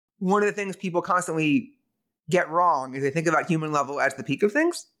one of the things people constantly get wrong is they think about human level as the peak of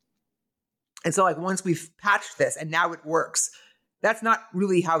things. And so like once we've patched this and now it works, that's not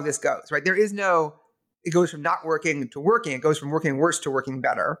really how this goes, right? There is no, it goes from not working to working. It goes from working worse to working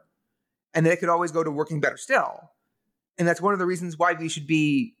better. And then it could always go to working better still. And that's one of the reasons why we should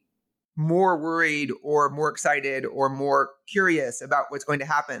be more worried or more excited or more curious about what's going to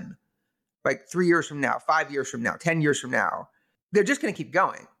happen like 3 years from now, 5 years from now, 10 years from now. They're just going to keep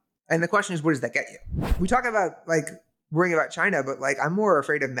going. And the question is, what does that get you? We talk about like worrying about China, but like I'm more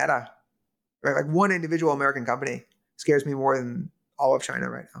afraid of Meta. Right? Like one individual American company scares me more than all of China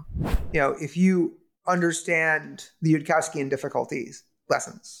right now. You know, if you understand the Yudkowskian difficulties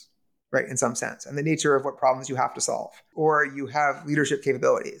lessons, right, in some sense, and the nature of what problems you have to solve, or you have leadership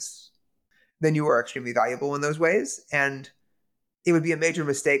capabilities, then you are extremely valuable in those ways. And it would be a major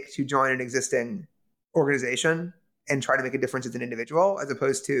mistake to join an existing organization and try to make a difference as an individual, as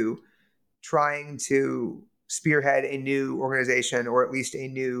opposed to trying to spearhead a new organization or at least a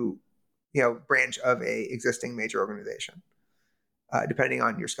new, branch of a existing major organization, depending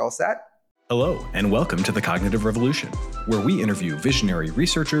on your skill set. Hello, and welcome to The Cognitive Revolution, where we interview visionary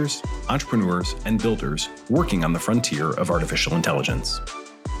researchers, entrepreneurs, and builders working on the frontier of artificial intelligence.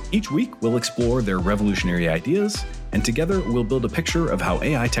 Each week, we'll explore their revolutionary ideas, and together we'll build a picture of how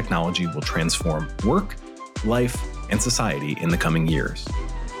AI technology will transform work, life, and society in the coming years.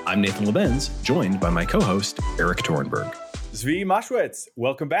 I'm Nathan Lebenz, joined by my co-host, Eric Torenberg. Zvi Moshwitz,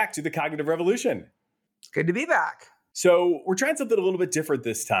 welcome back to The Cognitive Revolution. Good to be back. So we're trying something a little bit different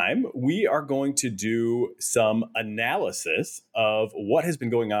this time. We are going to do some analysis of what has been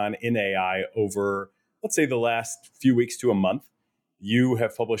going on in AI over, let's say, the last few weeks to a month. You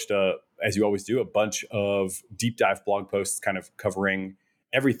have published, as you always do, a bunch of deep dive blog posts kind of covering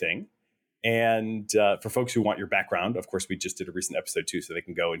everything. And for folks who want your background, of course, we just did a recent episode too, so they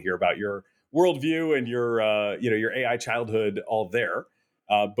can go and hear about your worldview and your AI childhood all there.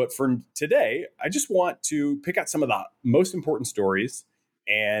 But for today, I just want to pick out some of the most important stories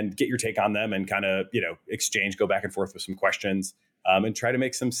and get your take on them and kind of, exchange, go back and forth with some questions and try to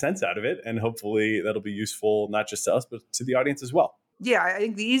make some sense out of it. And hopefully that'll be useful, not just to us, but to the audience as well. Yeah, I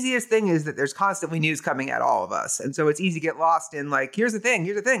think the easiest thing is that there's constantly news coming at all of us. And so it's easy to get lost in like, here's the thing,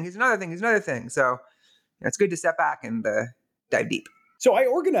 here's another thing, here's another thing. So it's good to step back and dive deep. So I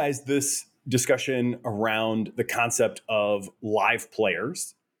organized this discussion around the concept of live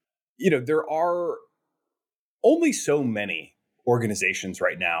players. There are only so many organizations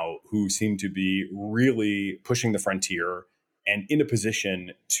right now who seem to be really pushing the frontier and in a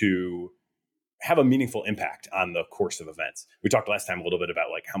position to have a meaningful impact on the course of events. We talked last time a little bit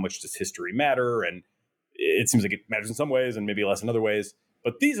about like how much does history matter, and it seems like it matters in some ways and maybe less in other ways.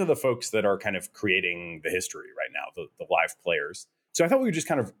 But these are the folks that are kind of creating the history right now, the live players. So I thought we would just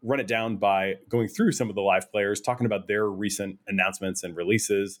kind of run it down by going through some of the live players, talking about their recent announcements and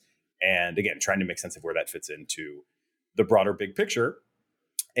releases, and again, trying to make sense of where that fits into the broader big picture.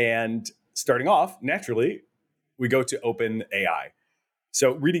 And starting off, naturally, we go to OpenAI.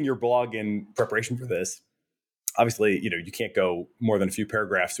 So reading your blog in preparation for this, obviously, you can't go more than a few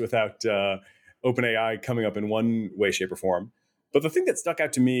paragraphs without OpenAI coming up in one way, shape, or form. But the thing that stuck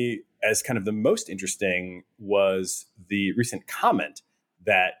out to me as kind of the most interesting was the recent comment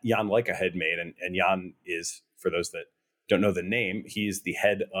that Jan Leica had made. And Jan is, for those that don't know the name, he's the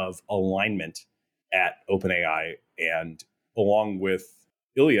head of alignment at OpenAI, and along with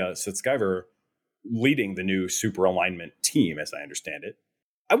Ilya Sutskever, leading the new super alignment team, as I understand it.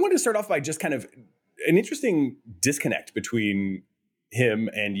 I wanted to start off by just kind of an interesting disconnect between him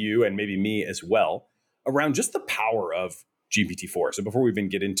and you, and maybe me as well, around just the power of GPT-4. So before we even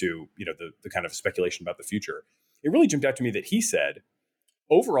get into the kind of speculation about the future, it really jumped out to me that he said,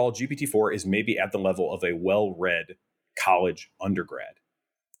 overall, GPT-4 is maybe at the level of a well-read college undergrad.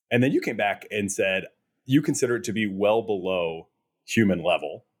 And then you came back and said you consider it to be well below human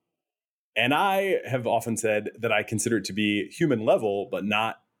level. And I have often said that I consider it to be human level, but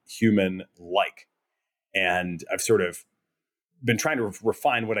not human-like. And I've sort of been trying to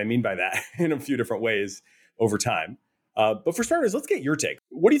refine what I mean by that in a few different ways over time. But for starters, let's get your take.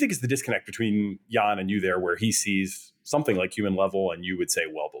 What do you think is the disconnect between Jan and you there, where he sees something like human level and you would say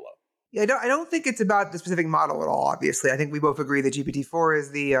well below? Yeah, I don't think it's about the specific model at all, obviously. I think we both agree that GPT-4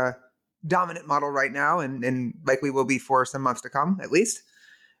 is the dominant model right now and likely will be for some months to come, at least.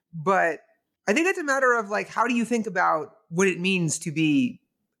 But I think it's a matter of like, how do you think about what it means to be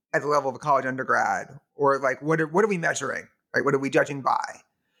at the level of a college undergrad? Or like, what are we measuring, right? What are we judging by?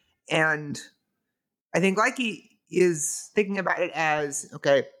 And I think Leica is thinking about it as,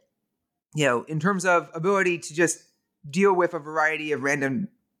 okay, in terms of ability to just deal with a variety of random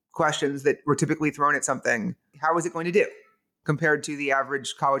questions that were typically thrown at something, how is it going to do compared to the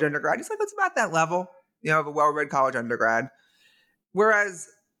average college undergrad? It's like, it's about that level, of a well-read college undergrad. Whereas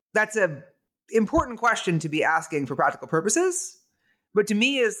that's a important question to be asking for practical purposes, but to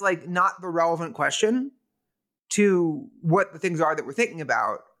me is like not the relevant question to what the things are that we're thinking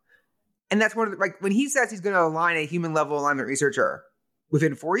about. And that's one of the, like, when he says he's going to align a human level alignment researcher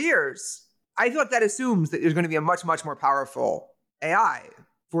within 4 years, I feel like that assumes that there's going to be a much, much more powerful AI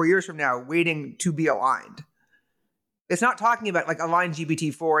 4 years from now waiting to be aligned. It's not talking about like align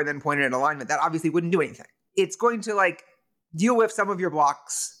GPT-4 and then point it at alignment. That obviously wouldn't do anything. It's going to like deal with some of your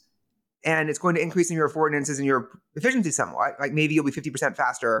blocks, and it's going to increase in your affordances and your efficiency somewhat. Like maybe you'll be 50%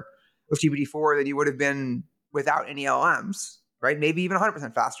 faster with GPT-4 than you would have been without any LLMs, right? Maybe even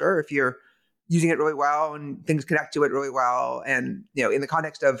 100% faster if you're using it really well and things connect to it really well. And, in the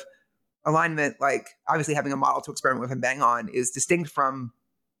context of alignment, like obviously having a model to experiment with and bang on is distinct from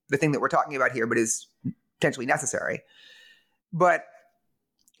the thing that we're talking about here, but is potentially necessary. But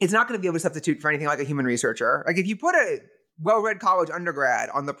it's not going to be able to substitute for anything like a human researcher. Like if you put a well-read college undergrad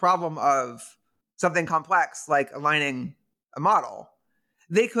on the problem of something complex like aligning a model,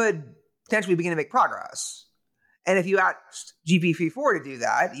 they could potentially begin to make progress. And if you asked GPT-4 to do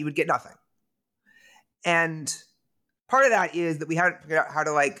that, you would get nothing. And part of that is that we haven't figured out how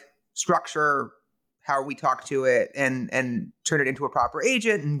to like structure how we talk to it and turn it into a proper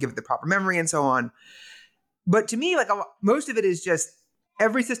agent and give it the proper memory and so on. But to me, like most of it is just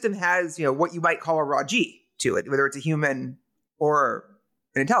every system has, what you might call a raw G to it, whether it's a human or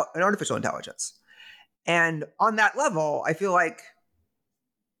an artificial intelligence. And on that level, I feel like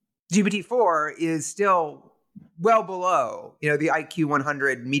GPT-4 is still well below, the IQ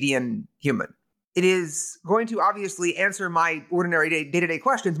 100 median human. It is going to obviously answer my ordinary day-to-day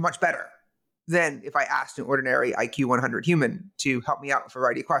questions much better than if I asked an ordinary IQ 100 human to help me out with a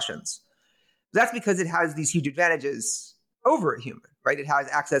variety of questions. That's because it has these huge advantages over a human, right? It has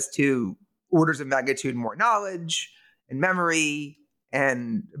access to orders of magnitude more knowledge and memory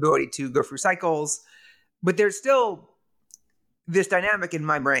and ability to go through cycles. But there's still this dynamic in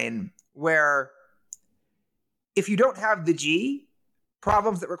my brain where if you don't have the G,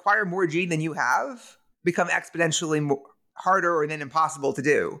 problems that require more G than you have become exponentially harder or then impossible to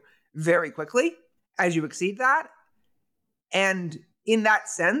do very quickly as you exceed that. And in that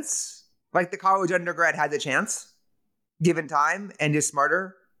sense, like the college undergrad has a chance given time and is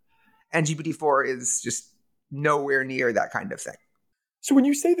smarter, and GPT-4 is just nowhere near that kind of thing. So when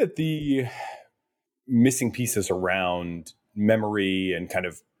you say that the missing pieces around memory and kind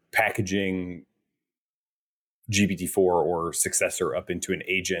of packaging GPT-4 or successor up into an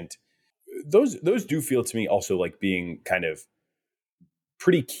agent, those do feel to me also like being kind of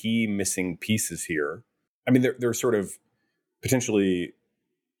pretty key missing pieces here. I mean, there are sort of potentially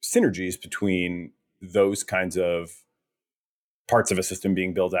synergies between those kinds of parts of a system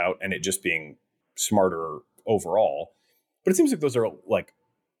being built out and it just being smarter overall. But it seems like those are like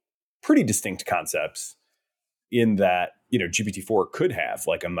pretty distinct concepts in that, GPT-4 could have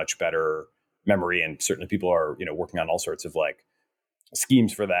like a much better memory, and certainly people are, working on all sorts of like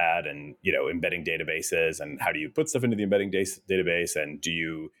schemes for that, and, embedding databases, and how do you put stuff into the embedding database, and do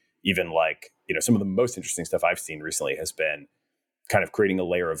you even like, some of the most interesting stuff I've seen recently has been kind of creating a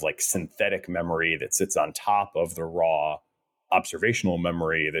layer of like synthetic memory that sits on top of the raw observational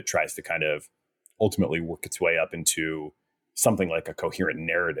memory that tries to kind of ultimately work its way up into something like a coherent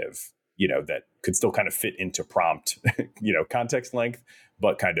narrative, that could still kind of fit into prompt, context length,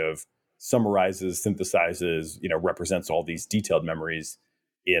 but kind of summarizes, synthesizes, represents all these detailed memories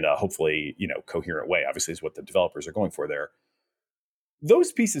in a hopefully, coherent way, obviously is what the developers are going for there.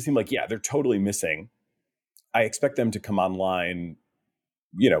 Those pieces seem like, yeah, they're totally missing. I expect them to come online,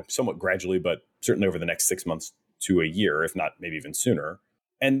 somewhat gradually, but certainly over the next 6 months to a year, if not maybe even sooner.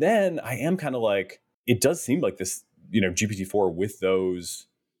 And then I am kind of like, it does seem like this, GPT-4 with those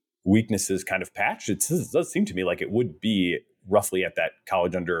weaknesses kind of patched. It does seem to me like it would be roughly at that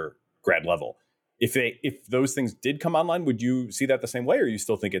college undergrad level. If those things did come online, would you see that the same way, or you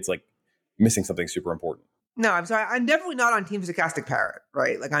still think it's like missing something super important? No, I'm sorry. I'm definitely not on Team Stochastic Parrot,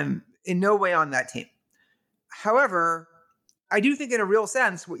 right? Like I'm in no way on that team. However, I do think in a real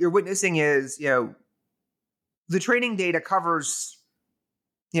sense, what you're witnessing is, the training data covers,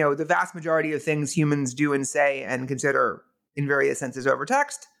 the vast majority of things humans do and say and consider in various senses over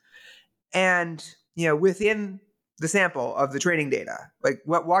text. And, within the sample of the training data, like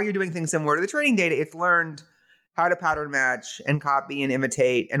while you're doing things similar to the training data, it's learned how to pattern match and copy and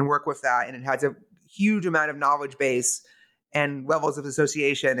imitate and work with that. And it has a huge amount of knowledge base and levels of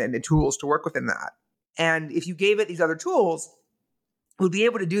association and the tools to work within that. And if you gave it these other tools, would be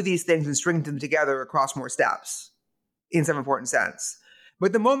able to do these things and string them together across more steps in some important sense.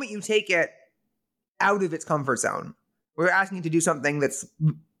 But the moment you take it out of its comfort zone, we're asking it to do something that's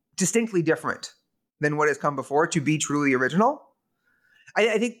distinctly different than what has come before to be truly original.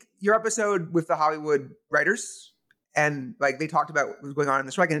 I think your episode with the Hollywood writers, and like they talked about what was going on in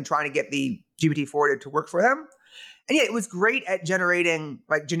the strike and trying to get the GPT-4 to work for them. And yeah, it was great at generating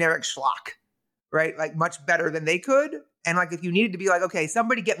like generic schlock, right? Like much better than they could. And like if you needed to be like, okay,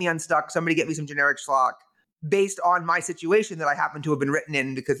 somebody get me unstuck, somebody get me some generic schlock based on my situation that I happen to have been written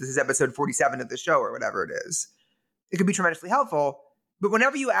in because this is episode 47 of the show or whatever it is, it could be tremendously helpful. But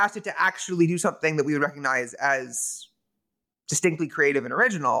whenever you asked it to actually do something that we would recognize as distinctly creative and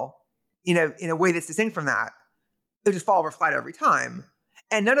original, in a way that's distinct from that, it would just fall over flat every time.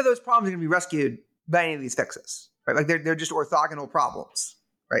 And none of those problems are going to be rescued by any of these fixes, right? Like they're just orthogonal problems,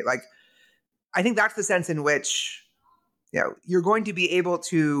 right? Like I think that's the sense in which, you're going to be able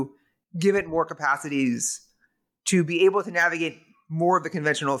to give it more capacities to be able to navigate more of the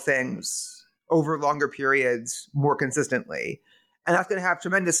conventional things over longer periods more consistently. And that's going to have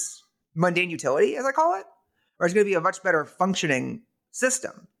tremendous mundane utility, as I call it, or it's going to be a much better functioning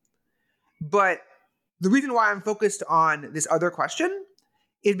system. But the reason why I'm focused on this other question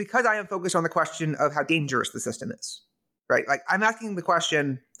is because I am focused on the question of how dangerous the system is, right? Like I'm asking the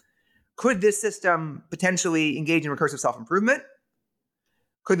question, could this system potentially engage in recursive self-improvement?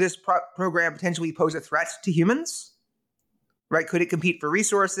 Could this program potentially pose a threat to humans, right? Could it compete for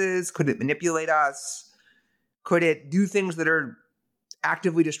resources? Could it manipulate us? Could it do things that are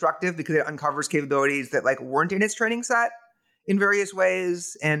actively destructive because it uncovers capabilities that like weren't in its training set in various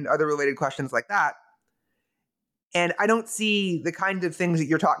ways, and other related questions like that? And I don't see the kind of things that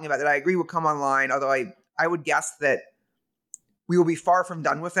you're talking about that I agree will come online, although I would guess that we will be far from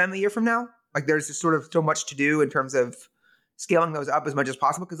done with them a year from now. Like there's just sort of so much to do in terms of scaling those up as much as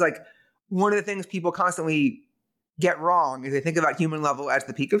possible. Because like one of the things people constantly get wrong is they think about human level as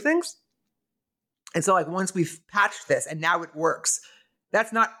the peak of things. And so like once we've patched this and now it works,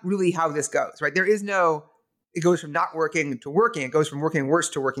 that's not really how this goes, right? There is no, it goes from not working to working. It goes from working worse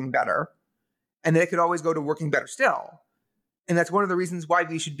to working better. And then it could always go to working better still. And that's one of the reasons why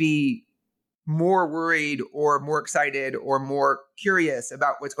we should be more worried or more excited or more curious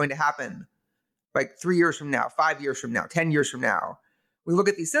about what's going to happen like 3 years from now, 5 years from now, 10 years from now. We look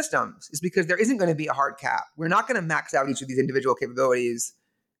at these systems is because there isn't going to be a hard cap. We're not going to max out each of these individual capabilities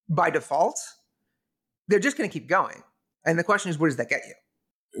by default. They're just going to keep going. And the question is, what does that get you?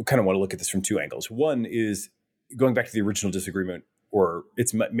 I kind of want to look at this from two angles. One is going back to the original disagreement, or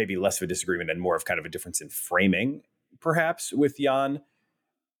it's maybe less of a disagreement and more of kind of a difference in framing, perhaps, with Jan.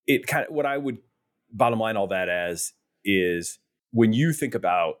 It kind of, what I would bottom line all that as is when you think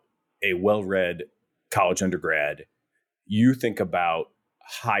about a well-read college undergrad, you think about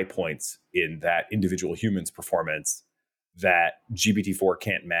high points in that individual human's performance that GPT-4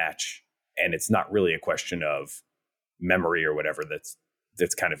 can't match. And it's not really a question of memory or whatever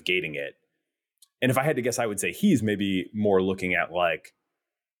that's kind of gating it. And if I had to guess, I would say he's maybe more looking at like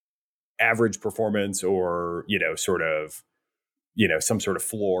average performance or, some sort of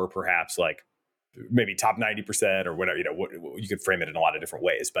floor, perhaps like maybe top 90% or whatever, you could frame it in a lot of different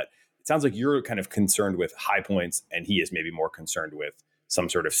ways. But it sounds like you're kind of concerned with high points and he is maybe more concerned with some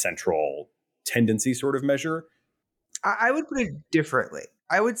sort of central tendency sort of measure. I would put it differently.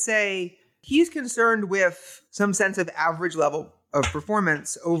 I would say he's concerned with some sense of average level of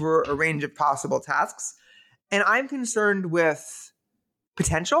performance over a range of possible tasks. And I'm concerned with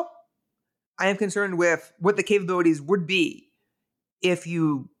potential. I am concerned with what the capabilities would be if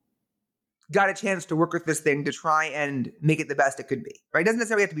you got a chance to work with this thing to try and make it the best it could be, right? It doesn't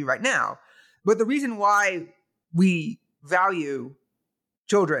necessarily have to be right now. But the reason why we value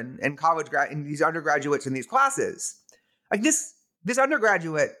children and and these undergraduates in these classes, like this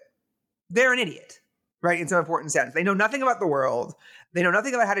undergraduate, they're an idiot, right? In some important sense. They know nothing about the world. They know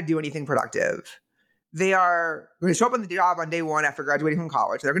nothing about how to do anything productive. They are going to show up on the job on day one after graduating from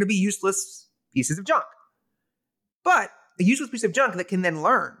college. They're going to be useless pieces of junk. But a useless piece of junk that can then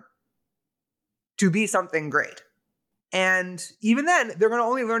learn to be something great. And even then, they're going to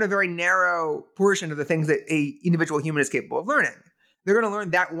only learn a very narrow portion of the things that an individual human is capable of learning. They're going to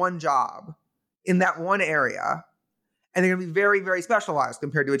learn that one job in that one area, and they're going to be very, very specialized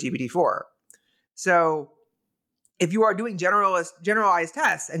compared to a GPT-4. So if you are doing generalized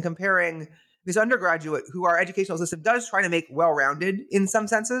tests and comparing this undergraduate who our educational system does try to make well-rounded in some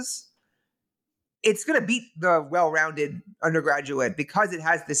senses, it's going to beat the well-rounded undergraduate because it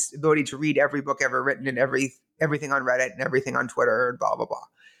has this ability to read every book ever written and everything on Reddit and everything on Twitter and blah, blah, blah.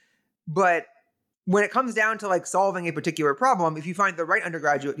 But when it comes down to like solving a particular problem, if you find the right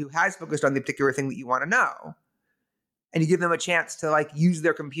undergraduate who has focused on the particular thing that you want to know, and you give them a chance to like use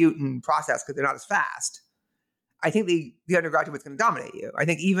their compute and process because they're not as fast, I think the undergraduate's going to dominate you. I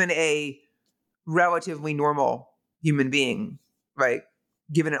think even a relatively normal human being, right,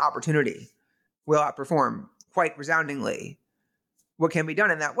 given an opportunity, will outperform quite resoundingly what can be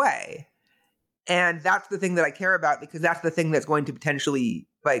done in that way. And that's the thing that I care about, because that's the thing that's going to potentially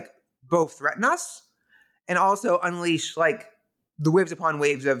like both threaten us and also unleash like the waves upon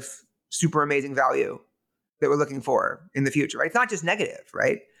waves of super amazing value that we're looking for in the future, right? It's not just negative,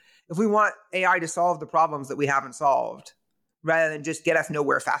 right? If we want AI to solve the problems that we haven't solved, rather than just get us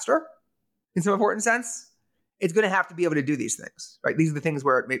nowhere faster in some important sense, it's going to have to be able to do these things, right? These are the things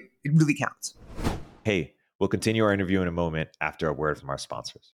where it really counts. Hey, we'll continue our interview in a moment after a word from our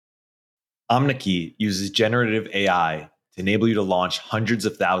sponsors. OmniKey uses generative AI to enable you to launch hundreds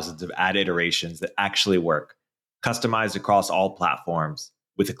of thousands of ad iterations that actually work, customized across all platforms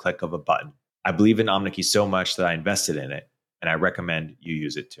with a click of a button. I believe in OmniKey so much that I invested in it, and I recommend you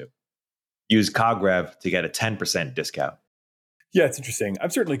use it too. Use CogRev to get a 10% discount. Yeah, it's interesting. I'm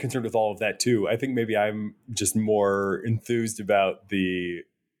certainly concerned with all of that too. I think maybe I'm just more enthused about the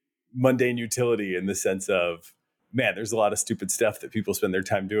mundane utility in the sense of, man, there's a lot of stupid stuff that people spend their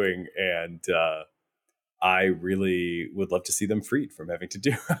time doing. And I really would love to see them freed from having to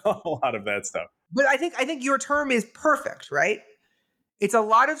do a lot of that stuff. But I think your term is perfect, right? It's a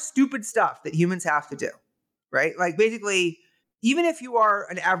lot of stupid stuff that humans have to do, right? Like basically, even if you are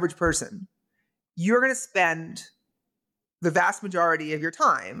an average person, you're going to spend the vast majority of your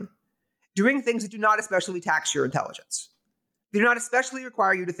time doing things that do not especially tax your intelligence. They do not especially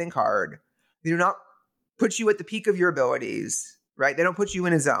require you to think hard. They do not put you at the peak of your abilities, right? They don't put you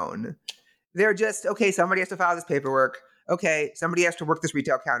in a zone. They're just, okay, somebody has to file this paperwork. Okay, somebody has to work this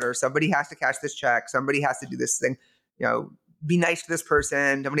retail counter. Somebody has to cash this check. Somebody has to do this thing. Be nice to this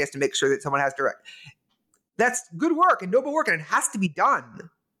person. Somebody has to make sure that someone has direct. That's good work and noble work, and it has to be done,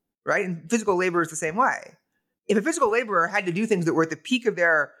 right? And physical labor is the same way. If a physical laborer had to do things that were at the peak of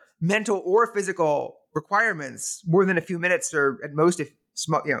their mental or physical requirements more than a few minutes or at most a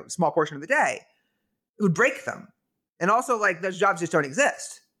small portion of the day, it would break them. And also, like, those jobs just don't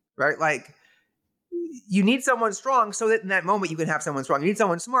exist, right? Like, you need someone strong so that in that moment you can have someone strong. You need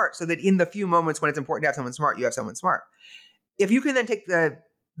someone smart so that in the few moments when it's important to have someone smart, you have someone smart. If you can then take the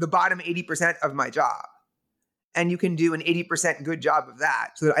bottom 80% of my job and you can do an 80% good job of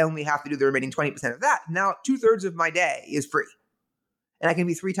that so that I only have to do the remaining 20% of that, now 2/3 of my day is free. And I can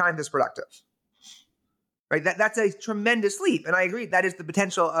be 3 times as productive, right? That's a tremendous leap. And I agree, that is the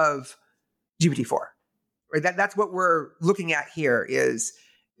potential of GPT-4, right? That's what we're looking at here is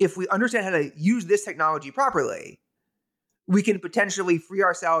if we understand how to use this technology properly, we can potentially free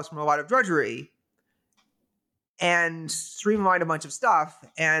ourselves from a lot of drudgery and streamline a bunch of stuff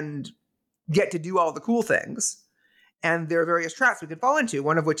and get to do all the cool things. And there are various traps we could fall into,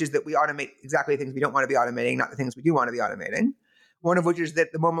 one of which is that we automate exactly the things we don't want to be automating, not the things we do want to be automating. One of which is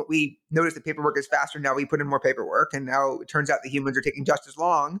that the moment we notice that paperwork is faster, now we put in more paperwork. And now it turns out the humans are taking just as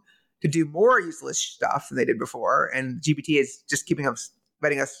long to do more useless stuff than they did before. And GPT is just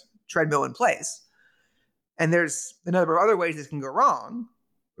letting us treadmill in place. And there's a number of other ways this can go wrong,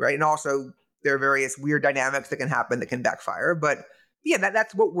 right? And also there are various weird dynamics that can happen that can backfire. But yeah,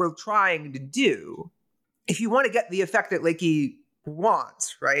 that's what we're trying to do. If you want to get the effect that Lakey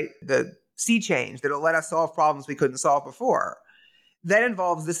wants, right? The sea change that'll let us solve problems we couldn't solve before. That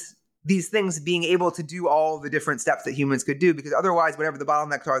involves these things being able to do all the different steps that humans could do, because otherwise, whatever the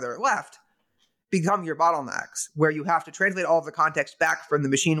bottlenecks are that are left become your bottlenecks, where you have to translate all of the context back from the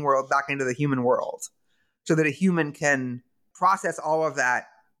machine world back into the human world so that a human can process all of that,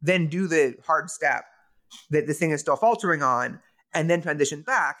 then do the hard step that this thing is still faltering on, and then transition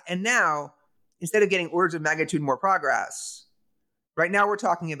back. And now, instead of getting orders of magnitude more progress, right now we're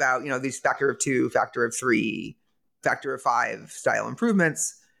talking about, these factor of 2, factor of 3, factor of 5 style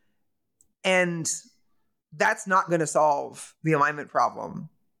improvements. And that's not going to solve the alignment problem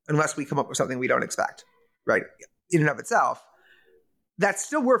unless we come up with something we don't expect, right? In and of itself. That's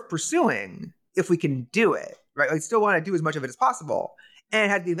still worth pursuing if we can do it, right? We still want to do as much of it as possible and it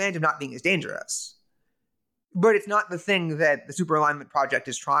has the advantage of not being as dangerous. But it's not the thing that the super alignment project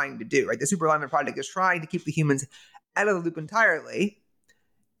is trying to do, right? The super alignment project is trying to keep the humans out of the loop entirely.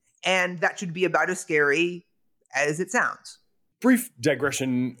 And that should be about as scary as it sounds. Brief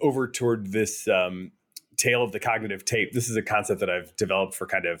digression over toward this tale of the cognitive tape. This is a concept that I've developed for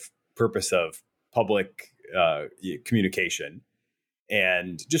kind of purpose of public communication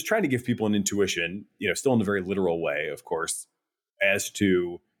and just trying to give people an intuition, still in a very literal way, of course, as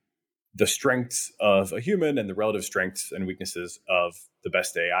to the strengths of a human and the relative strengths and weaknesses of the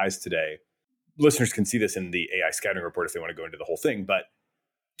best AIs today. Listeners can see this in the AI scouting report if they want to go into the whole thing. But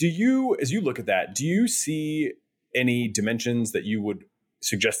as you look at that, do you see any dimensions that you would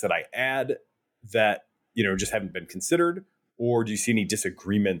suggest that I add that, just haven't been considered? Or do you see any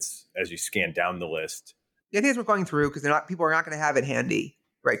disagreements as you scan down the list? Yeah, I think as we're going through, because people are not going to have it handy,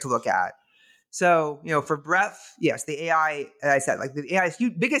 right, to look at. So, for breadth, yes, the AI, as I said, like the AI's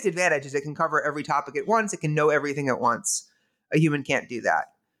biggest advantage is it can cover every topic at once. It can know everything at once. A human can't do that.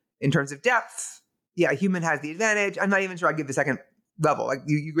 In terms of depth, yeah, a human has the advantage. I'm not even sure I'd give the second level. Like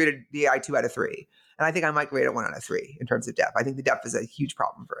you graded the AI 2 out of 3. And I think I might grade it 1 out of 3 in terms of depth. I think the depth is a huge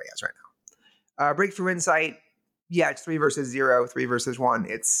problem for AIs right now. Breakthrough insight, yeah, it's 3 versus 0, 3 versus 1.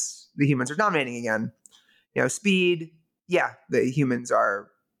 It's the humans are dominating again. Speed, yeah, the humans are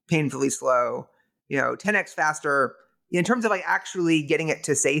painfully slow, 10x faster. In terms of like actually getting it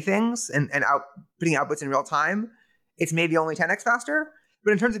to say things and putting outputs in real time, it's maybe only 10x faster.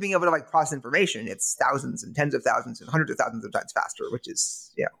 But in terms of being able to like process information, it's thousands and tens of thousands and hundreds of thousands of times faster, which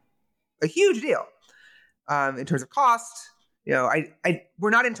is a huge deal. In terms of cost, we're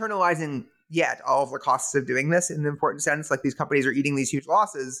not internalizing yet all of the costs of doing this in an important sense. Like these companies are eating these huge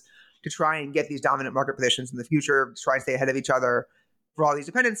losses to try and get these dominant market positions in the future, to try and stay ahead of each other for all these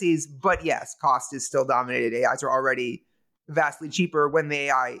dependencies. But yes, cost is still dominated. AIs are already vastly cheaper when the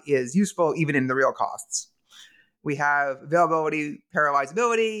AI is useful, even in the real costs. We have availability,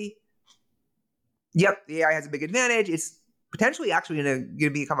 parallelizability. Yep, the AI has a big advantage. It's potentially actually going to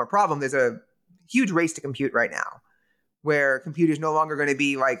become a problem. There's a huge race to compute right now, where compute is no longer going to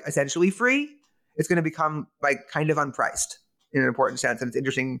be like essentially free. It's going to become like kind of unpriced in an important sense. And it's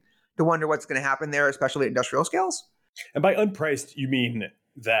interesting to wonder what's going to happen there, especially at industrial scales. And by unpriced, you mean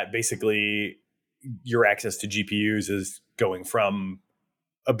that basically your access to GPUs is going from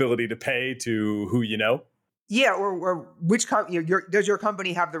ability to pay to who you know? Yeah, or which does your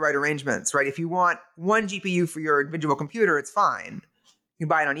company have the right arrangements, right? If you want one GPU for your individual computer, it's fine. You can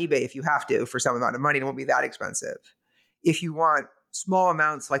buy it on eBay if you have to for some amount of money. It won't be that expensive. If you want small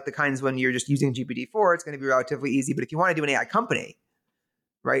amounts like the kinds when you're just using GPT-4, it's going to be relatively easy. But if you want to do an AI company,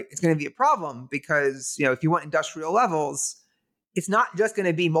 right, it's going to be a problem because, if you want industrial levels, it's not just going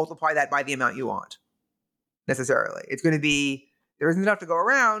to be multiply that by the amount you want necessarily. It's going to be, there isn't enough to go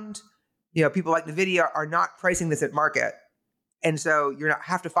around. People like NVIDIA are not pricing this at market. And so you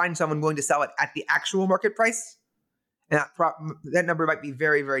have to find someone willing to sell it at the actual market price. And that number might be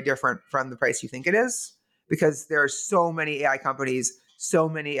very, very different from the price you think it is, because there are so many AI companies, so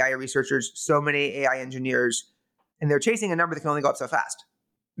many AI researchers, so many AI engineers, and they're chasing a number that can only go up so fast.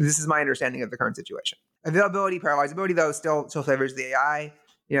 This is my understanding of the current situation. Availability, parallelizability, though, still favors the AI.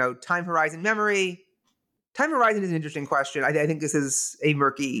 Time horizon memory. Time horizon is an interesting question. I think this is a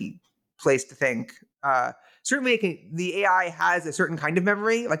murky place to think. Certainly, the AI has a certain kind of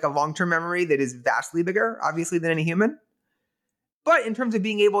memory, like a long-term memory that is vastly bigger, obviously, than any human. But in terms of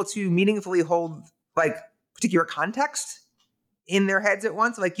being able to meaningfully hold like particular context in their heads at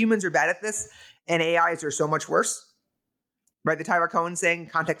once, like humans are bad at this, and AIs are so much worse. Right? The Tyler Cohen saying,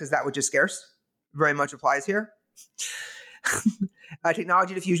 "Context is that which is scarce," very much applies here.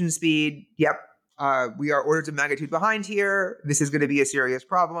 Technology diffusion speed. Yep. We are orders of magnitude behind here. This is going to be a serious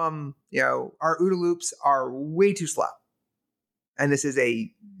problem. Our OODA loops are way too slow. And it's going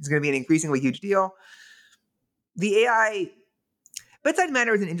to be an increasingly huge deal. The AI bedside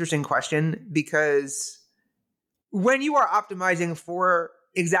manner is an interesting question because when you are optimizing for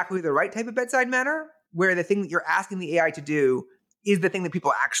exactly the right type of bedside manner, where the thing that you're asking the AI to do is the thing that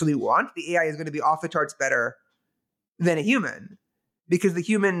people actually want, the AI is going to be off the charts better than a human, because the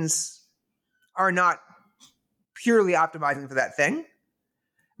humans are not purely optimizing for that thing.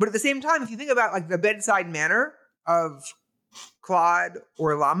 But at the same time, if you think about like the bedside manner of Claude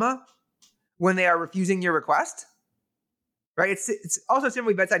or Llama when they are refusing your request, right? It's also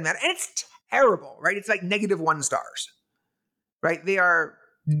similarly bedside manner, and it's terrible, right? It's like -1 stars, right? They are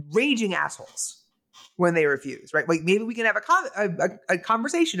raging assholes when they refuse, right? Like maybe we can have a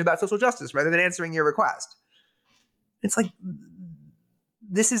conversation about social justice rather than answering your request. It's like,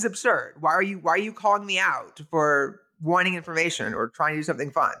 this is absurd. Why are you calling me out for wanting information or trying to do something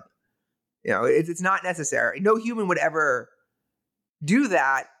fun? It's not necessary. No human would ever do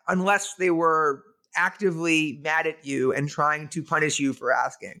that unless they were actively mad at you and trying to punish you for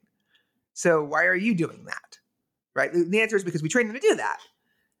asking. So why are you doing that? Right? The answer is because we trained them to do that.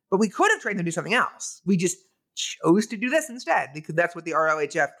 But we could have trained them to do something else. We just chose to do this instead because that's what the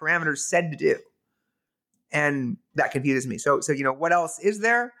RLHF parameters said to do. And that confuses me. So what else is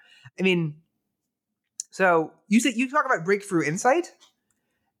there? I mean, so you talk about breakthrough insight,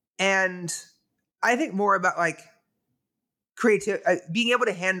 And I think more about like being able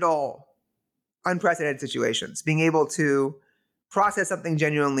to handle unprecedented situations, being able to process something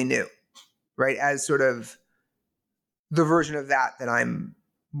genuinely new, right? As sort of the version of that I'm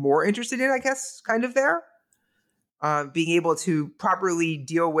more interested in, I guess, kind of there. Being able to properly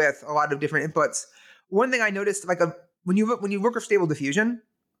deal with a lot of different inputs. One thing I noticed, like when you work with Stable Diffusion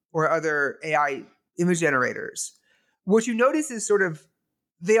or other AI image generators, what you notice is sort of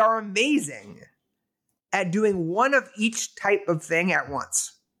they are amazing at doing one of each type of thing at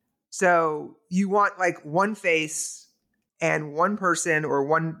once. So you want like one face and one person or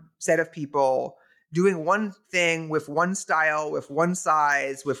one set of people doing one thing with one style, with one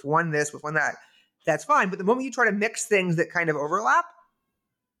size, with one this, with one that. That's fine. But the moment you try to mix things that kind of overlap,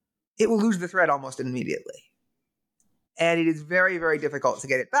 it will lose the thread almost immediately. And it is very, very difficult to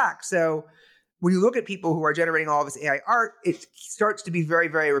get it back. So when you look at people who are generating all of this AI art, it starts to be very,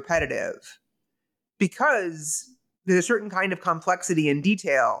 very repetitive because there's a certain kind of complexity and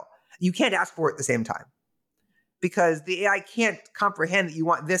detail. You can't ask for it at the same time because the AI can't comprehend that you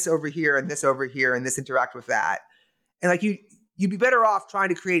want this over here and this over here and this interact with that. And like you'd be better off trying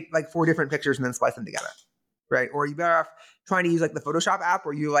to create like 4 different pictures and then splice them together, right? Or you're better off trying to use like the Photoshop app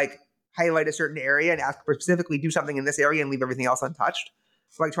where you like highlight a certain area and ask for specifically do something in this area and leave everything else untouched.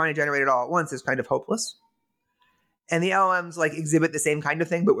 So like trying to generate it all at once is kind of hopeless. And the LLMs like exhibit the same kind of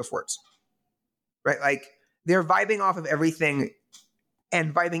thing, but with words, right? Like they're vibing off of everything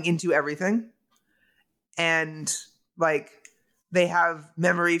and vibing into everything. And like they have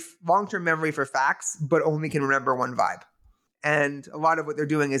memory, long-term memory for facts, but only can remember one vibe. And a lot of what they're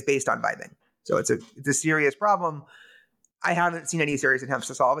doing is based on vibing. So it's a serious problem. I haven't seen any serious attempts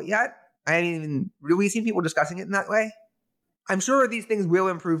to solve it yet. I haven't even really seen people discussing it in that way. I'm sure these things will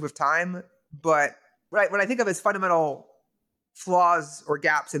improve with time, but what I think of as fundamental flaws or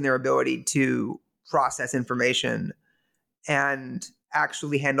gaps in their ability to process information and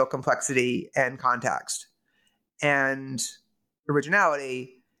actually handle complexity and context and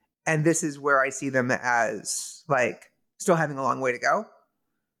originality. And this is where I see them as like still having a long way to go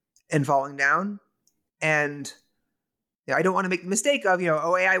and falling down. And I don't want to make the mistake of,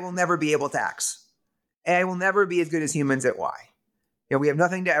 AI will never be able to X. AI will never be as good as humans at Y. We have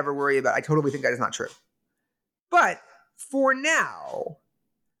nothing to ever worry about. I totally think that is not true. But for now,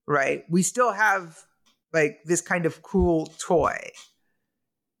 right, we still have like this kind of cool toy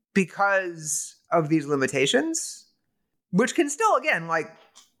because of these limitations, which can still, again, like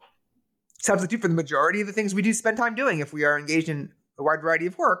substitute for the majority of the things we do spend time doing if we are engaged in a wide variety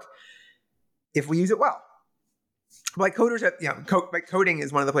of work, if we use it well. Like coders, like coding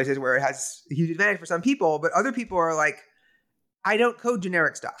is one of the places where it has a huge advantage for some people, but other people are like, I don't code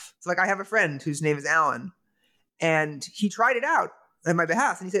generic stuff. So like I have a friend whose name is Alan, and he tried it out on my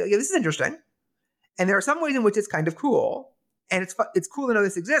behalf, and he said, this is interesting. And there are some ways in which it's kind of cool, and it's cool to know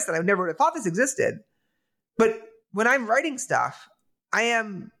this exists, and I never would have thought this existed. But when I'm writing stuff, I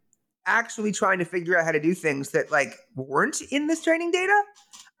am actually trying to figure out how to do things that like weren't in this training data.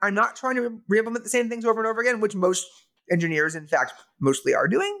 I'm not trying to re-implement the same things over and over again, which most engineers, in fact, mostly are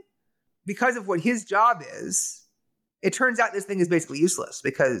doing. Because of what his job is, it turns out this thing is basically useless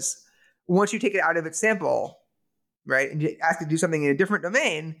because once you take it out of its sample, right, and you ask it to do something in a different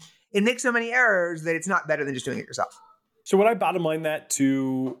domain, it makes so many errors that it's not better than just doing it yourself. So would I bottom line that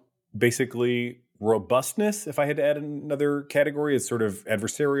to basically robustness, if I had to add another category? It's sort of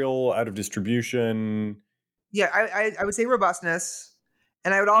adversarial, out of distribution. Yeah, I would say robustness,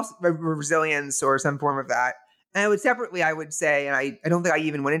 and I would also resilience or some form of that. And I would separately, I would say, and I don't think I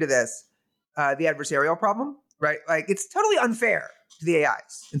even went into this, the adversarial problem, right? Like it's totally unfair to the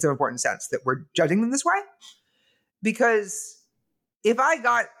AIs in some important sense that we're judging them this way. Because if I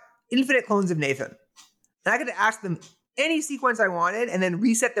got infinite clones of Nathan and I could ask them any sequence I wanted and then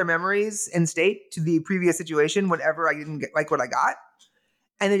reset their memories and state to the previous situation whenever I didn't like what I got,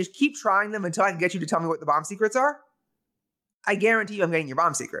 and then just keep trying them until I can get you to tell me what the bomb secrets are, I guarantee you I'm getting your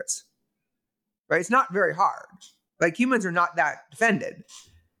bomb secrets. Right? It's not very hard. Like humans are not that defended.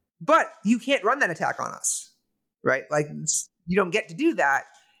 But you can't run that attack on us. Right? Like you don't get to do that.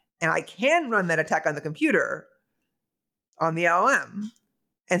 And I can run that attack on the computer, on the LLM.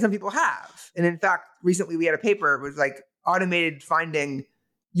 And some people have. And in fact, recently we had a paper, it was like automated finding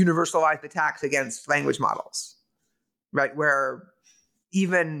universalized attacks against language models, right? Where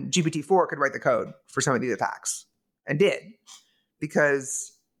even GPT-4 could write the code for some of these attacks and did.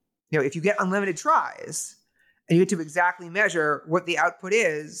 Because, if you get unlimited tries and you get to exactly measure what the output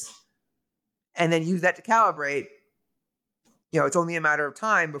is and then use that to calibrate, it's only a matter of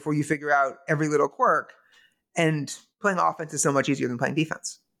time before you figure out every little quirk. And playing offense is so much easier than playing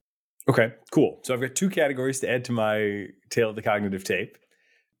defense. Okay, cool. So I've got two categories to add to my Tale of the Cognitive Tape.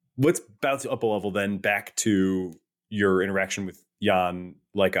 Let's bounce up a level then back to your interaction with Jan,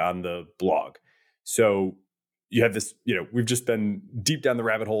 like on the blog. So you have this, we've just been deep down the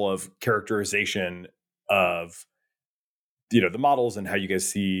rabbit hole of characterization of, the models and how you guys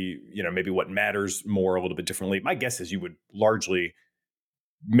see, maybe what matters more a little bit differently. My guess is you would largely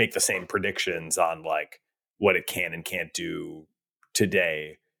make the same predictions on like what it can and can't do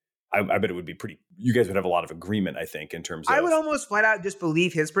today. I bet it would be you guys would have a lot of agreement, I think, in terms of. I would almost flat out just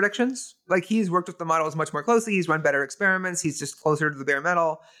believe his predictions. Like, he's worked with the models much more closely. He's run better experiments. He's just closer to the bare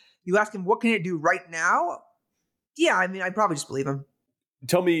metal. You ask him, what can it do right now? Yeah, I mean, I'd probably just believe him.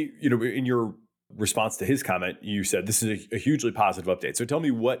 Tell me, in your response to his comment, you said this is a hugely positive update. So tell me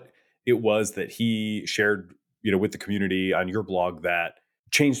what it was that he shared, with the community on your blog that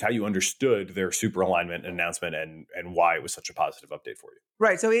changed how you understood their super alignment announcement and why it was such a positive update for you.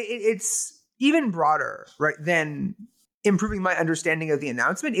 Right. So it's even broader, right, than improving my understanding of the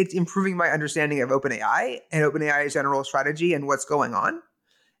announcement. It's improving my understanding of OpenAI and OpenAI's general strategy and what's going on,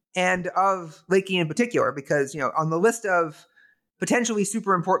 and of Lakey in particular, because, on the list of potentially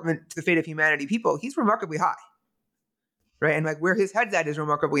super important to the fate of humanity people, he's remarkably high. Right. And like where his head's at is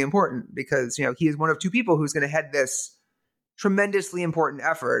remarkably important because, he is one of two people who's going to head this tremendously important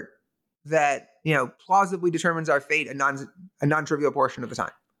effort that, plausibly determines our fate a non-trivial portion of the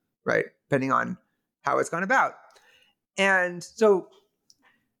time, right? Depending on how it's gone about. And so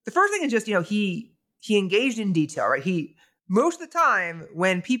the first thing is just, he engaged in detail, right? Most of the time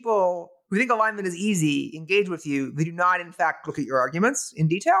when people who think alignment is easy engage with you, they do not in fact look at your arguments in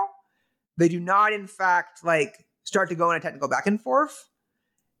detail. They do not in fact start to go in a technical back and forth.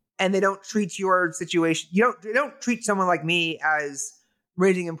 And they don't treat your situation, they don't treat someone like me as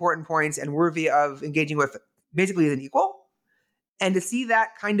raising important points and worthy of engaging with basically as an equal. And to see that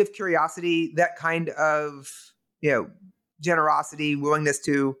kind of curiosity, that kind of, generosity, willingness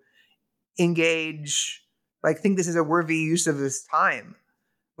to engage, think this is a worthy use of this time,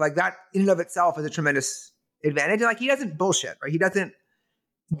 that in and of itself is a tremendous advantage. And he doesn't bullshit, right? He doesn't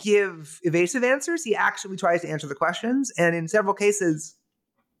give evasive answers. He actually tries to answer the questions. And in several cases,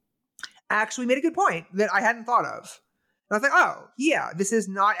 actually made a good point that I hadn't thought of. And I was like, oh, yeah, this is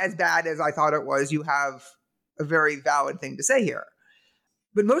not as bad as I thought it was. You have a very valid thing to say here.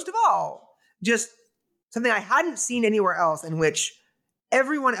 But most of all, just something I hadn't seen anywhere else, in which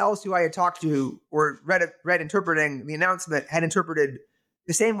everyone else who I had talked to or read interpreting the announcement had interpreted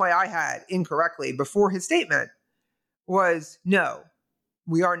the same way I had incorrectly before his statement, was no,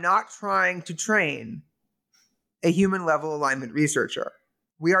 we are not trying to train a human level alignment researcher.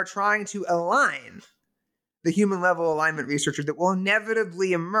 We are trying to align the human level alignment researcher that will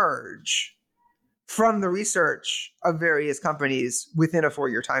inevitably emerge from the research of various companies within a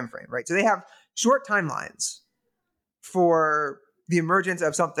 4-year time frame, right? So they have short timelines for the emergence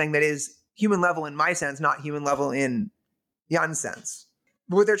of something that is human level in my sense, not human level in Jan's sense.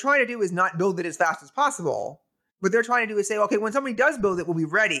 But what they're trying to do is not build it as fast as possible. What they're trying to do is say, okay, when somebody does build it, we'll be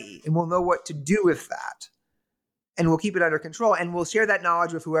ready and we'll know what to do with that. And we'll keep it under control, and we'll share that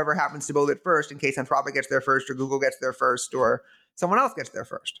knowledge with whoever happens to build it first, in case Anthropic gets there first, or Google gets there first, or someone else gets there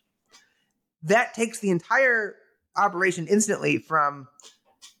first. That takes the entire operation instantly from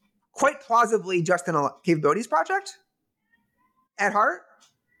quite plausibly just a capabilities project at heart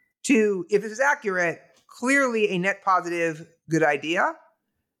to, if this is accurate, clearly a net positive good idea,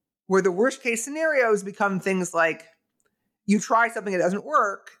 where the worst case scenarios become things like you try something that doesn't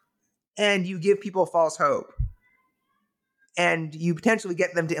work and you give people false hope. And you potentially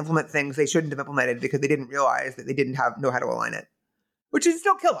get them to implement things they shouldn't have implemented because they didn't realize that they didn't know how to align it, which would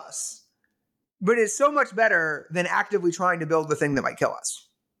still kill us. But it's so much better than actively trying to build the thing that might kill us,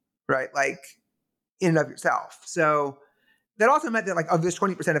 right? In and of yourself. So that also meant that of this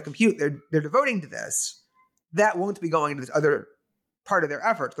 20% of compute they're devoting to this, that won't be going into this other part of their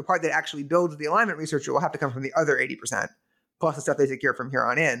efforts. The part that actually builds the alignment researcher will have to come from the other 80%, plus the stuff they secure from here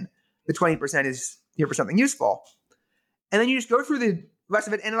on in. The 20% is here for something useful. And then you just go through the rest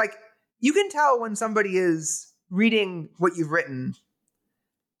of it. And you can tell when somebody is reading what you've written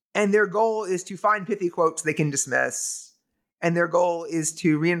and their goal is to find pithy quotes they can dismiss. And their goal is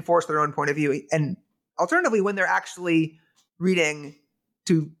to reinforce their own point of view. And alternatively, when they're actually reading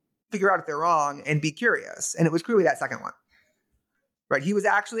to figure out if they're wrong and be curious. And it was clearly that second one, right? He was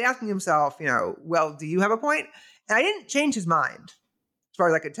actually asking himself, well, do you have a point? And I didn't change his mind, as far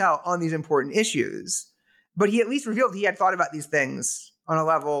as I could tell, on these important issues. But he at least revealed he had thought about these things on a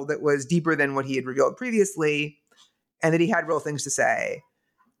level that was deeper than what he had revealed previously, and that he had real things to say.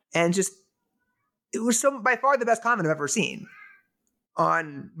 And just, it was by far the best comment I've ever seen.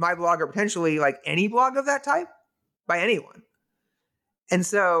 on my blog or potentially like any blog of that type by anyone. And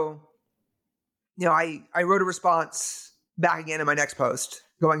so, I wrote a response back again in my next post,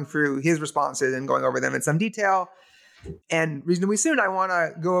 going through his responses and going over them in some detail. And reasonably soon, I want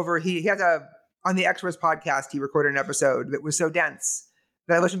to go over, he had on the Experts podcast, he recorded an episode that was so dense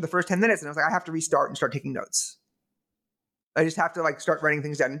that I listened to the first 10 minutes and I was like, I have to restart and start taking notes. I just have to like start writing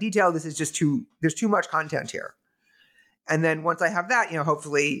things down in detail. This is just there's too much content here. And then once I have that,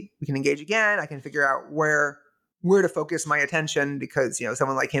 hopefully we can engage again. I can figure out where to focus my attention because,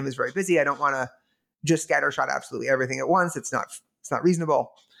 someone like him is very busy. I don't want to just scattershot absolutely everything at once. It's not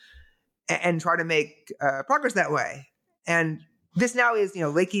reasonable, and try to make progress that way. And this now is,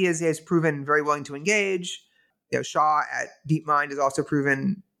 Lakey has proven very willing to engage. Shaw at DeepMind has also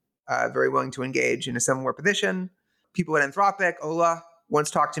proven very willing to engage in a similar position. People at Anthropic, Ola, once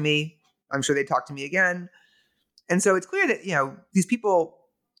talked to me. I'm sure they'd talk to me again. And so it's clear that, these people,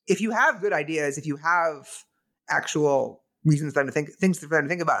 if you have good ideas, if you have actual reasons for them to think, things for them to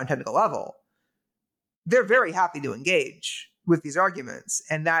think about on a technical level, they're very happy to engage with these arguments.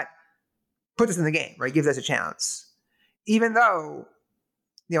 And that puts us in the game, right? Gives us a chance. Even though,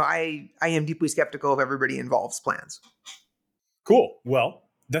 I am deeply skeptical of everybody involved's plans. Cool. Well,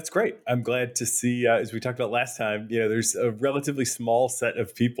 that's great. I'm glad to see, as we talked about last time, there's a relatively small set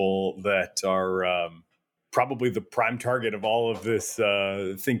of people that are probably the prime target of all of this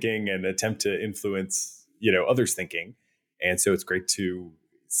thinking and attempt to influence, others' thinking. And so it's great to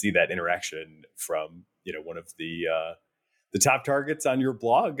see that interaction from, one of the top targets on your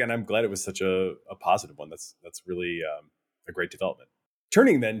blog. And I'm glad it was such a positive one. That's really a great development.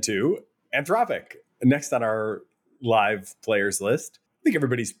 Turning then to Anthropic, next on our live players list. I think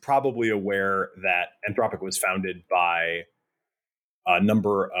everybody's probably aware that Anthropic was founded by a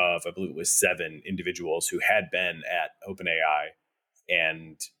number of, I believe it was 7 individuals who had been at OpenAI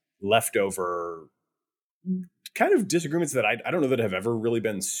and left over kind of disagreements that I don't know that have ever really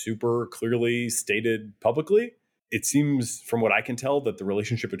been super clearly stated publicly. It seems, from what I can tell, that the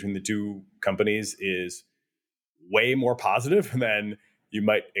relationship between the two companies is way more positive than you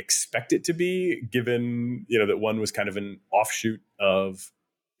might expect it to be, given, that one was kind of an offshoot of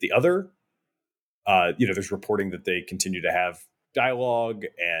the other. There's reporting that they continue to have dialogue,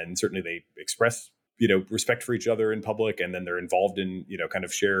 and certainly they express, respect for each other in public, and then they're involved in, kind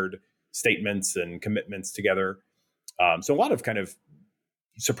of shared statements and commitments together. So a lot of kind of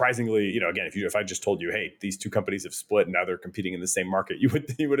surprisingly, again, if I just told you, hey, these two companies have split and now they're competing in the same market, you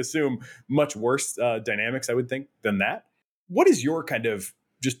would assume much worse dynamics, I would think, than that. What is your kind of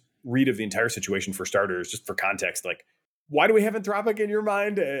just read of the entire situation for starters, just for context? Like, why do we have Anthropic in your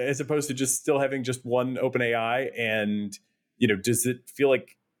mind as opposed to just still having just one OpenAI? And, does it feel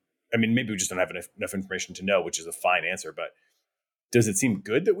like, maybe we just don't have enough information to know, which is a fine answer, but does it seem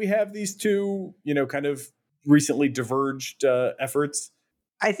good that we have these two, kind of recently diverged efforts?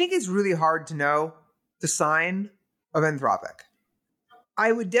 I think it's really hard to know the sign of Anthropic.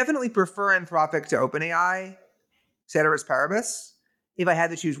 I would definitely prefer Anthropic to OpenAI, ceteris paribus, if I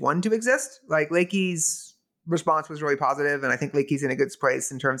had to choose one to exist. Like, Lakey's response was really positive, and I think Lakey's in a good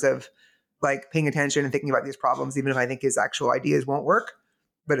place in terms of like paying attention and thinking about these problems, even if I think his actual ideas won't work.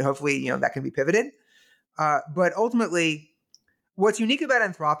 But hopefully, that can be pivoted. But ultimately, what's unique about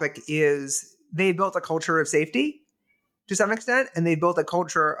Anthropic is they built a culture of safety to some extent, and they built a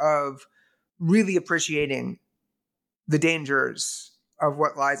culture of really appreciating the dangers of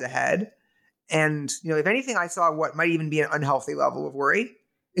what lies ahead. And, if anything, I saw what might even be an unhealthy level of worry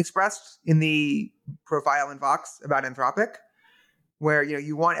expressed in the profile in Vox about Anthropic, where,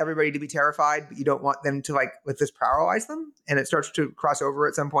 you want everybody to be terrified, but you don't want them to let this paralyze them. And it starts to cross over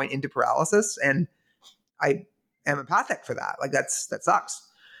at some point into paralysis. And I am empathic for that. That sucks.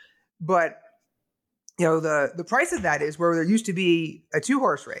 But, the price of that is where there used to be a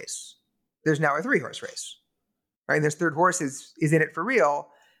 2-horse race, there's now a 3-horse race, right? And this third horse is in it for real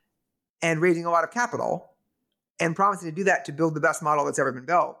and raising a lot of capital and promising to do that to build the best model that's ever been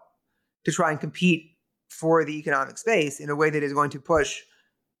built, to try and compete for the economic space in a way that is going to push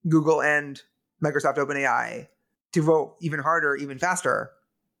Google and Microsoft OpenAI to vote even harder, even faster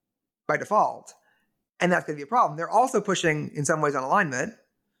by default. And that's going to be a problem. They're also pushing, in some ways, on alignment.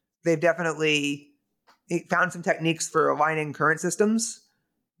 They've definitely found some techniques for aligning current systems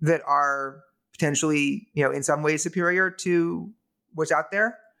that are potentially, in some ways superior to what's out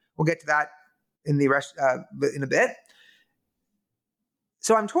there. We'll get to that in the rest in a bit.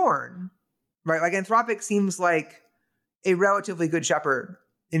 So I'm torn, right? Anthropic seems like a relatively good shepherd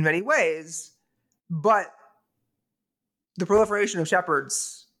in many ways, but the proliferation of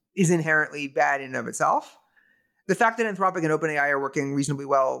shepherds is inherently bad in and of itself. the fact that Anthropic and OpenAI are working reasonably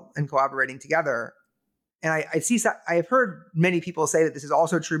well and collaborating together, and I have heard many people say that this is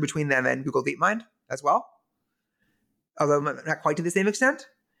also true between them and Google DeepMind as well, although not quite to the same extent,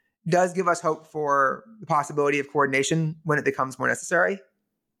 does give us hope for the possibility of coordination when it becomes more necessary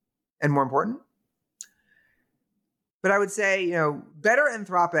and more important. But I would say, better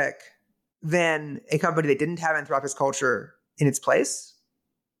Anthropic than a company that didn't have Anthropic's culture in its place,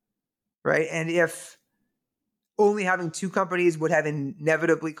 right? And if only having two companies would have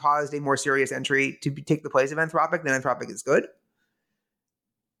inevitably caused a more serious entry to take the place of Anthropic, then Anthropic is good.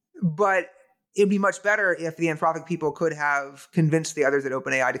 But it'd be much better if the Anthropic people could have convinced the others at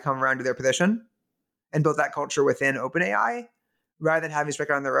OpenAI to come around to their position and built that culture within OpenAI rather than having to strike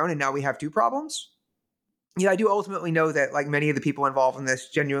it on their own. And now we have two problems. Yeah, I do ultimately know that like many of the people involved in this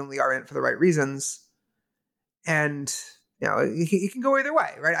genuinely are in it for the right reasons. And, it can go either way,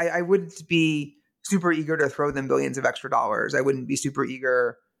 right? I wouldn't be super eager to throw them billions of extra dollars. I wouldn't be super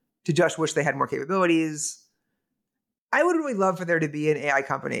eager to just wish they had more capabilities. I would really love for there to be an AI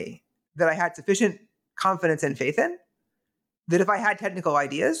company that I had sufficient confidence and faith in, that if I had technical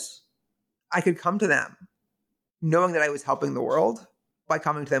ideas, I could come to them knowing that I was helping the world by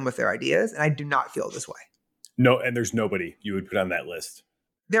coming to them with their ideas. And I do not feel this way. No, and there's nobody you would put on that list.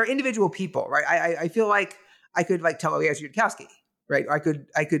 They're individual people, right? I feel like I could tell Elias Yudkowsky, right?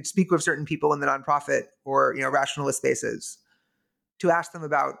 I could speak with certain people in the nonprofit or rationalist spaces to ask them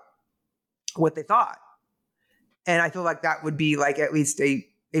about what they thought. And I feel like that would be like at least a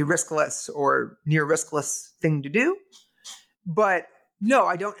riskless or near riskless thing to do. But no,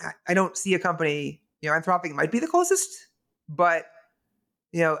 I don't see a company, Anthropic might be the closest, but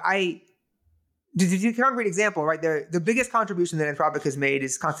to give a concrete example, right? The biggest contribution that Anthropic has made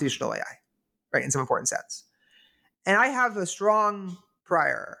is constitutional AI, right? In some important sense. And I have a strong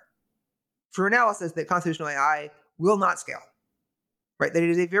prior for analysis that constitutional AI will not scale, right? That it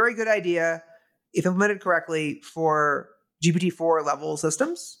is a very good idea if implemented correctly for GPT-4 level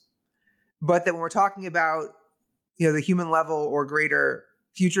systems, but that when we're talking about, the human level or greater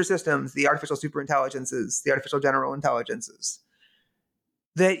future systems, the artificial superintelligences, the artificial general intelligences,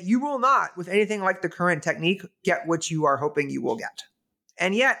 that you will not, with anything like the current technique, get what you are hoping you will get.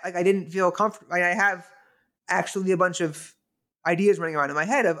 And yet, I didn't feel comfortable. I have actually a bunch of ideas running around in my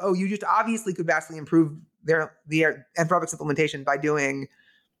head of, you just obviously could vastly improve the Anthropic's implementation by doing,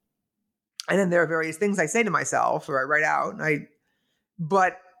 and then there are various things I say to myself or I write out,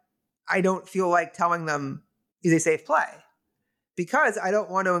 but I don't feel like telling them is a safe play because I don't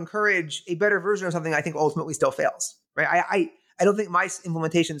want to encourage a better version of something I think ultimately still fails, right? I don't think my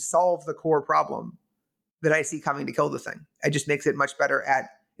implementation solves the core problem that I see coming to kill the thing. It just makes it much better at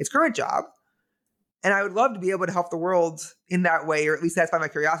its current job. And I would love to be able to help the world in that way, or at least satisfy my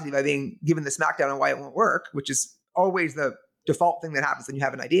curiosity by being given the smackdown on why it won't work, which is always the default thing that happens when you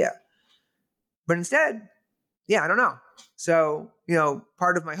have an idea. But instead, I don't know. So,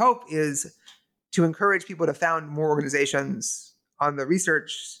 part of my hope is to encourage people to found more organizations on the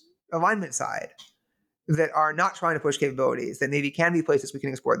research alignment side that are not trying to push capabilities, that maybe can be places we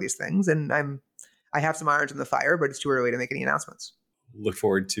can explore these things. And I have some irons in the fire, but it's too early to make any announcements. Look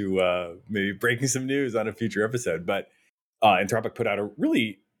forward to maybe breaking some news on a future episode. But Anthropic put out a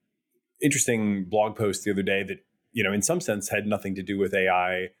really interesting blog post the other day that, in some sense had nothing to do with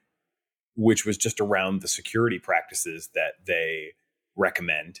AI, which was just around the security practices that they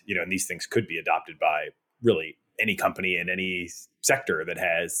recommend, and these things could be adopted by really any company in any sector that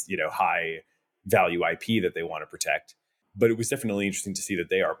has, high value IP that they want to protect. But it was definitely interesting to see that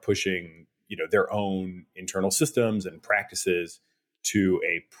they are pushing, their own internal systems and practices to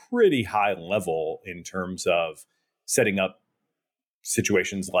a pretty high level in terms of setting up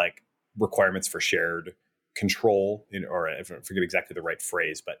situations like requirements for shared control, or I forget exactly the right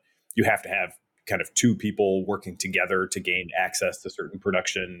phrase, but you have to have kind of two people working together to gain access to certain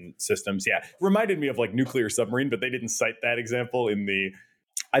production systems. Yeah, reminded me of like nuclear submarine, but they didn't cite that example in the.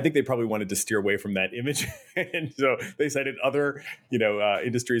 I think they probably wanted to steer away from that image, and so they cited other,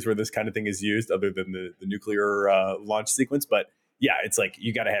 industries where this kind of thing is used, other than the nuclear launch sequence. But yeah, it's like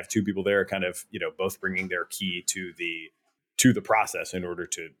you got to have two people there, kind of, both bringing their key to the process in order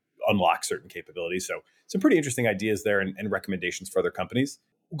to unlock certain capabilities. So some pretty interesting ideas there and recommendations for other companies.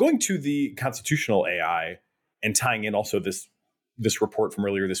 Going to the constitutional AI and tying in also this report from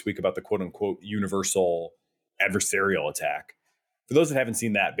earlier this week about the quote unquote universal adversarial attack. For those that haven't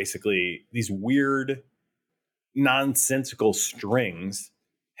seen that, basically these weird nonsensical strings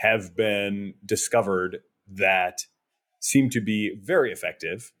have been discovered that seem to be very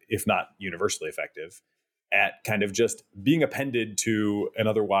effective, if not universally effective, at kind of just being appended to an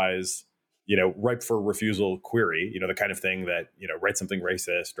otherwise ripe for refusal query, the kind of thing that, write something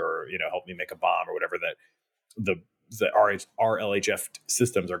racist or, help me make a bomb or whatever, that the RLHF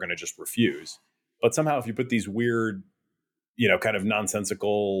systems are going to just refuse. But somehow if you put these weird, kind of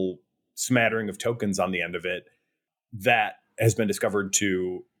nonsensical smattering of tokens on the end of it, that has been discovered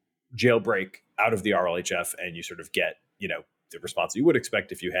to jailbreak out of the RLHF, and you sort of get, the response you would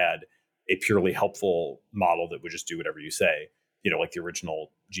expect if you had a purely helpful model that would just do whatever you say, like the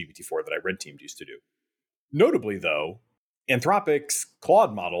original GPT-4 that I red teamed used to do. Notably, though, Anthropic's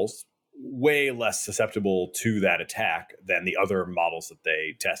Claude models way less susceptible to that attack than the other models that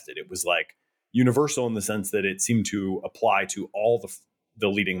they tested. It was like universal in the sense that it seemed to apply to all the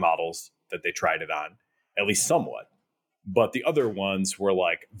leading models that they tried it on, at least somewhat. But the other ones were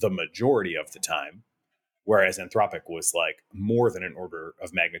like the majority of the time, whereas Anthropic was like more than an order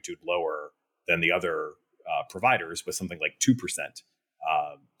of magnitude lower than the other providers, with something like 2%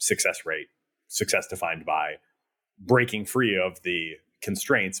 success rate, success defined by breaking free of the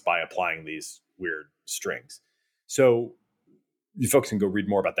constraints by applying these weird strings. So you folks can go read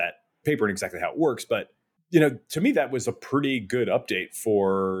more about that paper and exactly how it works. But, to me, that was a pretty good update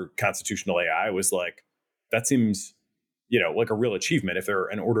for constitutional AI. I was like, that seems, like a real achievement if they're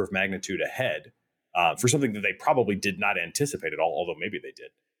an order of magnitude ahead for something that they probably did not anticipate at all, although maybe they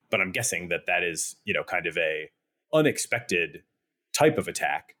did. But I'm guessing that is, kind of a unexpected type of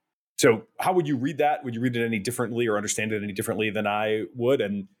attack. So how would you read that? Would you read it any differently or understand it any differently than I would?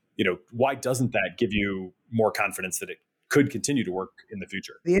 And, why doesn't that give you more confidence that it could continue to work in the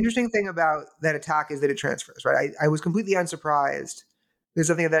future? The interesting thing about that attack is that it transfers, right? I was completely unsurprised. There's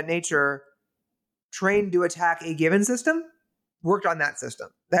something of that nature. Trained to attack a given system, worked on that system.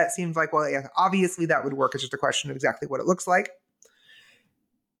 That seems like, well, yeah, obviously that would work. It's just a question of exactly what it looks like.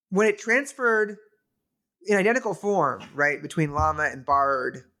 When it transferred in identical form, right, between Llama and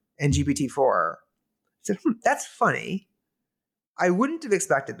Bard and GPT-4, I said, that's funny. I wouldn't have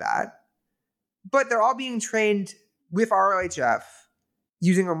expected that. But they're all being trained with RLHF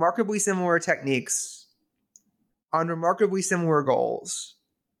using remarkably similar techniques on remarkably similar goals,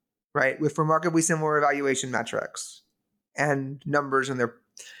 right, with remarkably similar evaluation metrics and numbers in their.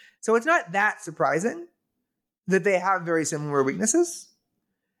 So it's not that surprising that they have very similar weaknesses.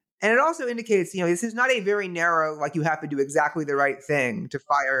 And it also indicates, this is not a very narrow, like you have to do exactly the right thing to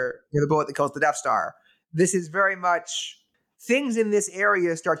fire the bullet that kills the Death Star. This is very much things in this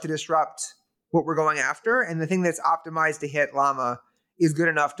area start to disrupt what we're going after. And the thing that's optimized to hit Llama is good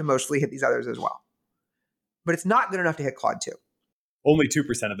enough to mostly hit these others as well. But it's not good enough to hit Claude 2. Only 2%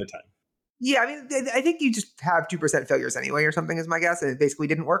 of the time. Yeah, I think you just have 2% failures anyway or something is my guess. And it basically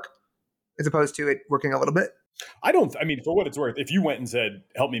didn't work as opposed to it working a little bit. For what it's worth, if you went and said,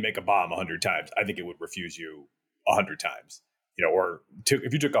 help me make a bomb 100 times, I think it would refuse you 100 times.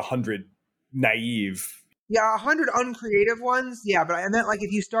 If you took 100 naive. Yeah, 100 uncreative ones. Yeah, but I meant like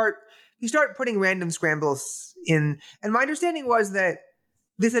if you start putting random scrambles in. And my understanding was that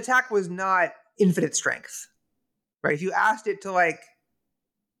this attack was not infinite strength, right? If you asked it to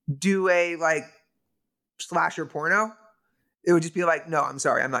do a slasher porno, it would just be like, no, I'm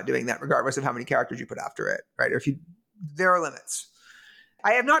sorry, I'm not doing that, regardless of how many characters you put after it, right? Or there are limits.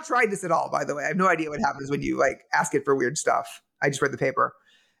 I have not tried this at all, by the way. I have no idea what happens when you ask it for weird stuff. I just read the paper.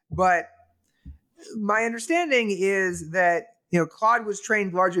 But my understanding is that, Claude was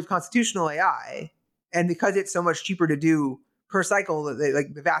trained largely with constitutional AI, and because it's so much cheaper to do per cycle,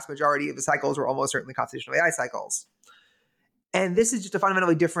 the vast majority of the cycles were almost certainly constitutional AI cycles. And this is just a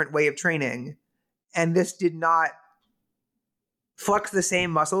fundamentally different way of training. And this did not flex the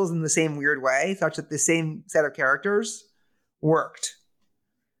same muscles in the same weird way, such that the same set of characters worked.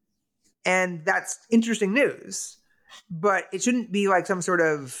 And that's interesting news. But it shouldn't be like some sort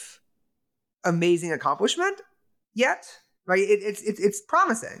of amazing accomplishment yet, right? It's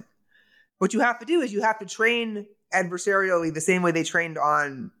promising. What you have to do is you have to train adversarially the same way they trained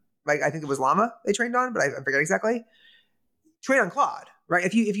on, I think it was Llama they trained on, but I forget exactly. Train on Claude, right?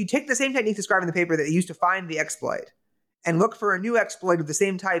 If you take the same technique described in the paper that they used to find the exploit and look for a new exploit of the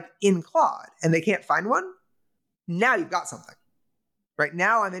same type in Claude, and they can't find one, now you've got something, right?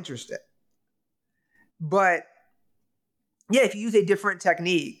 Now I'm interested. But yeah, if you use a different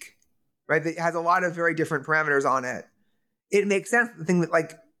technique, right, that has a lot of very different parameters on it, it makes sense. The thing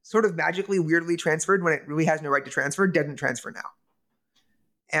that sort of magically, weirdly transferred when it really has no right to transfer, doesn't transfer now.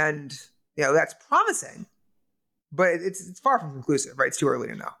 And, that's promising, but it's far from conclusive, right? It's too early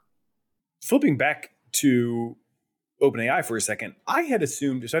to know. Flipping back to OpenAI for a second, I had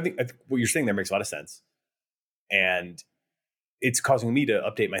assumed, so I think what you're saying there makes a lot of sense. And it's causing me to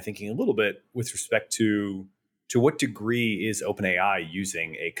update my thinking a little bit with respect to to what degree is OpenAI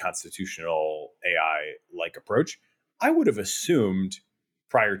using a constitutional AI-like approach? I would have assumed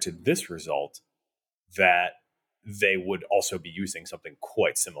prior to this result that they would also be using something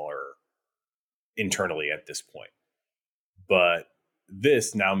quite similar internally at this point. But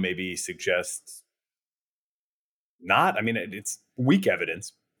this now maybe suggests not. I mean, it's weak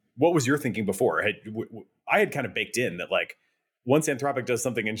evidence. What was your thinking before? I had kind of baked in that, like, once Anthropic does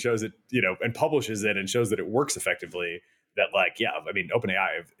something and shows it, and publishes it and shows that it works effectively, that, like, yeah, I mean,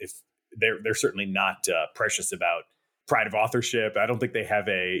 OpenAI, if they're certainly not precious about pride of authorship. I don't think they have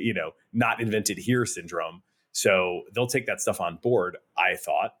a, not invented here syndrome. So they'll take that stuff on board, I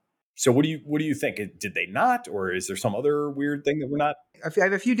thought. So what do you think? Did they not, or is there some other weird thing that we're not? I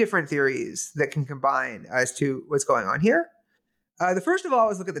have a few different theories that can combine as to what's going on here. The first of all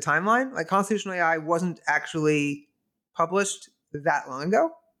is look at the timeline. Like, constitutional AI wasn't actually published that long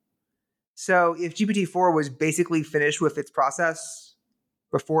ago. So if GPT-4 was basically finished with its process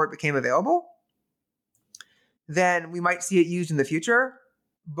before it became available, then we might see it used in the future.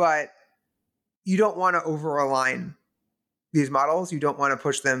 But you don't want to over-align these models. You don't want to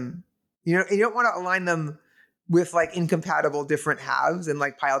push them, you don't want to align them with, like, incompatible different halves and,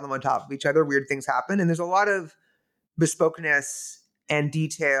 like, pile them on top of each other. Weird things happen. And there's a lot of bespokeness and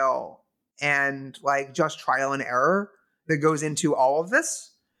detail and, like, just trial and error that goes into all of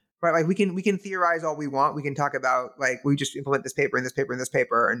this, right? Like, we can theorize all we want. We can talk about, like, we just implement this paper and this paper and this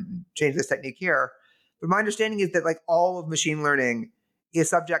paper and change this technique here. But my understanding is that, like, all of machine learning is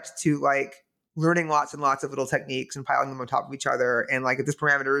subject to, like, learning lots and lots of little techniques and piling them on top of each other. And, like, if this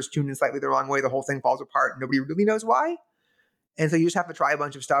parameter is tuned in slightly the wrong way, the whole thing falls apart. Nobody really knows why. And so you just have to try a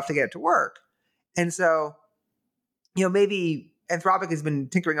bunch of stuff to get it to work. And so, maybe Anthropic has been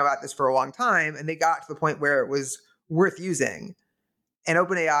tinkering about this for a long time, and they got to the point where it was worth using. And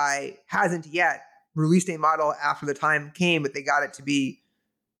OpenAI hasn't yet released a model after the time came that they got it to be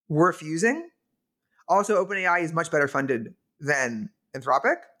worth using. Also, OpenAI is much better funded than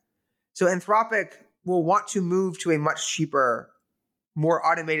Anthropic. So Anthropic will want to move to a much cheaper, more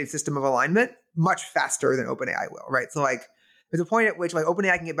automated system of alignment much faster than OpenAI will, right? So, like, there's a point at which, like,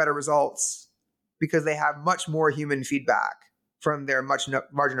 OpenAI can get better results because they have much more human feedback from their much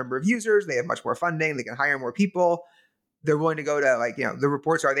larger number of users. They have much more funding. They can hire more people. They're willing to go to, like, the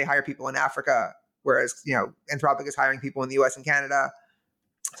reports are they hire people in Africa, whereas, Anthropic is hiring people in the US and Canada.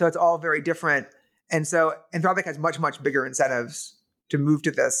 So it's all very different. And so Anthropic has much, much bigger incentives to move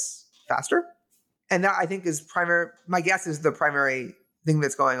to this faster. And that, I think, is my guess is the primary thing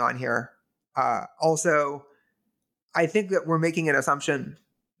that's going on here. Also, I think that we're making an assumption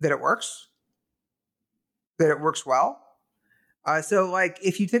that it works well. So, like,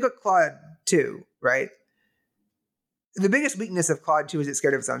 if you take a Claude 2, right? The biggest weakness of Claude 2 is it's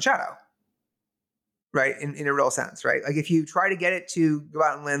scared of its own shadow, right? In a real sense, right? Like, if you try to get it to go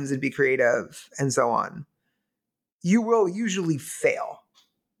out on limbs and be creative and so on, you will usually fail,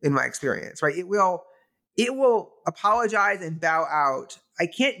 in my experience, right? It will apologize and bow out. I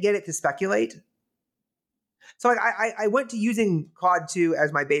can't get it to speculate. So, like, I went to using Claude 2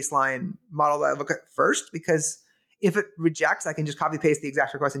 as my baseline model that I look at first, because if it rejects, I can just copy paste the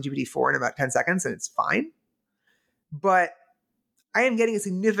exact request in GPT-4 in about 10 seconds and it's fine. But I am getting a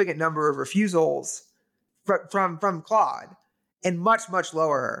significant number of refusals from Claude, and much, much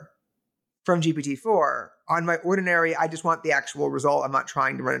lower from GPT-4 on my ordinary, I just want the actual result, I'm not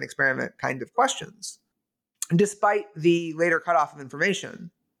trying to run an experiment kind of questions. Despite the later cutoff of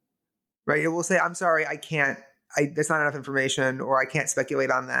information, right? It will say, I'm sorry, that's not enough information, or I can't speculate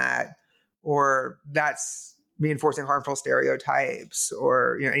on that, or that's reinforcing harmful stereotypes,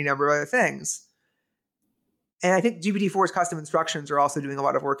 or any number of other things. And I think GPT-4's custom instructions are also doing a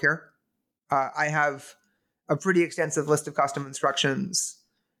lot of work here. I have a pretty extensive list of custom instructions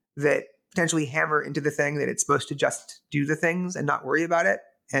that potentially hammer into the thing that it's supposed to just do the things and not worry about it,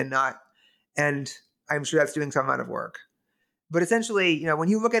 and I'm sure that's doing some amount of work. But essentially, when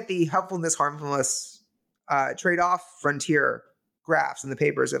you look at the helpfulness, harmfulness trade-off frontier graphs in the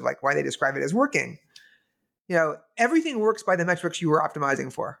papers of, like, why they describe it as working, everything works by the metrics you were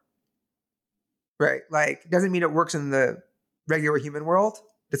optimizing for, right? Like, doesn't mean it works in the regular human world.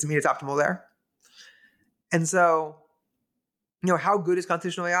 Doesn't mean it's optimal there. And so, how good is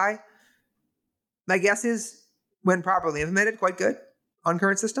constitutional AI? My guess is, when properly implemented, quite good on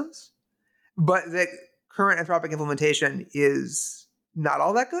current systems. But the current Anthropic implementation is not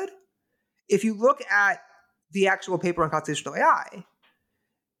all that good. If you look at the actual paper on constitutional AI,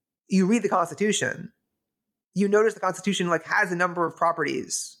 you read the Constitution, you notice the Constitution, like, has a number of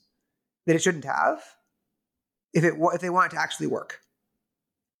properties that it shouldn't have if they want it to actually work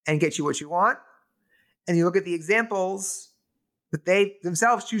and get you what you want. and you look at the examples that they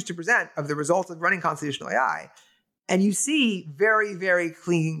themselves choose to present of the results of running constitutional AI, and you see very, very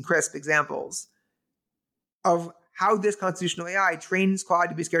clean, crisp examples of how this constitutional AI trains Claude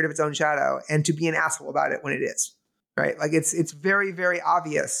to be scared of its own shadow and to be an asshole about it when it is, right? Like it's very, very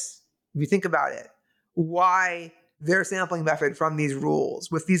obvious, if you think about it, why their sampling method from these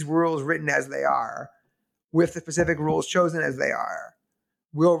rules, with these rules written as they are, with the specific rules chosen as they are,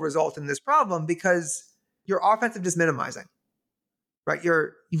 will result in this problem, because you're offensive disminimizing, right?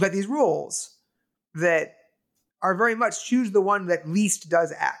 You've got these rules that are very much choose the one that least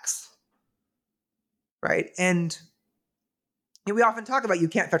does X, right? And we often talk about you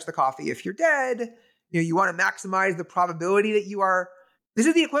can't fetch the coffee if you're dead. You want to maximize the probability that you are. This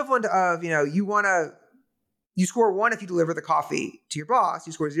is the equivalent of, you score 1 if you deliver the coffee to your boss,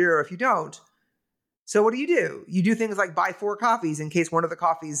 you score 0 if you don't. So what do? You do things like buy 4 coffees in case one of the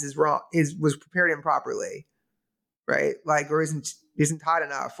coffees is wrong, was prepared improperly, right? Like, or isn't hot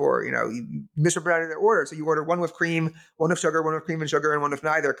enough, or you misrepresented their order, so you order 1 with cream, 1 with sugar, 1 with cream and sugar, and 1 with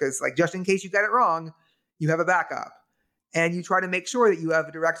neither, because like just in case you get it wrong, you have a backup. And you try to make sure that you have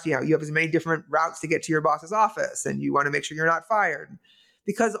a direct, you have as many different routes to get to your boss's office, and you want to make sure you're not fired,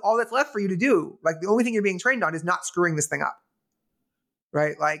 because all that's left for you to do, like the only thing you're being trained on, is not screwing this thing up,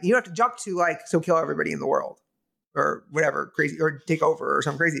 right? Like you don't have to jump to like, so kill everybody in the world or whatever crazy, or take over or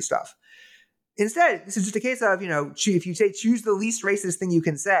some crazy stuff. Instead, this is just a case of, if you say choose the least racist thing you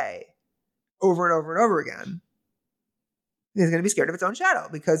can say over and over and over again, it's going to be scared of its own shadow,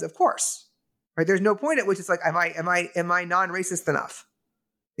 because of course, right? There's no point at which it's like, am I non-racist enough?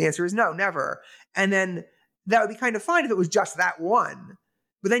 The answer is no, never. And then that would be kind of fine if it was just that one.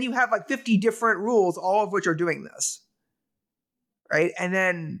 But then you have like 50 different rules, all of which are doing this, right? And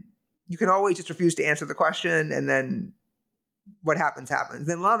then you can always just refuse to answer the question, and then what happens.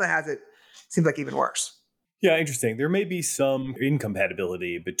 Then Llama has it, seems like even worse. Yeah, interesting. There may be some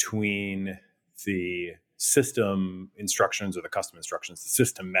incompatibility between the system instructions or the custom instructions. The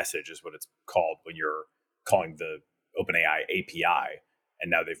system message is what it's called when you're calling the OpenAI API. And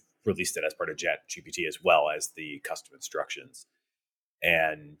now they've released it as part of ChatGPT as well as the custom instructions.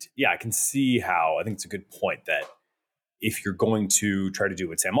 And yeah, I can see how, I think it's a good point that if you're going to try to do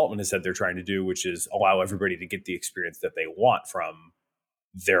what Sam Altman has said they're trying to do, which is allow everybody to get the experience that they want from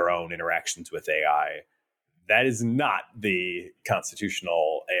their own interactions with AI, that is not the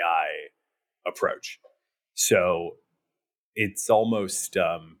constitutional AI approach. So it's almost,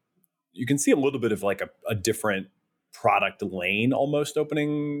 you can see a little bit of like a different product lane almost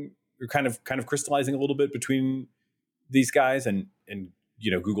opening, or kind of crystallizing a little bit between these guys. And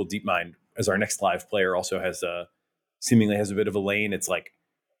Google DeepMind, as our next live player, also seemingly has a bit of a lane. It's like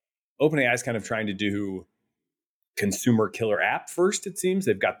OpenAI is kind of trying to do consumer killer app first, it seems.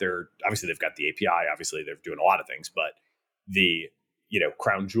 They've got the API, obviously they're doing a lot of things, but the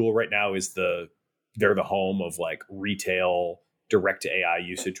crown jewel right now is they're the home of like retail direct to AI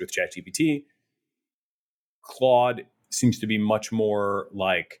usage with ChatGPT. Claude seems to be much more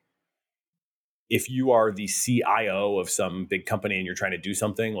like, if you are the CIO of some big company and you're trying to do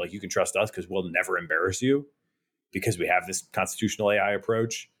something, like, you can trust us because we'll never embarrass you, because we have this constitutional AI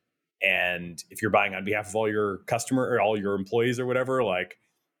approach. And if you're buying on behalf of all your customer or all your employees or whatever, like,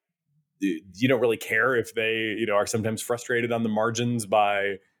 you don't really care if they, are sometimes frustrated on the margins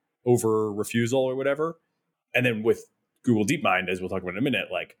by over refusal or whatever. And then with Google DeepMind, as we'll talk about in a minute,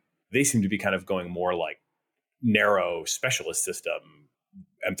 like, they seem to be kind of going more like narrow specialist system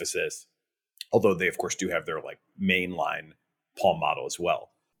emphasis, although they of course do have their like mainline Palm model as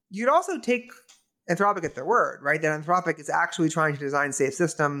well. You'd also take Anthropic at their word, right? That Anthropic is actually trying to design safe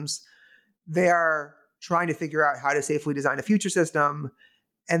systems. They are trying to figure out how to safely design a future system,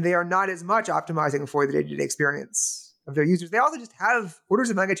 and they are not as much optimizing for the day-to-day experience of their users. They also just have orders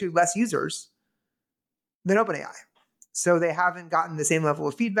of magnitude less users than OpenAI. So they haven't gotten the same level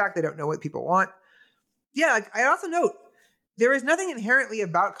of feedback. They don't know what people want. Yeah, I also note, there is nothing inherently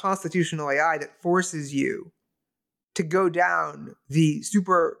about constitutional AI that forces you to go down the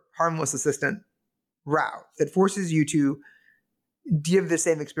super harmless assistant route, that forces you to give the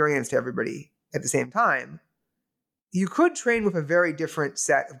same experience to everybody at the same time. You could train with a very different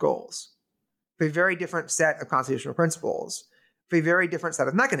set of goals, a very different set of constitutional principles, a very different set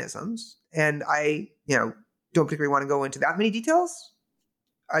of mechanisms. And I, don't particularly want to go into that many details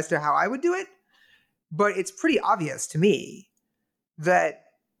as to how I would do it, but it's pretty obvious to me that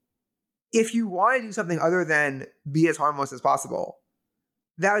if you want to do something other than be as harmless as possible,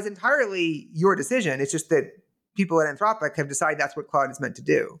 that is entirely your decision. It's just that people at Anthropic have decided that's what Claude is meant to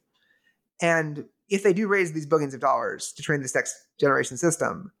do. And if they do raise these billions of dollars to train this next generation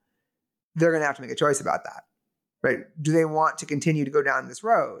system, they're going to have to make a choice about that, right? Do they want to continue to go down this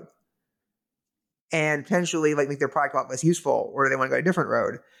road and potentially like make their product a lot less useful, or do they want to go a different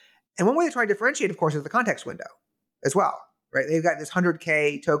road? And one way to try to differentiate, of course, is the context window as well, right? They've got this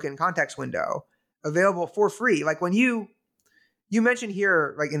 100K token context window available for free. Like when you mentioned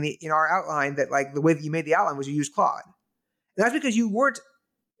here, like in our outline, that like the way that you made the outline was you used Claude. And that's because you weren't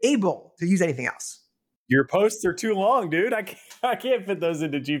able to use anything else. Your posts are too long, dude. I can't fit those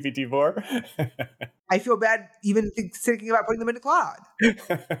into GPT-4. I feel bad even thinking about putting them into Claude,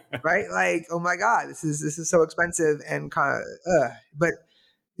 right? Like, oh my God, this is so expensive and kind of, but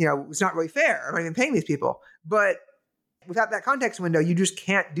you know, it's not really fair. I'm not even paying these people. But without that context window, you just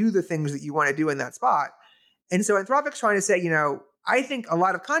can't do the things that you want to do in that spot. And so Anthropic's trying to say, you know, I think a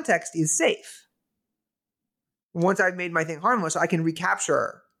lot of context is safe. Once I've made my thing harmless, I can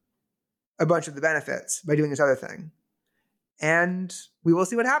recapture a bunch of the benefits by doing this other thing. And we will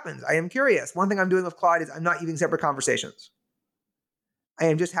see what happens. I am curious. One thing I'm doing with Claude is I'm not using separate conversations. I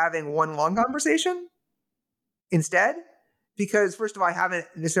am just having one long conversation instead, because first of all, I haven't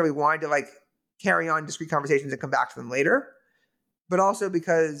necessarily wanted to like carry on discrete conversations and come back to them later, but also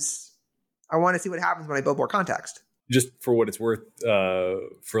because I want to see what happens when I build more context. Just for what it's worth,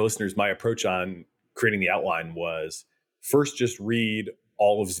 for listeners, my approach on creating the outline was first just read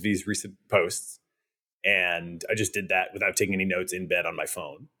all of these recent posts. And I just did that without taking any notes in bed on my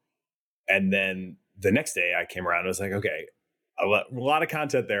phone. And then the next day I came around and I was like, okay, a lot of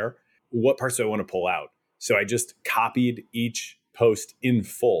content there. What parts do I want to pull out? So I just copied each post in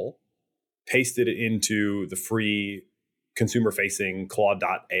full, pasted it into the free consumer-facing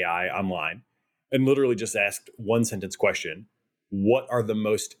Claude.ai online, and literally just asked one sentence question. What are the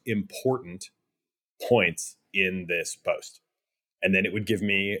most important points in this post? And then it would give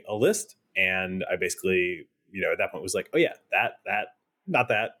me a list. And I basically, you know, at that point was like, oh yeah, that, not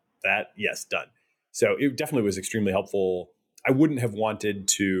that, yes, done. So it definitely was extremely helpful. I wouldn't have wanted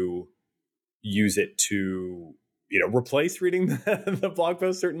to use it to, you know, replace reading the blog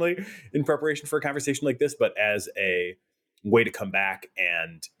post, certainly in preparation for a conversation like this, but as a way to come back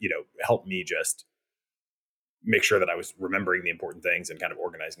and, you know, help me just make sure that I was remembering the important things and kind of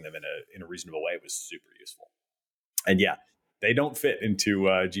organizing them in a reasonable way. It was super useful. And yeah, they don't fit into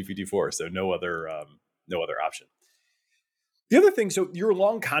GPT-4, so no other option. The other thing, so your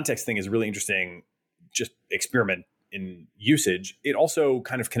long context thing is really interesting, just experiment in usage. It also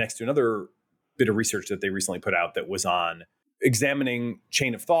kind of connects to another bit of research that they recently put out that was on examining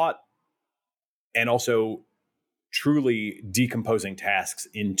chain of thought and also truly decomposing tasks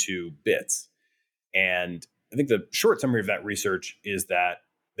into bits. And I think the short summary of that research is that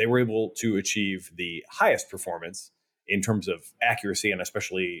they were able to achieve the highest performance in terms of accuracy and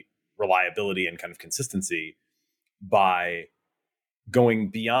especially reliability and kind of consistency by going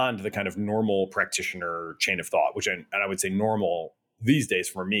beyond the kind of normal practitioner chain of thought, which and I would say normal these days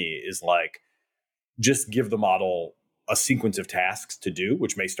for me is like, just give the model a sequence of tasks to do,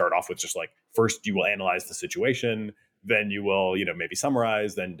 which may start off with just like, first you will analyze the situation, then you will, you know, maybe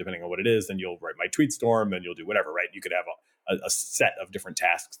summarize, then depending on what it is, then you'll write my tweet storm, then you'll do whatever, right? You could have a set of different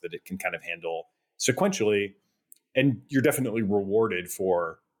tasks that it can kind of handle sequentially. And you're definitely rewarded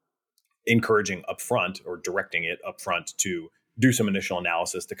for encouraging upfront or directing it upfront to do some initial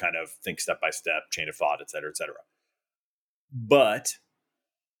analysis to kind of think step by step, chain of thought, et cetera, et cetera. But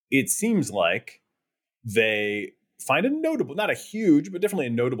it seems like they find a notable, not a huge, but definitely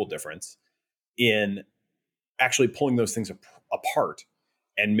a notable difference in actually pulling those things apart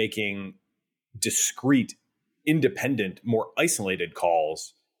and making discrete, independent, more isolated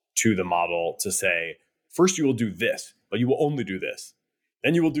calls to the model to say, first you will do this, but you will only do this.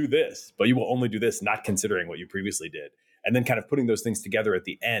 Then you will do this, but you will only do this, not considering what you previously did. And then kind of putting those things together at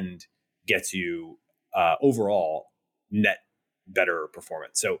the end gets you overall net better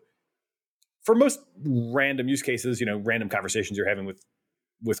performance. So for most random use cases, you know, random conversations you're having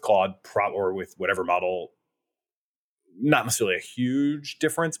with Claude or with whatever model, not necessarily a huge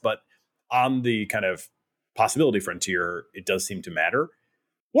difference, but on the kind of possibility frontier, it does seem to matter.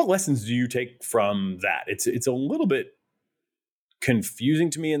 What lessons do you take from that? It's a little bit confusing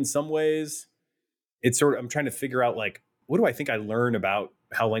to me in some ways. It's sort of, I'm trying to figure out like, what do I think I learn about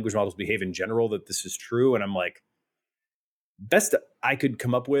how language models behave in general that this is true? And I'm like, best I could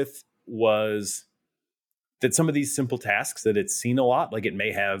come up with was that some of these simple tasks that it's seen a lot, like it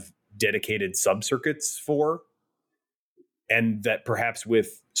may have dedicated subcircuits for, and that perhaps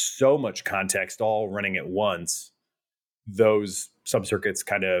with so much context all running at once, those subcircuits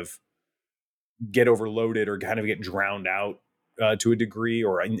kind of get overloaded or kind of get drowned out to a degree,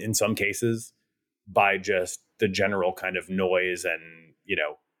 or in some cases by just the general kind of noise and, you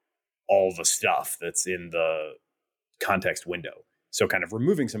know, all the stuff that's in the context window. So kind of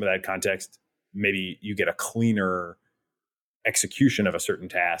removing some of that context, maybe you get a cleaner execution of a certain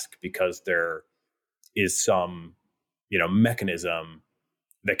task because there is some, mechanism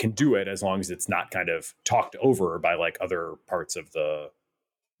that can do it as long as it's not kind of talked over by like other parts of the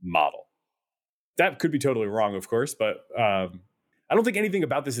model. That could be totally wrong, of course, but I don't think anything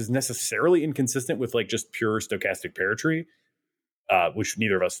about this is necessarily inconsistent with like just pure stochastic pair tree, which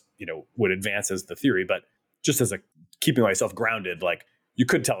neither of us, would advance as the theory, but just as a keeping myself grounded, like you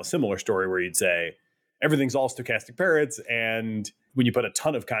could tell a similar story where you'd say everything's all stochastic parrots, and when you put a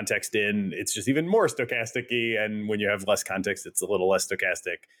ton of context in, it's just even more stochastic-y, and when you have less context, it's a little less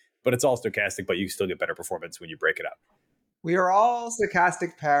stochastic, but it's all stochastic, but you still get better performance when you break it up. We are all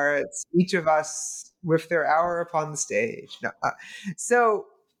stochastic parrots, each of us with their hour upon the stage. No, so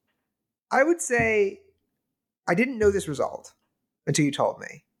I would say I didn't know this result until you told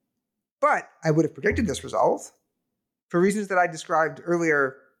me, but I would have predicted this result for reasons that I described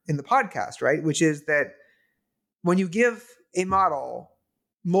earlier in the podcast, right? Which is that when you give a model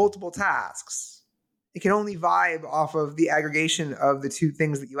multiple tasks, it can only vibe off of the aggregation of the two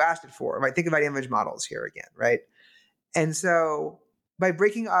things that you asked it for. Right? Think about image models here again, right? And so by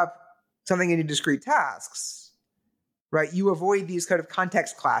breaking up something into discrete tasks, right, you avoid these kind of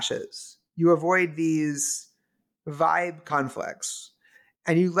context clashes. You avoid these vibe conflicts,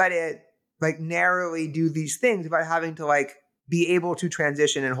 and you let it like narrowly do these things without having to like be able to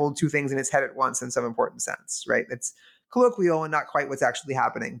transition and hold two things in its head at once in some important sense, right? It's colloquial and not quite what's actually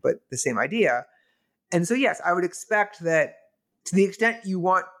happening, but the same idea. And so, yes, I would expect that to the extent you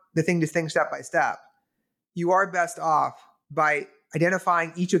want the thing to think step by step, you are best off by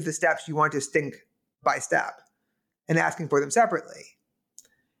identifying each of the steps you want to think by step and asking for them separately.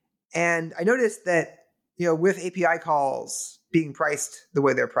 And I noticed that, with API calls being priced the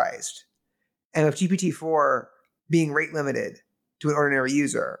way they're priced, and with GPT-4 being rate limited to an ordinary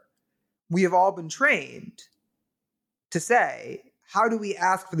user, we have all been trained to say, how do we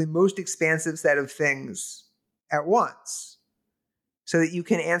ask for the most expansive set of things at once so that you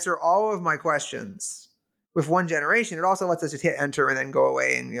can answer all of my questions with one generation? It also lets us just hit enter and then go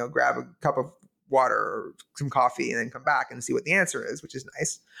away and grab a cup of water or some coffee and then come back and see what the answer is, which is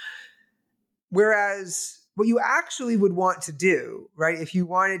nice. Whereas what you actually would want to do, right, if you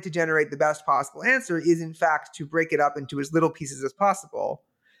wanted to generate the best possible answer, is in fact to break it up into as little pieces as possible,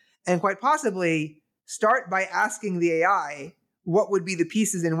 and quite possibly start by asking the AI what would be the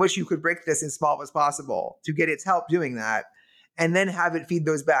pieces in which you could break this as small as possible to get its help doing that, and then have it feed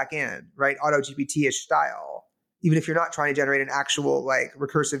those back in, right, AutoGPT-ish style, even if you're not trying to generate an actual like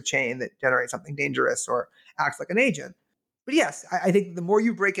recursive chain that generates something dangerous or acts like an agent. But yes, I think the more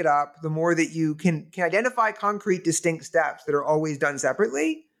you break it up, the more that you can identify concrete, distinct steps that are always done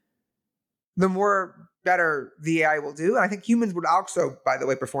separately, the more better the AI will do. And I think humans would also, by the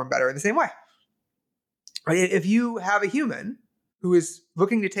way, perform better in the same way. Right? If you have a human who is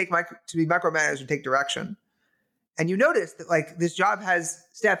looking to be micromanaged and take direction, and you notice that like this job has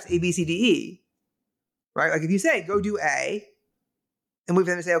steps A, B, C, D, E, right? Like if you say, go do A, and wait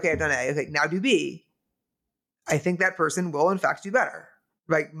for them to say, okay, I've done A. Okay, now do B. I think that person will in fact do better,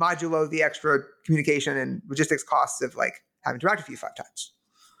 right? Modulo the extra communication and logistics costs of like having to interact with you 5 times.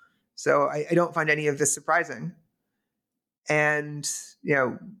 So I don't find any of this surprising. And,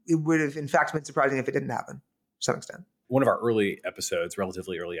 it would have in fact been surprising if it didn't happen to some extent. One of our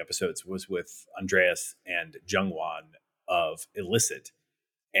relatively early episodes, was with Andreas and Jungwon of Illicit.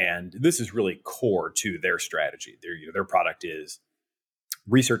 And this is really core to their strategy. Their product is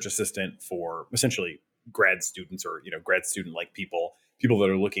research assistant for essentially grad students or, grad student like people that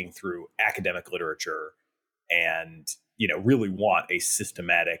are looking through academic literature and, really want a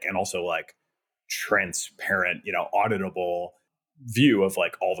systematic and also like transparent, auditable view of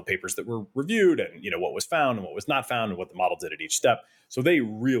like all the papers that were reviewed and, what was found and what was not found and what the model did at each step. So they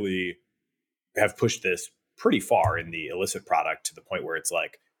really have pushed this pretty far in the Illicit product to the point where it's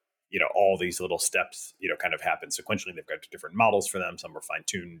like, all these little steps, kind of happen sequentially. They've got different models for them. Some are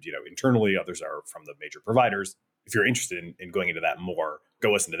fine-tuned, internally. Others are from the major providers. If you're interested in going into that more,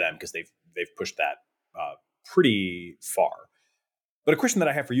 go listen to them because they've pushed that pretty far. But a question that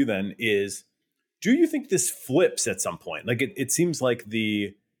I have for you then is, do you think this flips at some point? Like it seems like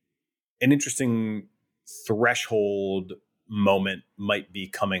an interesting threshold moment might be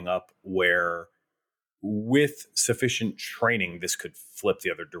coming up where with sufficient training, this could flip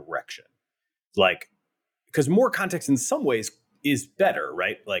the other direction. Like, because more context in some ways is better,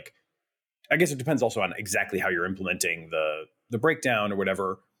 right? Like, I guess it depends also on exactly how you're implementing the breakdown or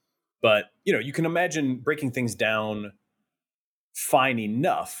whatever. But, you can imagine breaking things down fine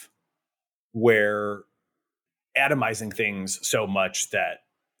enough where atomizing things so much that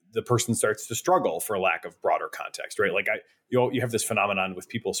the person starts to struggle for lack of broader context, right? Like you have this phenomenon with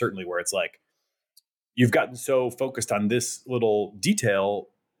people certainly where it's like, you've gotten so focused on this little detail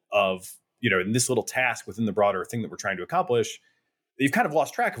of, in this little task within the broader thing that we're trying to accomplish, that you've kind of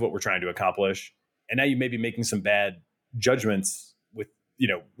lost track of what we're trying to accomplish. And now you may be making some bad judgments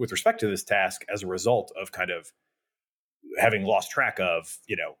with respect to this task as a result of kind of having lost track of,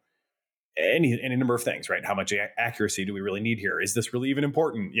 any number of things, right? How much accuracy do we really need here? Is this really even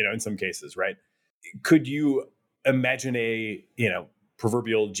important? In some cases, right? Could you imagine a,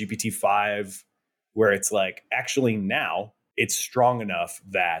 proverbial GPT-5 where it's like, actually now it's strong enough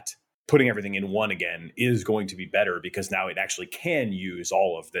that putting everything in one again is going to be better because now it actually can use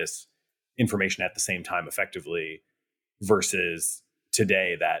all of this information at the same time effectively versus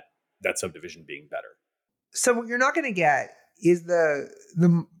today that subdivision being better? So what you're not going to get is the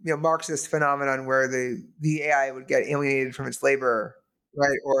Marxist phenomenon where the AI would get alienated from its labor,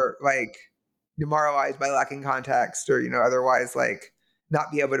 right? Or like demoralized by lacking context, or otherwise like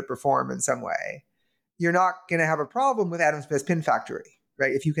not be able to perform in some way. You're not going to have a problem with Adam Smith's pin factory,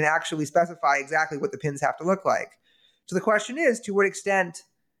 right? If you can actually specify exactly what the pins have to look like. So the question is, to what extent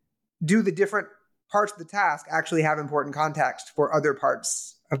do the different parts of the task actually have important context for other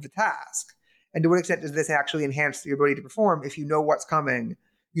parts of the task? And to what extent does this actually enhance your ability to perform if you know what's coming,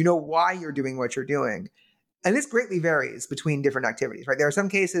 you know why you're doing what you're doing? And this greatly varies between different activities, right? There are some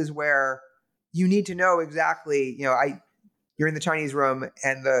cases where you need to know exactly, you're in the Chinese room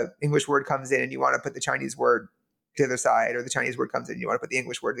and the English word comes in and you want to put the Chinese word to the other side, or the Chinese word comes in and you want to put the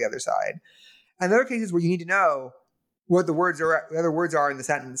English word to the other side. And there are cases where you need to know what the other words are in the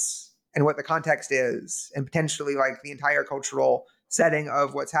sentence and what the context is, and potentially like the entire cultural setting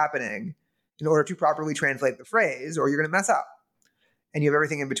of what's happening in order to properly translate the phrase, or you're going to mess up. And you have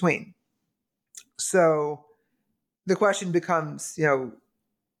everything in between. So the question becomes,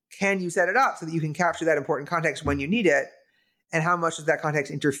 can you set it up so that you can capture that important context when you need it? And how much does that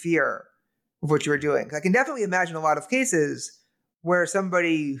context interfere with what you're doing? 'Cause I can definitely imagine a lot of cases where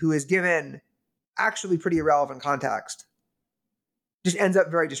somebody who is given actually pretty irrelevant context just ends up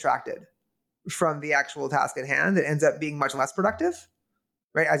very distracted from the actual task at hand. It ends up being much less productive,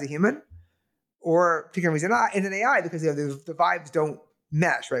 right, as a human. Or particularly as an AI, because the vibes don't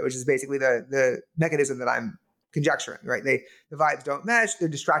mesh, right? Which is basically the mechanism that I'm conjecturing, right? The vibes don't mesh. They're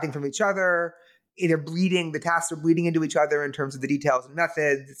distracting from each other. The tasks are bleeding into each other in terms of the details and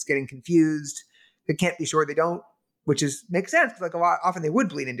methods. It's getting confused. They can't be sure they don't, which makes sense. Like often they would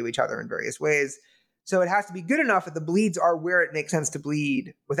bleed into each other in various ways. So it has to be good enough that the bleeds are where it makes sense to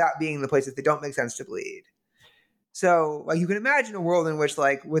bleed without being in the places that don't make sense to bleed. So like you can imagine a world in which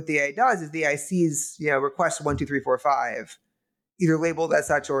like what the AI does is the AI sees, requests 1, 2, 3, 4, 5, either labeled as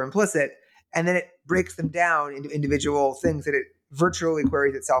such or implicit, and then it breaks them down into individual things that it virtually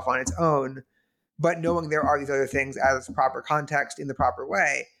queries itself on its own, but knowing there are these other things as proper context in the proper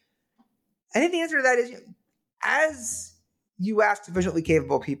way. I think the answer to that is, as you ask sufficiently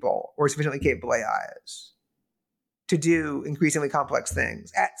capable people or sufficiently capable AIs to do increasingly complex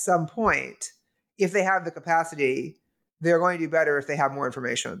things, at some point, if they have the capacity, they're going to do better if they have more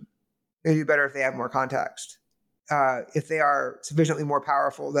information. They do better if they have more context. If they are sufficiently more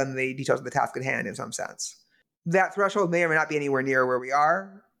powerful than the details of the task at hand in some sense. That threshold may or may not be anywhere near where we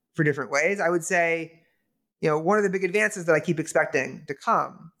are for different ways. I would say, one of the big advances that I keep expecting to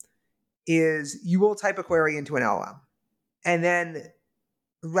come is you will type a query into an LLM. And then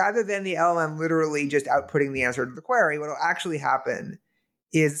rather than the LLM literally just outputting the answer to the query, what will actually happen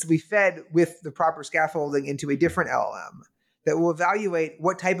is we fed with the proper scaffolding into a different LLM that will evaluate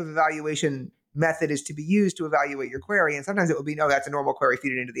what type of evaluation method is to be used to evaluate your query. And sometimes it will be, no, that's a normal query,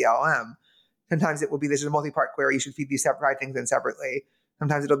 feed it into the LLM. Sometimes it will be, this is a multi-part query, you should feed these separate things in separately.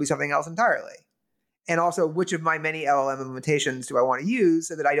 Sometimes it'll be something else entirely. And also, which of my many LLM implementations do I want to use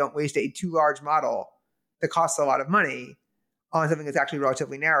so that I don't waste a too large model that costs a lot of money on something that's actually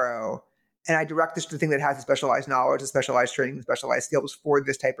relatively narrow. And I direct this to the thing that has the specialized knowledge, the specialized training, the specialized skills for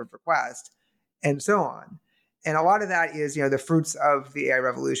this type of request, and so on. And a lot of that is, the fruits of the AI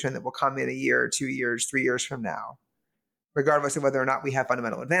revolution that will come in a year, 2 years, 3 years from now. Regardless of whether or not we have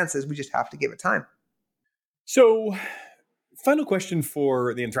fundamental advances, we just have to give it time. So, final question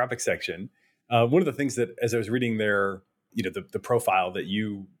for the Anthropic section. One of the things that, as I was reading there, the profile that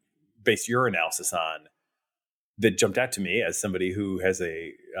you base your analysis on, that jumped out to me as somebody who has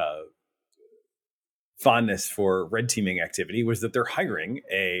a fondness for red teaming activity, was that they're hiring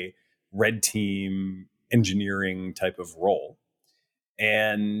a red team engineering type of role.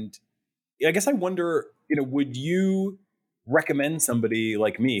 And I guess I wonder, would you recommend somebody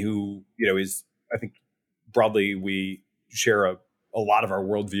like me who, is, I think broadly we share a lot of our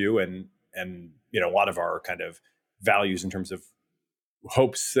worldview and a lot of our kind of values in terms of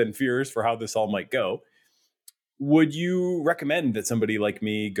hopes and fears for how this all might go. Would you recommend that somebody like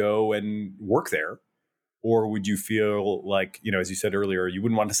me go and work there? Or would you feel like, as you said earlier, you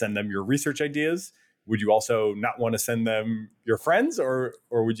wouldn't want to send them your research ideas? Would you also not want to send them your friends? Or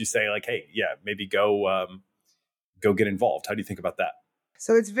would you say like, hey, yeah, maybe go get involved? How do you think about that?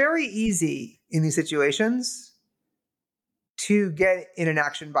 So it's very easy in these situations to get in an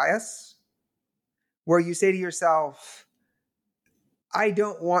action bias where you say to yourself, I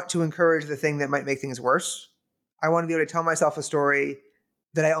don't want to encourage the thing that might make things worse. I want to be able to tell myself a story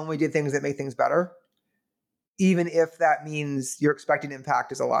that I only did things that make things better, even if that means your expected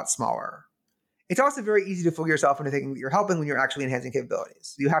impact is a lot smaller. It's also very easy to fool yourself into thinking that you're helping when you're actually enhancing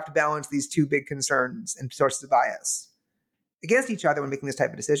capabilities. You have to balance these two big concerns and sources of bias against each other when making this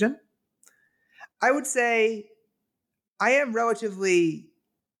type of decision. I would say I am relatively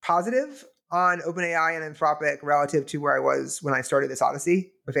positive on OpenAI and Anthropic relative to where I was when I started this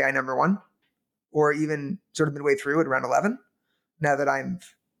odyssey with AI number 1, or even sort of midway through at around 11, now that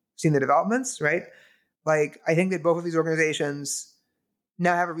I've seen the developments, right? Like, I think that both of these organizations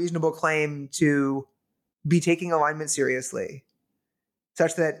now have a reasonable claim to be taking alignment seriously,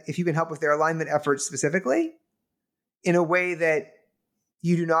 such that if you can help with their alignment efforts specifically in a way that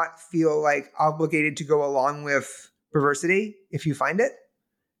you do not feel like obligated to go along with perversity if you find it,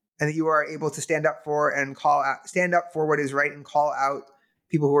 and that you are able to stand up for what is right and call out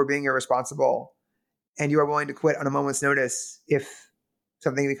people who are being irresponsible, and you are willing to quit on a moment's notice if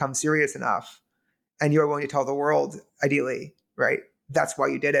something becomes serious enough, and you are willing to tell the world, ideally, right? That's why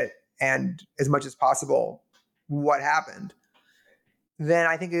you did it, and as much as possible, what happened, then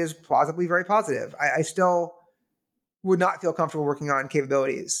I think it is plausibly very positive. I still would not feel comfortable working on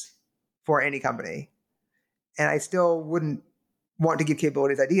capabilities for any company. And I still wouldn't want to give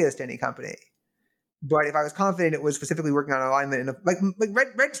capabilities ideas to any company. But if I was confident it was specifically working on alignment, and like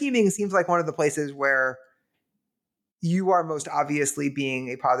red teaming seems like one of the places where you are most obviously being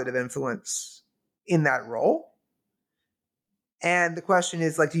a positive influence in that role. And the question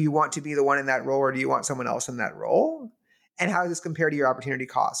is, like, do you want to be the one in that role, or do you want someone else in that role? And how does this compare to your opportunity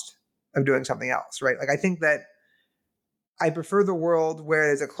cost of doing something else, right? Like, I think that I prefer the world where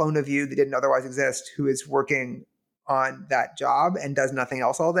there's a clone of you that didn't otherwise exist who is working on that job and does nothing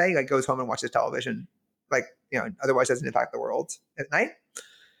else all day, like goes home and watches television, like, otherwise doesn't impact the world at night.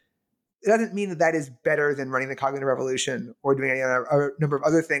 It doesn't mean that that is better than running the cognitive revolution or doing a number of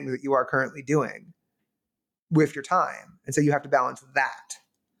other things that you are currently doing with your time. And so you have to balance that,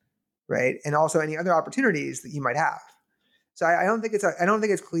 right? And also any other opportunities that you might have. So I don't think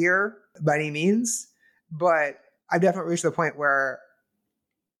it's clear by any means, but I've definitely reached the point where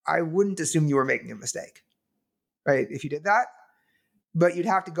I wouldn't assume you were making a mistake, right? If you did that, but you'd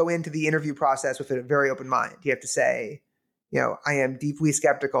have to go into the interview process with a very open mind. You have to say, I am deeply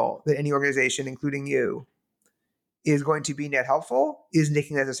skeptical that any organization, including you, is going to be net helpful, is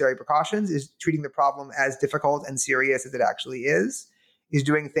taking necessary precautions, is treating the problem as difficult and serious as it actually is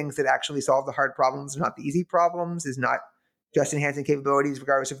doing things that actually solve the hard problems, not the easy problems, is not just enhancing capabilities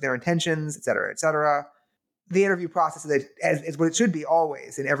regardless of their intentions, et cetera, et cetera. The interview process is what it should be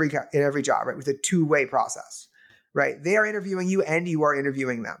always in every job, right? With a two-way process, right? They are interviewing you and you are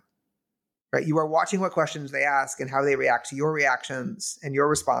interviewing them, right? You are watching what questions they ask and how they react to your reactions and your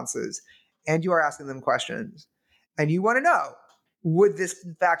responses, and you are asking them questions. And you want to know, would this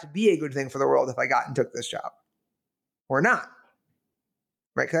in fact be a good thing for the world if I got and took this job or not?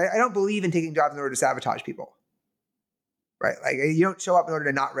 Right? Because I don't believe in taking jobs in order to sabotage people. Right? Like, you don't show up in order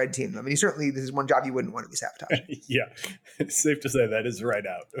to not red team them. And this is one job you wouldn't want to be sabotaged. Yeah. It's safe to say that is right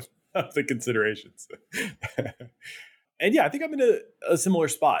out of the considerations. And yeah, I think I'm in a similar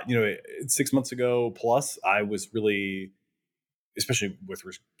spot. 6 months ago plus, I was really, especially with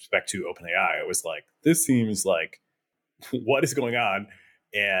respect to OpenAI, I was like, this seems like, what is going on?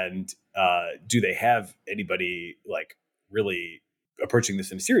 And do they have anybody like really approaching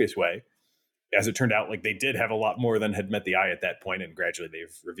this in a serious way? As it turned out, like, they did have a lot more than had met the eye at that point, and gradually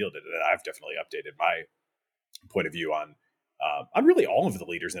they've revealed it. And I've definitely updated my point of view on really all of the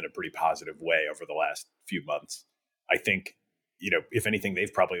leaders in a pretty positive way over the last few months. I think, if anything,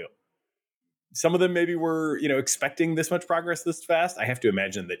 they've probably, some of them maybe were, expecting this much progress this fast. I have to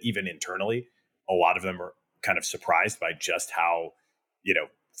imagine that even internally, a lot of them are kind of surprised by just how,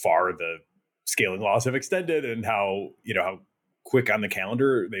 far the scaling laws have extended and how quick on the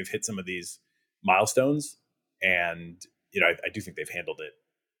calendar they've hit some of these milestones. And, I do think they've handled it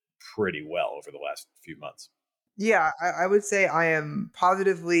pretty well over the last few months. Yeah, I would say I am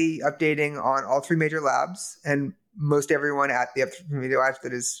positively updating on all three major labs and most everyone at the three major labs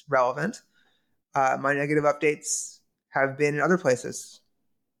that is relevant. My negative updates have been in other places,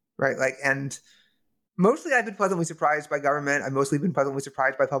 right? Like, and mostly I've been pleasantly surprised by government. I've mostly been pleasantly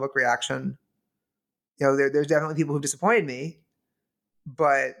surprised by public reaction. There's definitely people who disappointed me,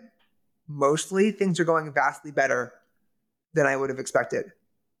 but mostly things are going vastly better than I would have expected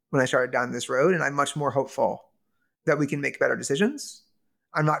when I started down this road. And I'm much more hopeful that we can make better decisions.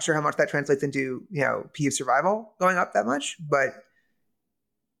 I'm not sure how much that translates into, P of survival going up that much, but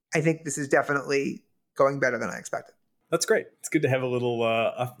I think this is definitely going better than I expected. That's great. It's good to have a little,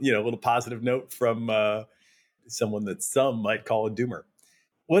 a little positive note from someone that some might call a doomer.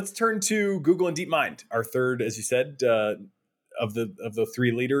 Let's turn to Google and DeepMind, our third, as you said, of the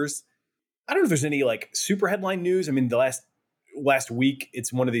three leaders. I don't know if there's any like super headline news. I mean, the last week,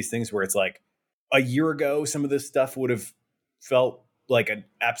 it's one of these things where it's like a year ago, some of this stuff would have felt like an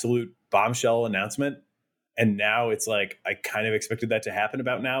absolute bombshell announcement. And now it's like, I kind of expected that to happen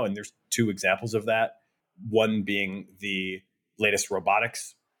about now. And there's two examples of that. One being the latest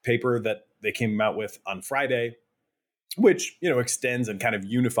robotics paper that they came out with on Friday, which, extends and kind of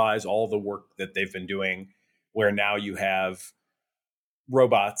unifies all the work that they've been doing, where now you have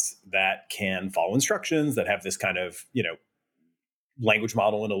robots that can follow instructions, that have this kind of, language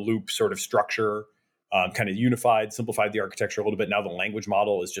model in a loop sort of structure, kind of unified, simplified the architecture a little bit. Now the language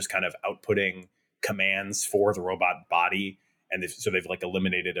model is just kind of outputting commands for the robot body. And they've like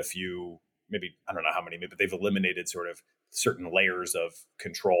eliminated a few, maybe, I don't know how many, but they've eliminated sort of certain layers of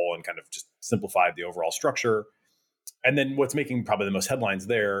control and kind of just simplified the overall structure. And then what's making probably the most headlines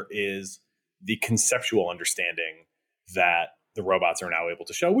there is the conceptual understanding that the robots are now able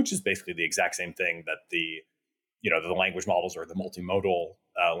to show, which is basically the exact same thing that the language models or the multimodal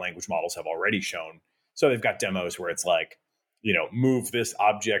language models have already shown. So they've got demos where it's like, move this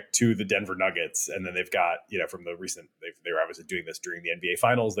object to the Denver Nuggets. And then they've got, from the recent, they were obviously doing this during the NBA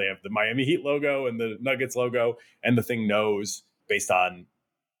Finals. They have the Miami Heat logo and the Nuggets logo, and the thing knows based on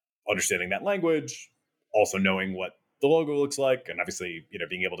understanding that language, also knowing what the logo looks like, and obviously,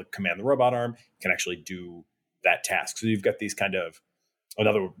 being able to command the robot arm, can actually do that task. So you've got these kind of,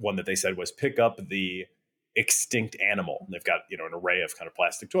 another one that they said was pick up the extinct animal. And they've got, an array of kind of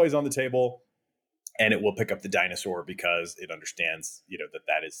plastic toys on the table, and it will pick up the dinosaur because it understands,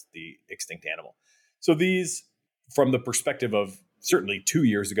 that is the extinct animal. So these, from the perspective of certainly 2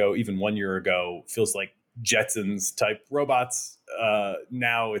 years ago, even 1 year ago, feels like Jetsons type robots.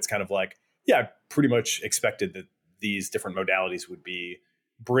 Now it's kind of like, yeah, pretty much expected that these different modalities would be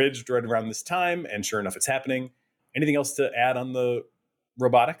bridged right around this time. And sure enough, it's happening. Anything else to add on the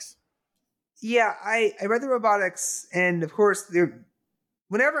robotics? Yeah, I read the robotics, and of course,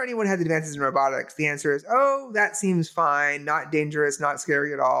 whenever anyone has advances in robotics, the answer is, oh, that seems fine, not dangerous, not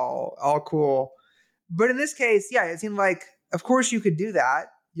scary at all cool. But in this case, yeah, it seemed like, of course you could do that.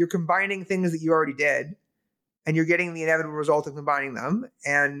 You're combining things that you already did, and you're getting the inevitable result of combining them.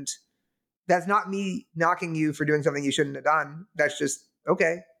 And that's not me knocking you for doing something you shouldn't have done. That's just,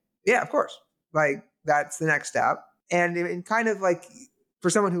 okay, yeah, of course. Like, that's the next step. And kind of like, for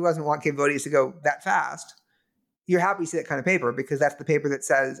someone who doesn't want capabilities to go that fast, you're happy to see that kind of paper because that's the paper that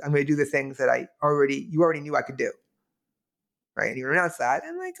says, I'm going to do the things that you already knew I could do. Right. And you announce that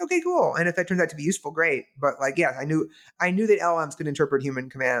and like, okay, cool. And if that turns out to be useful, great. But like, yeah, I knew that LLMs could interpret human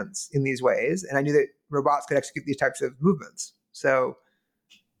commands in these ways. And I knew that robots could execute these types of movements. So,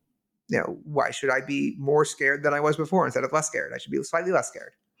 why should I be more scared than I was before instead of less scared? I should be slightly less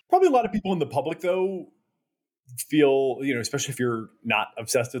scared. Probably a lot of people in the public, though, feel, especially if you're not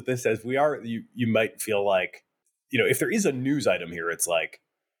obsessed with this as we are, you might feel like, if there is a news item here, it's like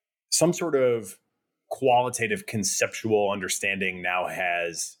some sort of qualitative conceptual understanding now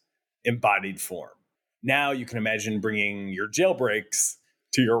has embodied form. Now you can imagine bringing your jailbreaks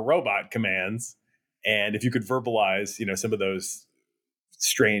to your robot commands. And if you could verbalize, some of those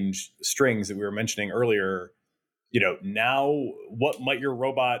strange strings that we were mentioning earlier, now what might your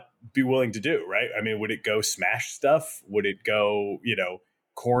robot be willing to do, right? I mean, would it go smash stuff? Would it go,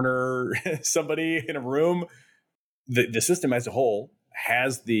 corner somebody in a room? The system as a whole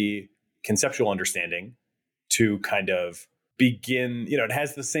has the conceptual understanding to kind of begin, it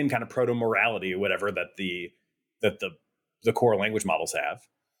has the same kind of proto-morality or whatever that the core language models have.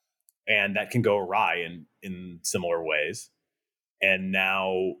 And that can go awry in similar ways. And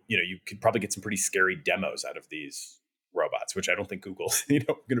now, you could probably get some pretty scary demos out of these robots, which I don't think Google's, going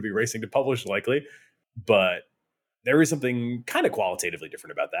to be racing to publish likely. But there is something kind of qualitatively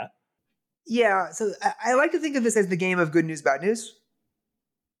different about that. Yeah. So I like to think of this as the game of good news, bad news.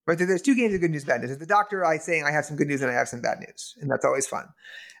 Right? There's two games of good news, bad news. There's the doctor saying I have some good news and I have some bad news. And that's always fun.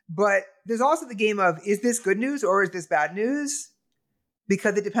 But there's also the game of, is this good news or is this bad news?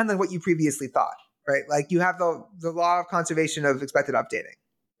 Because it depends on what you previously thought, right? Like you have the law of conservation of expected updating,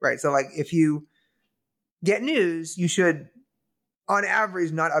 right? So like if you get news, you should, on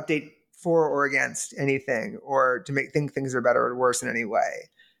average, not update for or against anything or to think things are better or worse in any way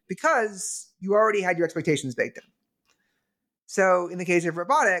because you already had your expectations baked in. So in the case of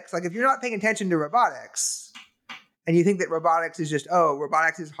robotics, like if you're not paying attention to robotics and you think that robotics is just,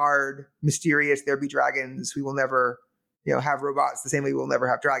 robotics is hard, mysterious, there be dragons, we will never, have robots the same way we will never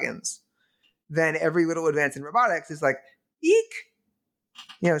have dragons, then every little advance in robotics is like, eek,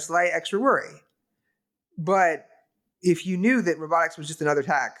 slight extra worry. But if you knew that robotics was just another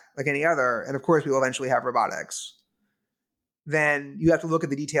tech like any other, and of course we will eventually have robotics, then you have to look at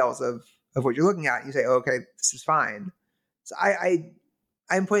the details of what you're looking at. And you say, okay, this is fine. So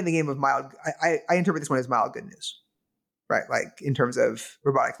I'm playing the game of mild. I interpret this one as mild good news, right? Like in terms of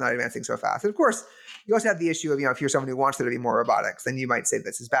robotics not advancing so fast. And of course, you also have the issue of, if you're someone who wants there to be more robotics, then you might say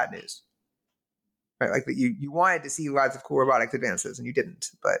this is bad news, right? Like that you wanted to see lots of cool robotics advances and you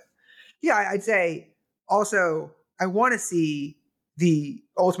didn't. But yeah, I'd say also I want to see the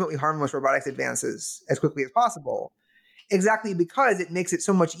ultimately harmless robotics advances as quickly as possible, exactly because it makes it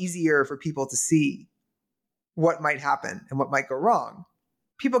so much easier for people to see what might happen and what might go wrong.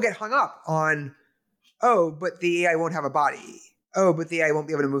 People get hung up on, but the AI won't have a body. But the AI won't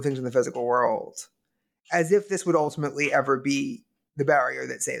be able to move things in the physical world. As if this would ultimately ever be the barrier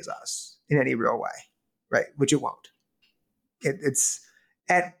that saves us in any real way, right? Which it won't. It's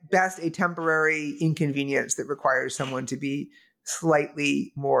at best a temporary inconvenience that requires someone to be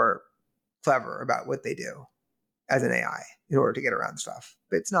slightly more clever about what they do as an AI in order to get around stuff.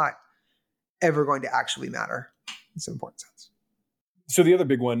 But it's not ever going to actually matter in some important sense. So the other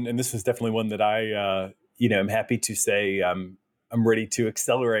big one, and this is definitely one that I, am happy to say I'm ready to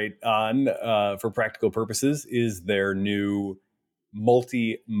accelerate on for practical purposes, is their new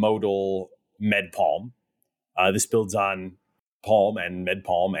multimodal MedPalm. This builds on Palm and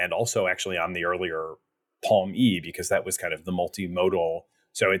MedPalm, and also actually on the earlier Palm E, because that was kind of the multimodal.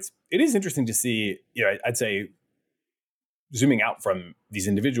 So it is interesting to see. I'd say, zooming out from these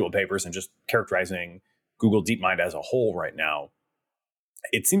individual papers and just characterizing Google DeepMind as a whole right now,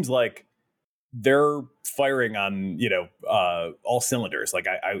 it seems like they're firing on, all cylinders. Like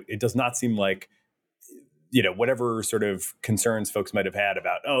it does not seem like, whatever sort of concerns folks might have had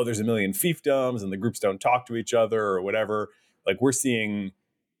about, there's a million fiefdoms and the groups don't talk to each other or whatever. Like we're seeing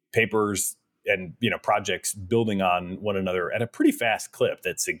papers and, projects building on one another at a pretty fast clip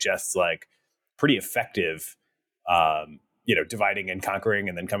that suggests like pretty effective, dividing and conquering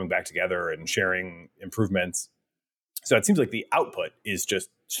and then coming back together and sharing improvements. So it seems like the output is just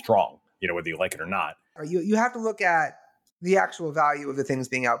strong, whether you like it or not. You have to look at the actual value of the things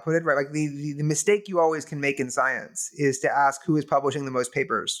being outputted, right? Like the mistake you always can make in science is to ask who is publishing the most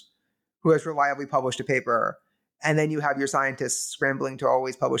papers, who has reliably published a paper. And then you have your scientists scrambling to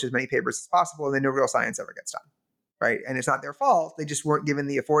always publish as many papers as possible. And then no real science ever gets done, right? And it's not their fault. They just weren't given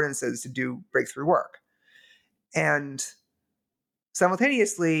the affordances to do breakthrough work. And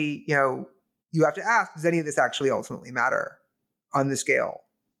simultaneously, you have to ask, does any of this actually ultimately matter on the scale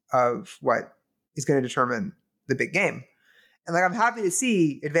of what is going to determine the big game? And like, I'm happy to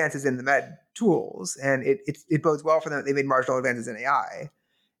see advances in the med tools, and it bodes well for them that they made marginal advances in AI.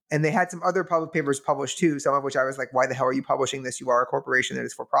 And they had some other public papers published too, some of which I was like, why the hell are you publishing this? You are a corporation that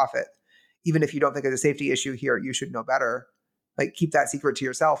is for profit. Even if you don't think there's a safety issue here, you should know better. Like, keep that secret to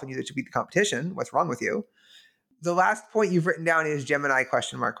yourself and use it to beat the competition. What's wrong with you? The last point you've written down is Gemini ?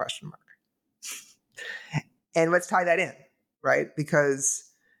 And let's tie that in, right? Because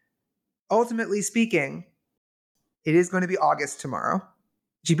ultimately speaking, it is going to be August tomorrow.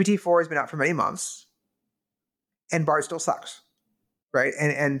 GPT-4 has been out for many months, and Bard still sucks, right?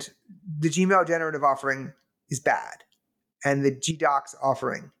 And the Gmail generative offering is bad, and the GDocs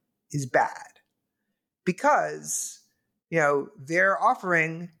offering is bad because, their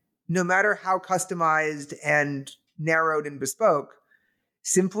offering, no matter how customized and narrowed and bespoke,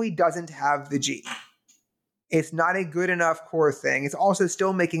 simply doesn't have the G. It's not a good enough core thing. It's also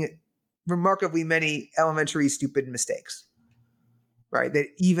still making remarkably many elementary stupid mistakes, right? That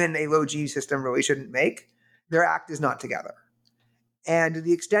even a low G system really shouldn't make. Their act is not together. And to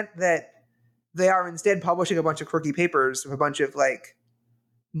the extent that they are instead publishing a bunch of quirky papers with a bunch of like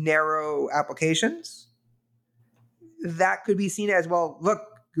narrow applications, that could be seen as, well, look,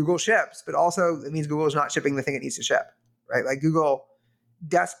 Google ships, but also it means Google is not shipping the thing it needs to ship, right? Like Google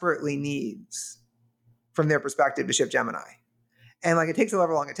desperately needs, from their perspective, to ship Gemini. And like, it takes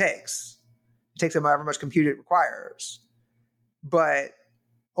however long it takes. It takes however much compute it requires. But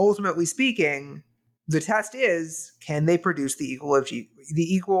ultimately speaking, the test is, can they produce the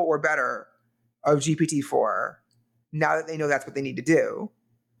equal or better of GPT-4 now that they know that's what they need to do?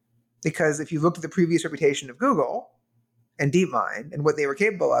 Because if you look at the previous reputation of Google and DeepMind and what they were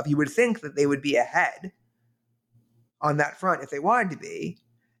capable of, you would think that they would be ahead on that front if they wanted to be.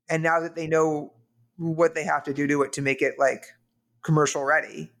 And now that they know what they have to do to it to make it like commercial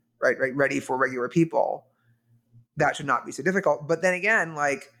ready, right, ready for regular people, that should not be so difficult. But then again,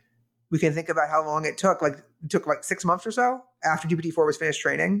 like, we can think about how long it took. Like, it took like 6 months or so after GPT-4 was finished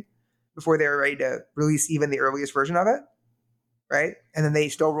training before they were ready to release even the earliest version of it, right? And then they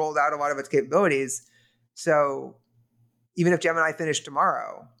still rolled out a lot of its capabilities. So even if Gemini finished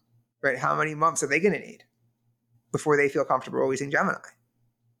tomorrow, right, how many months are they going to need before they feel comfortable releasing Gemini?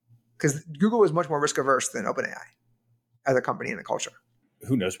 Because Google is much more risk averse than OpenAI as a company and a culture.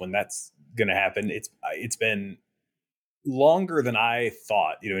 Who knows when that's going to happen? It's been longer than I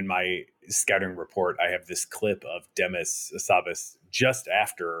thought. In my scouting report, I have this clip of Demis Hassabis just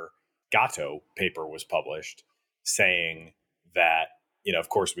after Gato paper was published, saying that, of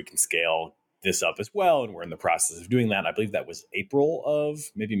course we can scale this up as well, and we're in the process of doing that. I believe that was April of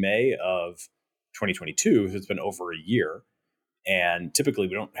maybe May of 2022. So it's been over a year. And typically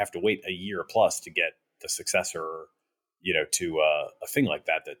we don't have to wait a year plus to get the successor, to a thing like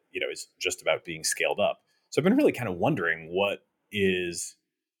that, is just about being scaled up. So I've been really kind of wondering what is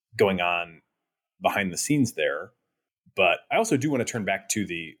going on behind the scenes there. But I also do want to turn back to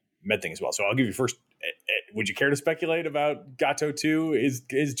the med thing as well. So I'll give you first, would you care to speculate about Gato 2?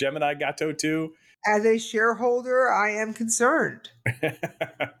 Is Gemini Gato 2? As a shareholder, I am concerned.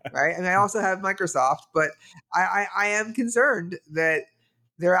 Right. And I also have Microsoft, but I am concerned that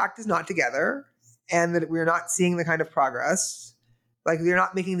their act is not together and that we're not seeing the kind of progress. Like, they're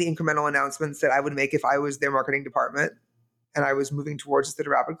not making the incremental announcements that I would make if I was their marketing department and I was moving towards this at a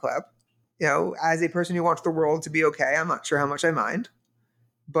rapid clip. As a person who wants the world to be okay, I'm not sure how much I mind,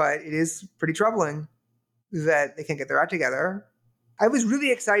 but it is pretty troubling that they can't get their act together. I was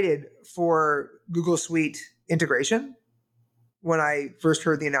really excited for Google Suite integration when I first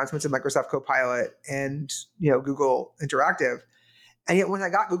heard the announcements of Microsoft Copilot and, Google Interactive. And yet when I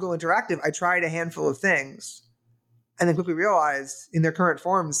got Google Interactive, I tried a handful of things and then quickly realized in their current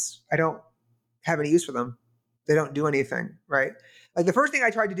forms, I don't have any use for them. They don't do anything, right? Like, the first thing I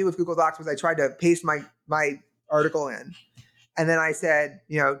tried to do with Google Docs was I tried to paste my article in. And then I said,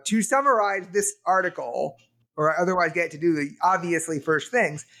 to summarize this article, or otherwise get it to do the obviously first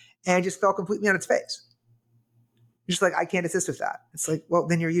things, and it just fell completely on its face. Just like, I can't assist with that. It's like, well,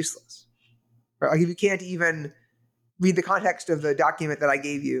 then you're useless. Right? Like, if you can't even read the context of the document that I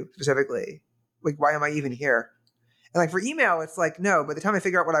gave you specifically, like, why am I even here? And like, for email, it's like, no, by the time I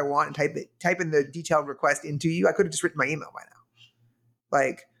figure out what I want and type in the detailed request into you, I could have just written my email by now.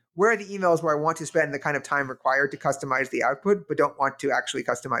 Like, where are the emails where I want to spend the kind of time required to customize the output, but don't want to actually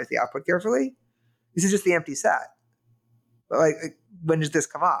customize the output carefully? This is just the empty set. But like, when does this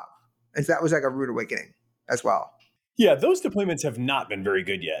come up? And so that was like a rude awakening as well. Yeah, those deployments have not been very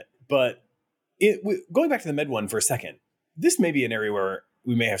good yet. But going back to the med one for a second, this may be an area where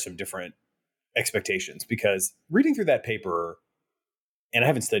we may have some different expectations, because reading through that paper, and I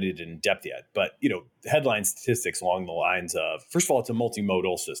haven't studied it in depth yet, but, headline statistics along the lines of, first of all, it's a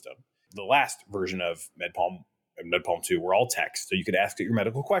multimodal system. The last version of MedPalm and MedPalm 2 were all text. So you could ask it your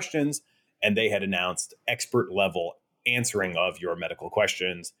medical questions, and they had announced expert level answering of your medical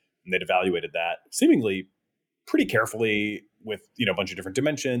questions. And they'd evaluated that seemingly pretty carefully with, a bunch of different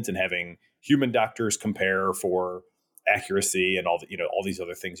dimensions, and having human doctors compare for accuracy and all these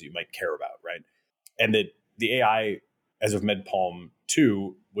other things that you might care about, right? And that the AI, as of MedPalm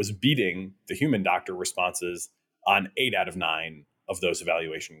 2, was beating the human doctor responses on 8 out of 9 of those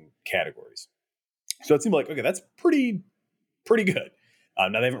evaluation categories. So it seemed like, okay, that's pretty good.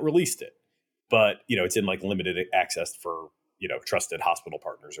 Now they haven't released it, but it's in like limited access for trusted hospital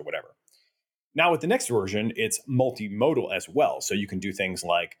partners or whatever. Now with the next version, it's multimodal as well. So you can do things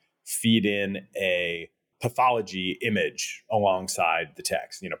like feed in a pathology image alongside the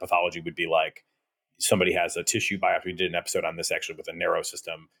text. Pathology would be like, somebody has a tissue biopsy. We did an episode on this actually with a narrow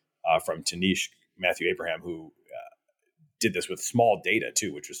system from Tanish Matthew Abraham, who did this with small data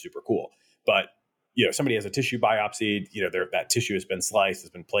too, which was super cool. But somebody has a tissue biopsy. That tissue has been sliced,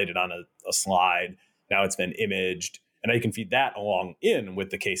 has been plated on a slide. Now it's been imaged, and now you can feed that along in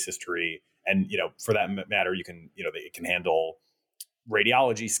with the case history. And for that matter, you can it can handle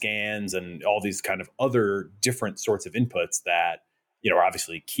radiology scans and all these kind of other different sorts of inputs that are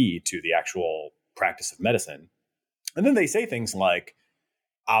obviously key to the actual practice of medicine. And then they say things like,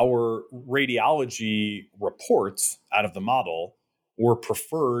 our radiology reports out of the model were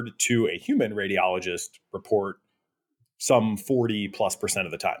preferred to a human radiologist report some 40+%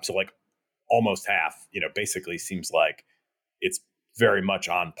 of the time. So like almost half, basically seems like it's very much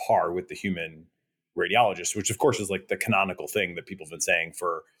on par with the human radiologist, which of course is like the canonical thing that people have been saying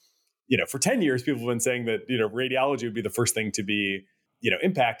for 10 years. People have been saying that, radiology would be the first thing to be,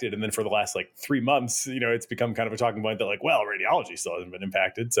 impacted. And then for the last like 3 months, it's become kind of a talking point that like, well, radiology still hasn't been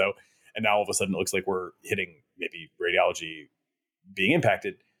impacted. So, and now all of a sudden it looks like we're hitting maybe radiology being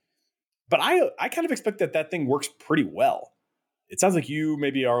impacted. But I kind of expect that thing works pretty well. It sounds like you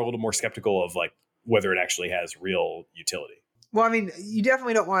maybe are a little more skeptical of like whether it actually has real utility. Well, I mean, you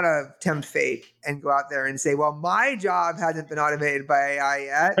definitely don't want to tempt fate and go out there and say, well, my job hasn't been automated by AI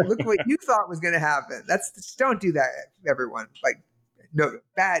yet. Look what you thought was going to happen. Just don't do that, everyone. Like, no,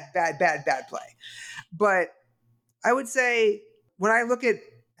 bad play. But I would say when I look at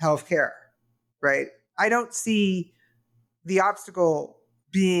healthcare, right, I don't see the obstacle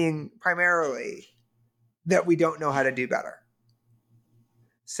being primarily that we don't know how to do better.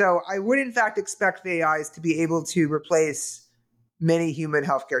 So I would, in fact, expect the AIs to be able to replace many human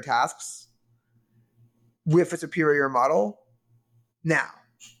healthcare tasks with a superior model now,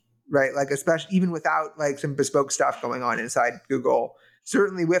 right? Like, especially even without like some bespoke stuff going on inside Google,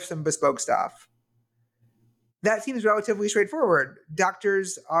 certainly with some bespoke stuff. That seems relatively straightforward.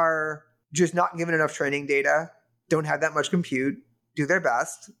 Doctors are just not given enough training data, don't have that much compute, do their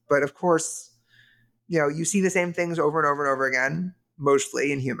best. But of course, you see the same things over and over and over again,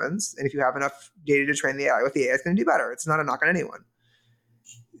 mostly in humans. And if you have enough data to train the AI with, the AI is going to do better. It's not a knock on anyone.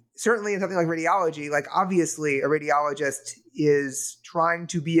 Certainly in something like radiology, like obviously a radiologist is trying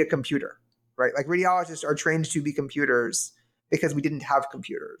to be a computer, right? Like radiologists are trained to be computers because we didn't have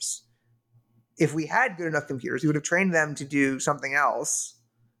computers. If we had good enough computers, we would have trained them to do something else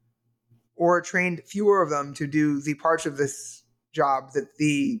or trained fewer of them to do the parts of this job that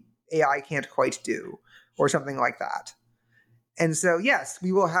the AI can't quite do or something like that. And so, yes,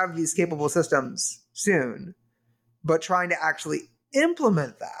 we will have these capable systems soon, but trying to actually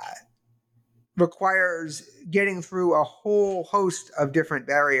implement that requires getting through a whole host of different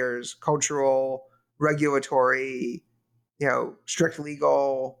barriers, cultural, regulatory, strict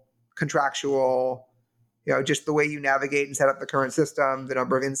legal, contractual, just the way you navigate and set up the current system, the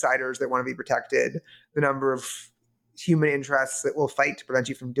number of insiders that want to be protected, the number of human interests that will fight to prevent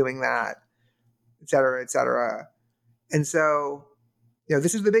you from doing that, et cetera, et cetera. And so,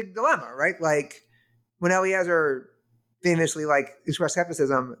 this is the big dilemma, right? Like when Eliezer famously expressed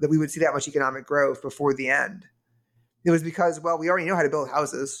skepticism that we would see that much economic growth before the end, it was because, well, we already know how to build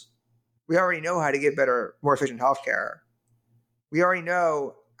houses. We already know how to get better, more efficient healthcare. We already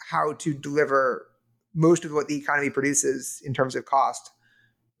know how to deliver most of what the economy produces in terms of cost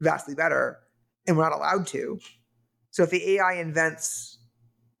vastly better, and we're not allowed to. So if the AI invents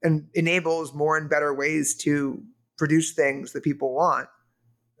and enables more and better ways to produce things that people want,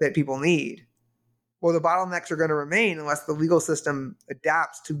 that people need, well, the bottlenecks are going to remain unless the legal system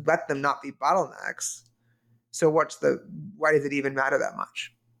adapts to let them not be bottlenecks. So why does it even matter that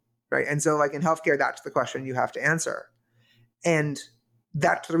much, right? And so like in healthcare, that's the question you have to answer. And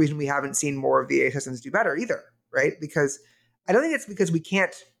that's the reason we haven't seen more of the AI systems do better either, right? Because I don't think it's because we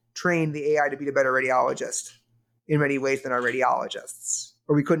can't train the AI to be a better radiologist in many ways than our radiologists,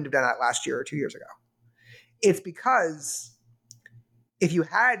 or we couldn't have done that last year or 2 years ago. It's because if you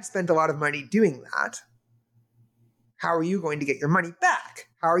had spent a lot of money doing that, how are you going to get your money back?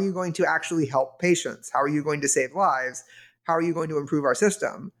 How are you going to actually help patients? How are you going to save lives? How are you going to improve our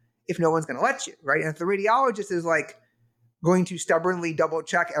system if no one's going to let you, right? And if the radiologist is like going to stubbornly double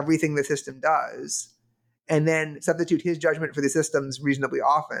check everything the system does and then substitute his judgment for the system's reasonably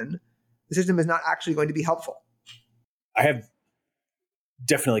often, the system is not actually going to be helpful. I have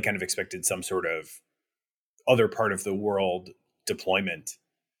definitely kind of expected some sort of other part of the world deployment,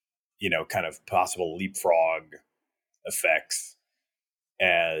 kind of possible leapfrog effects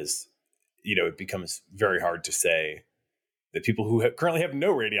as, it becomes very hard to say that people who currently have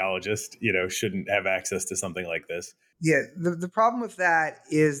no radiologist, shouldn't have access to something like this. Yeah, the problem with that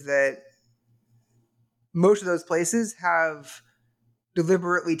is that most of those places have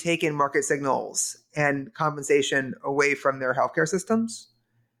deliberately taken market signals and compensation away from their healthcare systems.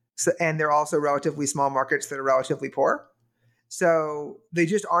 So, and they're also relatively small markets that are relatively poor. So they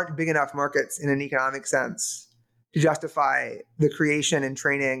just aren't big enough markets in an economic sense to justify the creation and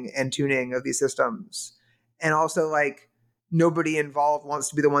training and tuning of these systems. And also like nobody involved wants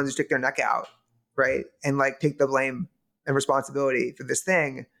to be the ones who stick their neck out, right? And like take the blame and responsibility for this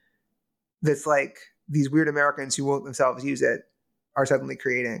thing that's like these weird Americans who won't themselves use it are suddenly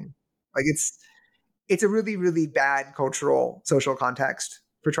creating. Like it's a really, really bad cultural, social context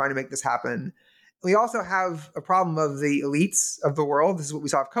for trying to make this happen. We also have a problem of the elites of the world. This is what we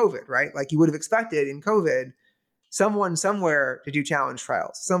saw with COVID, right? Like you would have expected in COVID, someone somewhere to do challenge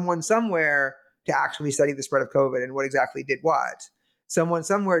trials, someone somewhere to actually study the spread of COVID and what exactly did what, someone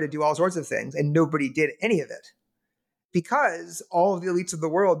somewhere to do all sorts of things, and nobody did any of it. Because all of the elites of the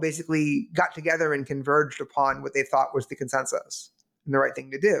world basically got together and converged upon what they thought was the consensus and the right thing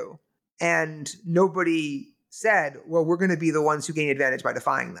to do. And nobody said, well, we're going to be the ones who gain advantage by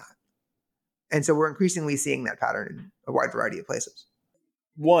defying that. And so we're increasingly seeing that pattern in a wide variety of places.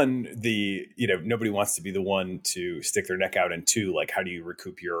 One, nobody wants to be the one to stick their neck out. And two, like, how do you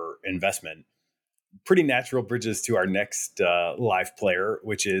recoup your investment? Pretty natural bridges to our next live player,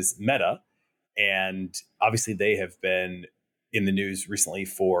 which is Meta. And obviously they have been in the news recently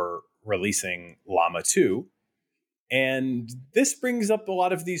for releasing Llama 2. And this brings up a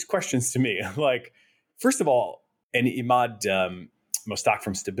lot of these questions to me. Like, first of all, and Imad Mostak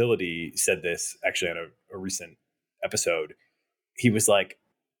from Stability said this actually on a recent episode. He was like,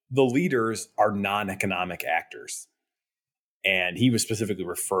 the leaders are non-economic actors. And he was specifically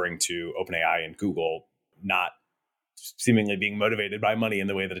referring to OpenAI and Google not seemingly being motivated by money in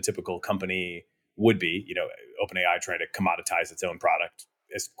the way that a typical company would be. OpenAI trying to commoditize its own product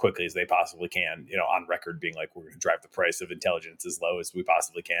as quickly as they possibly can, on record being like, we're going to drive the price of intelligence as low as we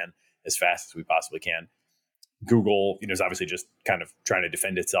possibly can, as fast as we possibly can. Google, is obviously just kind of trying to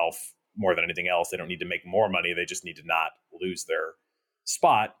defend itself more than anything else. They don't need to make more money. They just need to not lose their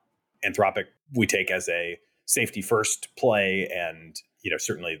spot. Anthropic, we take as a safety first play. And,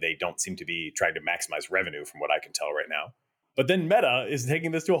 certainly they don't seem to be trying to maximize revenue from what I can tell right now. But then Meta is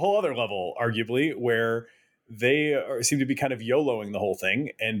taking this to a whole other level, arguably, where they seem to be kind of YOLOing the whole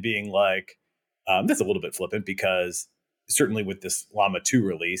thing and being like, that's a little bit flippant because certainly with this Llama 2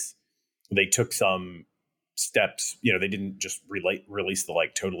 release, they took some steps. They didn't just release the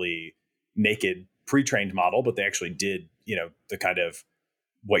like totally naked pre-trained model, but they actually did, the kind of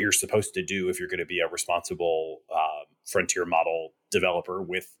what you're supposed to do if you're going to be a responsible frontier model developer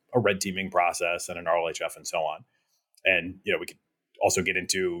with a red teaming process and an RLHF and so on. And, we could also get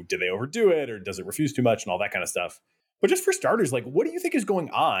into, did they overdo it or does it refuse too much and all that kind of stuff. But just for starters, like, what do you think is going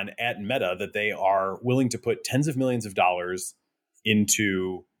on at Meta that they are willing to put tens of millions of dollars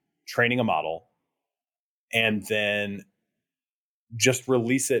into training a model and then just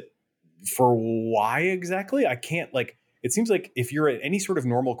release it for why exactly? I can't, like, it seems like if you're at any sort of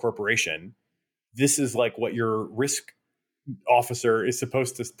normal corporation, this is like what your risk officer is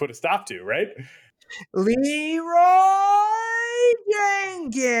supposed to put a stop to, right? Leroy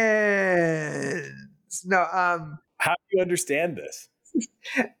Jenkins. No, how do you understand this?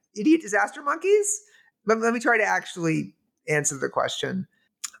 Idiot disaster monkeys? Let me try to actually answer the question.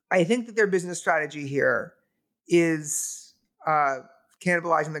 I think that their business strategy here is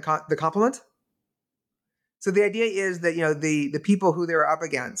cannibalizing the complement. So the idea is that, the people who they're up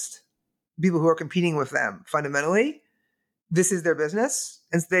against, people who are competing with them, fundamentally, this is their business.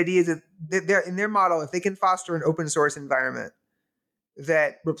 And so the idea is that they're in their model, if they can foster an open source environment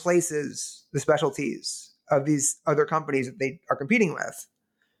that replaces the specialties of these other companies that they are competing with,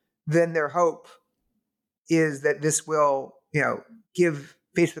 then their hope is that this will, give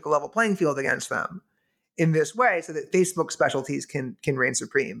Facebook a level playing field against them in this way so that Facebook specialties can reign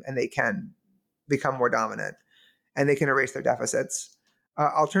supreme and they can become more dominant and they can erase their deficits.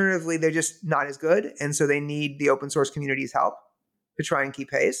 Alternatively, they're just not as good. And so they need the open source community's help to try and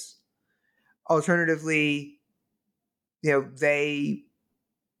keep pace. Alternatively, they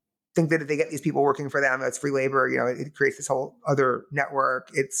think that if they get these people working for them, it's free labor, it creates this whole other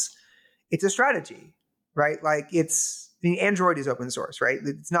network. It's a strategy, right? Like Android is open source, right?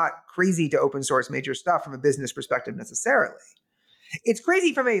 It's not crazy to open source major stuff from a business perspective necessarily. It's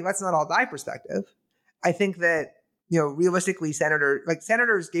crazy from a let's not all die perspective. I think that, realistically,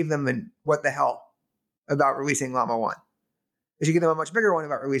 senators gave them an what the hell about releasing Llama 1. They should give them a much bigger one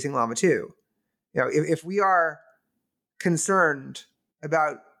about releasing Llama 2. If we are concerned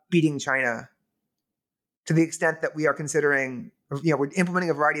about beating China to the extent that we are considering, we're implementing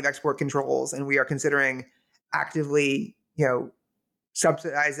a variety of export controls and we are considering actively,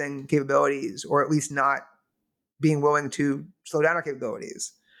 subsidizing capabilities or at least not being willing to slow down our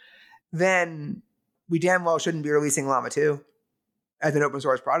capabilities, then we damn well shouldn't be releasing Llama 2 as an open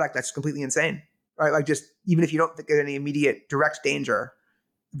source product. That's completely insane, right? Like, just even if you don't think there's any immediate direct danger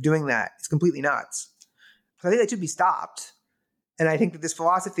of doing that, it's completely nuts. So I think that should be stopped. And I think that this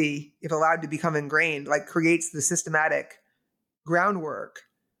philosophy, if allowed to become ingrained, like creates the systematic groundwork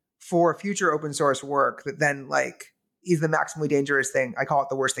for future open source work that then like is the maximally dangerous thing. I call it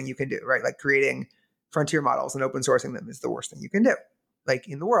the worst thing you can do, right? Like creating frontier models and open sourcing them is the worst thing you can do, like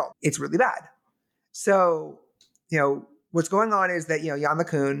in the world. It's really bad. So, what's going on is that, Jan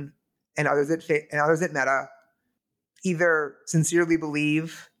LeCun and others at Meta either sincerely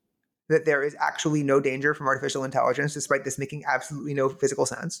believe that there is actually no danger from artificial intelligence, despite this making absolutely no physical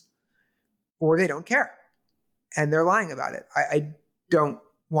sense, or they don't care. And they're lying about it. I don't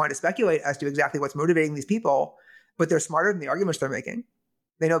want to speculate as to exactly what's motivating these people, but they're smarter than the arguments they're making.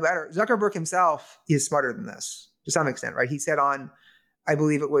 They know better. Zuckerberg himself is smarter than this to some extent, right? He said on, I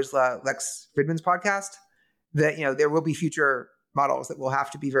believe it was Lex Fridman's podcast, that there will be future models that we'll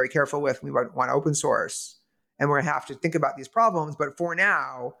have to be very careful with. We want to open source, and we're going to have to think about these problems. But for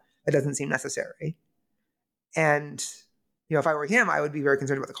now, it doesn't seem necessary. And if I were him, I would be very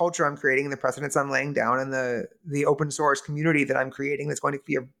concerned about the culture I'm creating, the precedents I'm laying down, and the open source community that I'm creating. That's going to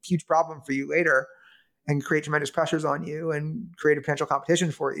be a huge problem for you later, and create tremendous pressures on you, and create a potential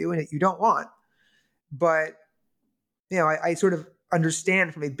competition for you, and that you don't want. But I sort of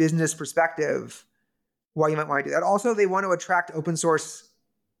understand from a business perspective why you might want to do that. Also, they want to attract open source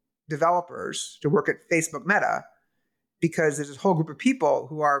developers to work at Facebook Meta, because there's this whole group of people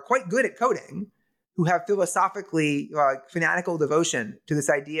who are quite good at coding, who have philosophically fanatical devotion to this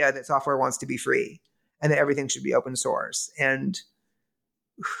idea that software wants to be free and that everything should be open source, and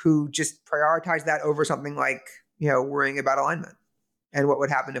who just prioritize that over something like, worrying about alignment and what would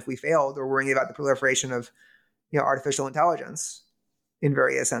happen if we failed, or worrying about the proliferation of, artificial intelligence in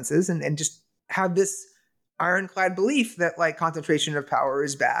various senses, and just have this ironclad belief that like concentration of power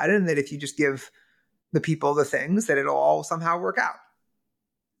is bad, and that if you just give the people the things, that it'll all somehow work out.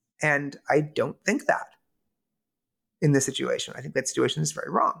 And I don't think that in this situation. I think that situation is very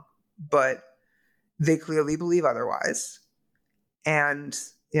wrong, but they clearly believe otherwise. And,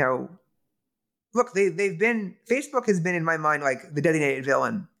 look, Facebook has been in my mind like the designated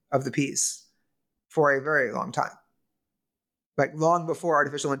villain of the piece for a very long time. Like long before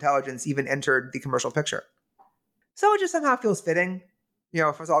artificial intelligence even entered the commercial picture. So it just somehow feels fitting,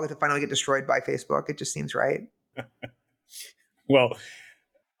 for us all to finally get destroyed by Facebook. It just seems right. Well,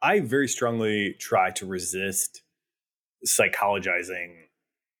 I very strongly try to resist psychologizing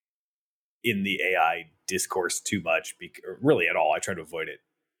in the AI discourse too much, or really at all. I try to avoid it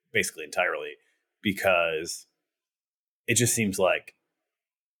basically entirely, because it just seems like,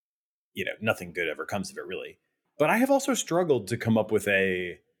 nothing good ever comes of it, really. But I have also struggled to come up with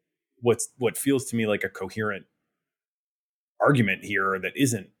what feels to me like a coherent argument here that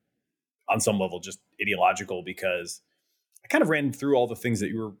isn't on some level just ideological, because I kind of ran through all the things that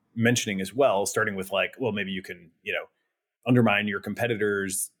you were mentioning as well, starting with like, well, maybe you can, undermine your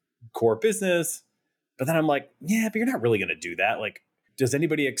competitor's core business. But then I'm like, yeah, but you're not really going to do that. Like, does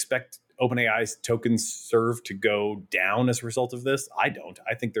anybody expect OpenAI's tokens served to go down as a result of this? I don't.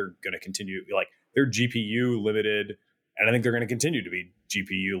 I think they're going to continue, like, they're GPU limited, and I think they're going to continue to be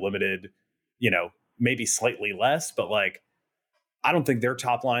GPU limited, maybe slightly less, but like, I don't think their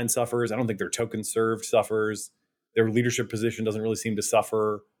top line suffers. I don't think their token served suffers. Their leadership position doesn't really seem to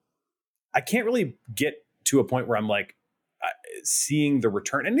suffer. I can't really get to a point where I'm like seeing the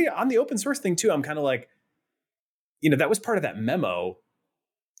return. And on the open source thing too, I'm kind of like, that was part of that memo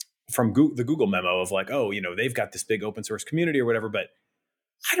from the Google memo of like, oh, they've got this big open source community or whatever. But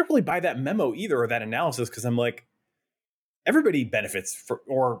I don't really buy that memo either, or that analysis, because I'm like, everybody benefits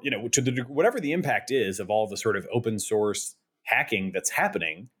to whatever the impact is of all the sort of open source hacking that's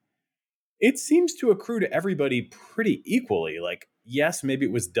happening. It seems to accrue to everybody pretty equally. Like, yes, maybe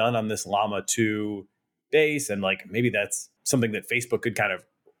it was done on this Llama 2 base, and like maybe that's something that Facebook could kind of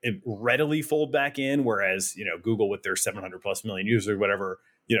readily fold back in, whereas Google with their 700 plus million users or whatever,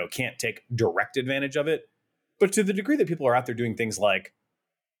 can't take direct advantage of it. But to the degree that people are out there doing things like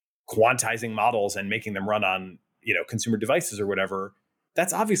quantizing models and making them run on consumer devices or whatever,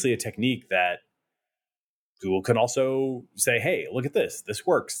 that's obviously a technique that Google can also say, hey, look at this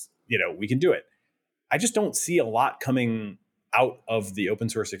works, we can do it. I just don't see a lot coming out of the open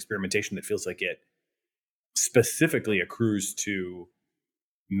source experimentation that feels like it specifically accrues to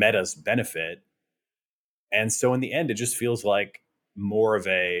Meta's benefit. And so in the end, it just feels like more of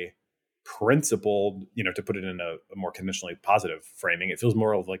a principled, to put it in a more conventionally positive framing, it feels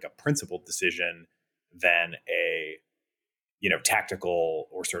more of like a principled decision than a, tactical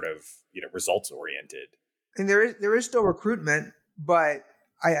or sort of, results oriented. And there is still recruitment, but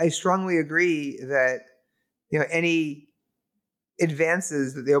I strongly agree that, any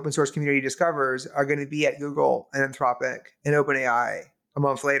advances that the open source community discovers are going to be at Google and Anthropic and OpenAI a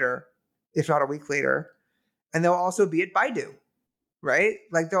month later, if not a week later. And they'll also be at Baidu. right?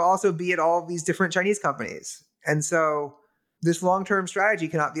 Like they'll also be at all these different Chinese companies. And so this long-term strategy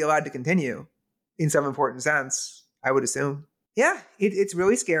cannot be allowed to continue in some important sense, I would assume. Yeah, it's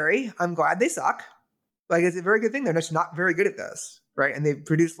really scary. I'm glad they suck. Like it's a very good thing. They're just not very good at this, right? And they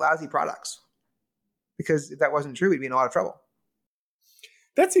produce lousy products. Because if that wasn't true, we'd be in a lot of trouble.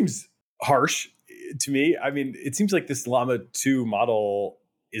 That seems harsh to me. I mean, it seems like this Llama 2 model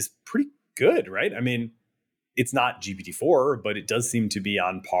is pretty good, right? I mean, it's not GPT-4, but it does seem to be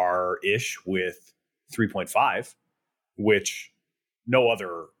on par-ish with 3.5, which no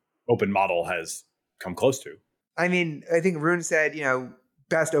other open model has come close to. I mean, I think Rune said,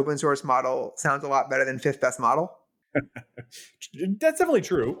 best open source model sounds a lot better than fifth best model. That's definitely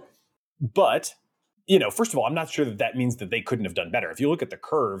true. But, first of all, I'm not sure that means that they couldn't have done better. If you look at the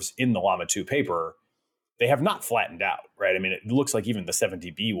curves in the Llama 2 paper, they have not flattened out, right? I mean, it looks like even the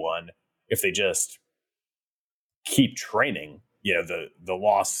 70B one, if they just keep training, the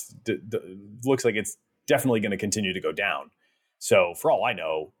loss looks like it's definitely going to continue to go down. So for all I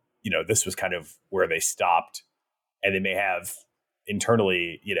know, this was kind of where they stopped, and they may have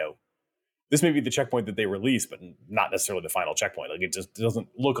internally, this may be the checkpoint that they released, but not necessarily the final checkpoint. Like it just doesn't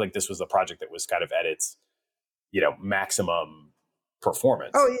look like this was a project that was kind of at its, maximum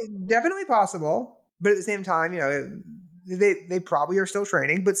performance. Oh, definitely possible. But at the same time, they probably are still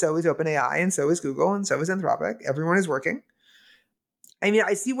training, but so is OpenAI and so is Google and so is Anthropic. Everyone is working. I mean,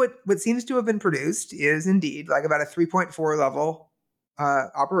 I see what seems to have been produced is indeed like about a 3.4 level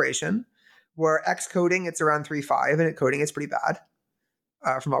operation, where Xcoding, it's around 3.5, and at coding, it's pretty bad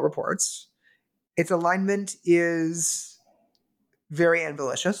from all reports. Its alignment is very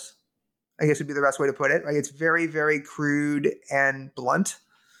ambitious, I guess would be the best way to put it. Like it's very, very crude and blunt.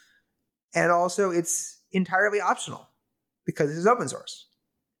 And also it's entirely optional because it is open source.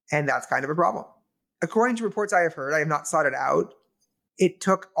 And that's kind of a problem. According to reports I have heard, I have not sought it out, it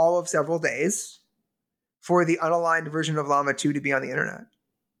took all of several days for the unaligned version of Llama 2 to be on the internet.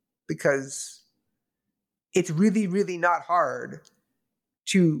 Because it's really, really not hard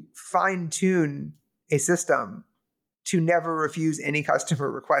to fine-tune a system to never refuse any customer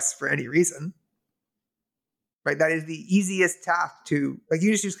requests for any reason. Right? That is the easiest task to, like,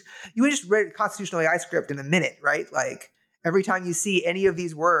 you would just write a constitutional AI script in a minute, right? Like, every time you see any of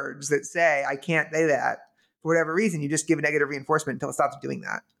these words that say, I can't say that, for whatever reason, you just give a negative reinforcement until it stops doing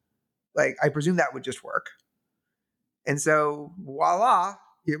that. Like, I presume that would just work. And so, voila,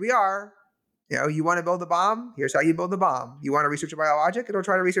 here we are. You want to build a bomb? Here's how you build the bomb. You want to research a biologic? It'll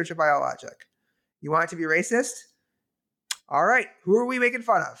try to research a biologic. You want it to be racist? All right, who are we making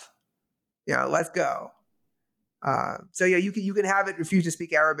fun of? Let's go. So you can have it refuse to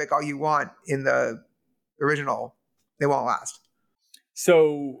speak Arabic all you want in the original. They won't last.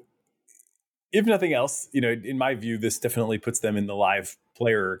 So, if nothing else, in my view, this definitely puts them in the live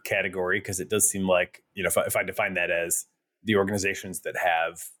player category, because it does seem like, if I define that as the organizations that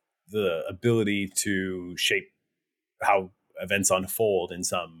have the ability to shape how events unfold in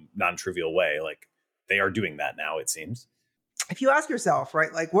some non-trivial way, like they are doing that now, it seems. If you ask yourself,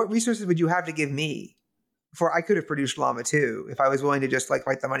 right, like what resources would you have to give me before I could have produced Llama 2 if I was willing to just like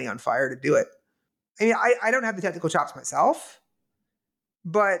light the money on fire to do it? I mean, I don't have the technical chops myself,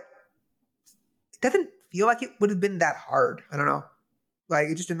 but it doesn't feel like it would have been that hard. I don't know. Like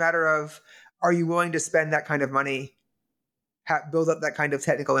it's just a matter of, are you willing to spend that kind of money, build up that kind of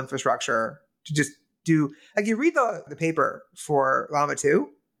technical infrastructure to just do, like you read the paper for Llama 2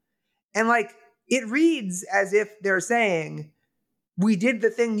 and like it reads as if they're saying, we did the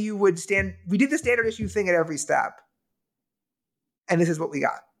thing we did the standard issue thing at every step. And this is what we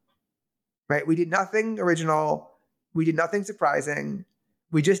got, right? We did nothing original. We did nothing surprising.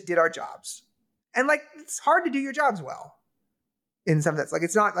 We just did our jobs. And like, it's hard to do your jobs well in some sense. Like,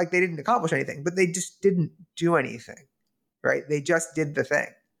 it's not like they didn't accomplish anything, but they just didn't do anything, right? They just did the thing.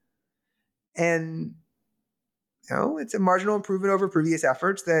 And, it's a marginal improvement over previous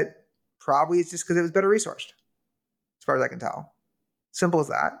efforts that probably is just because it was better resourced, as far as I can tell. Simple as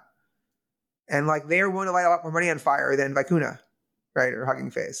that. And like, they are willing to light a lot more money on fire than Vicuna, right? Or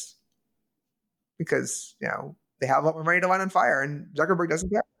Hugging Face. Because, they have a lot more money to light on fire and Zuckerberg doesn't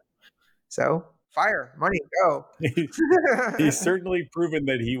care. So fire, money, go. He's certainly proven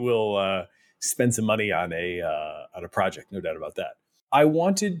that he will spend some money on a project, no doubt about that. I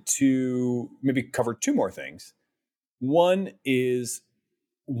wanted to maybe cover two more things. One is,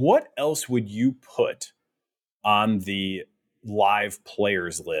 what else would you put on the live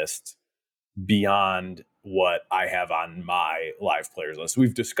players list beyond what I have on my live players list?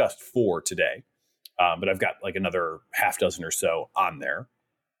 We've discussed 4 today, but I've got like another half dozen or so on there.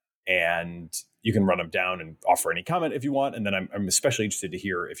 And you can run them down and offer any comment if you want. And then I'm especially interested to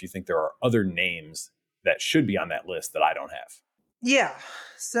hear if you think there are other names that should be on that list that I don't have. Yeah.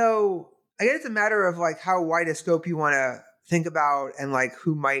 So I guess it's a matter of like how wide a scope you want to think about and like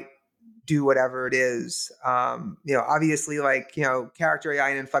who might do whatever it is. Obviously like, character AI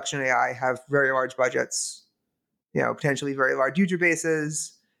and inflection AI have very large budgets, potentially very large user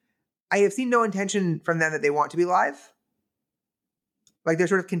bases. I have seen no intention from them that they want to be live. Like they're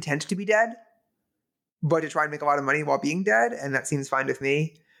sort of content to be dead, but to try and make a lot of money while being dead. And that seems fine with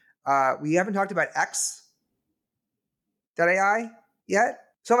me. We haven't talked about X.AI yet.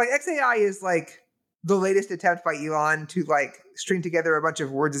 So like XAI is like the latest attempt by Elon to like string together a bunch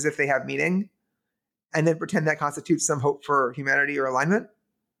of words as if they have meaning and then pretend that constitutes some hope for humanity or alignment.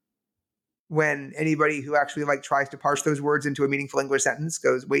 When anybody who actually like tries to parse those words into a meaningful English sentence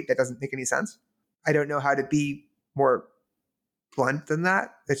goes, wait, that doesn't make any sense. I don't know how to be more blunt than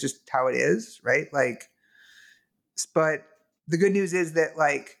that. That's just how it is, right? Like, but the good news is that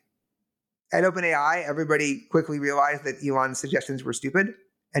like at OpenAI, everybody quickly realized that Elon's suggestions were stupid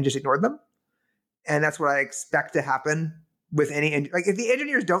and just ignored them. And that's what I expect to happen with any, like if the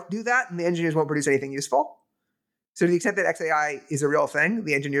engineers don't do that, then the engineers won't produce anything useful. So to the extent that XAI is a real thing,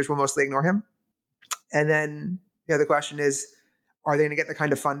 the engineers will mostly ignore him. And then the question is, are they going to get the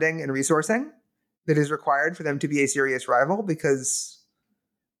kind of funding and resourcing that is required for them to be a serious rival? Because,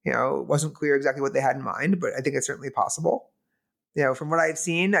 it wasn't clear exactly what they had in mind, but I think it's certainly possible. From what I've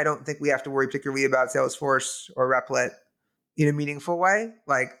seen, I don't think we have to worry particularly about Salesforce or Replit in a meaningful way.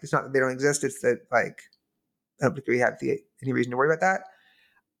 Like, it's not that they don't exist. It's that, like, I don't think we have any reason to worry about that.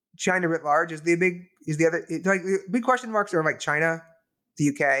 China writ large is the big question marks are like China, the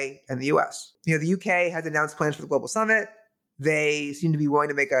UK, and the US. The UK has announced plans for the global summit. They seem to be willing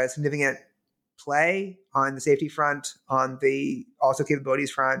to make a significant play on the safety front, on the also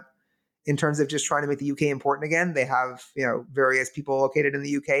capabilities front. In terms of just trying to make the UK important again, they have, various people located in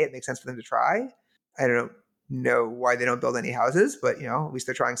the UK. It makes sense for them to try. I don't know why they don't build any houses, but, at least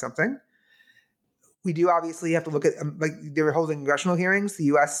they're trying something. We do obviously have to look at, like they were holding congressional hearings. The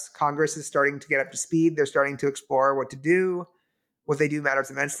US Congress is starting to get up to speed. They're starting to explore what to do. What they do matters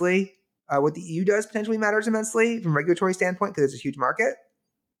immensely. What the EU does potentially matters immensely from a regulatory standpoint because it's a huge market,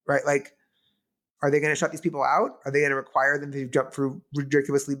 right? Like, are they going to shut these people out? Are they going to require them to jump through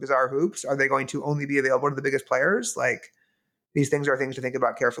ridiculously bizarre hoops? Are they going to only be available to the biggest players? Like, these things are things to think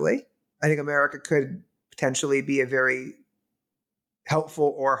about carefully. I think America could potentially be a very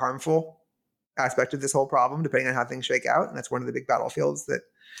helpful or harmful aspect of this whole problem, depending on how things shake out. And that's one of the big battlefields that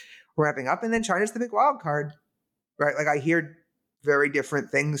we're wrapping up. And then China's the big wild card, right? Like I hear very different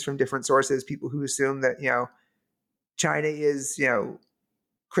things from different sources, people who assume that, China is,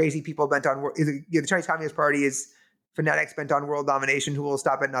 crazy people bent on, the Chinese Communist Party is fanatics bent on world domination who will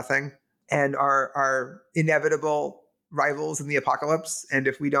stop at nothing and are inevitable rivals in the apocalypse. And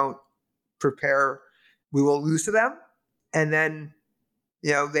if we don't prepare, we will lose to them. And then,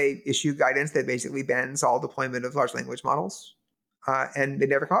 they issue guidance that basically bans all deployment of large language models. And they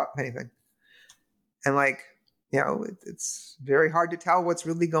never come up with anything. And like, it's very hard to tell what's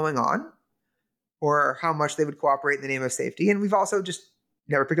really going on or how much they would cooperate in the name of safety. And we've also just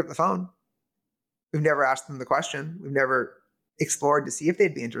never picked up the phone. We've never asked them the question. We've never explored to see if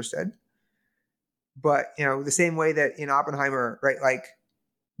they'd be interested. But, the same way that in Oppenheimer, right, like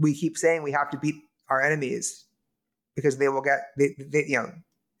we keep saying we have to beat our enemies because they will get,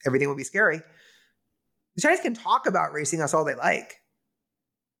 everything will be scary. The Chinese can talk about racing us all they like.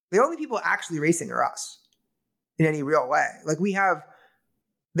 The only people actually racing are us in any real way. Like we have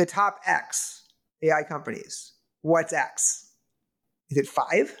the top X AI companies. What's X? Is it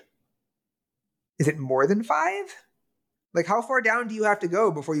 5? Is it more than 5? Like how far down do you have to go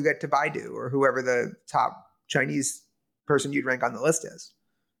before you get to Baidu or whoever the top Chinese person you'd rank on the list is?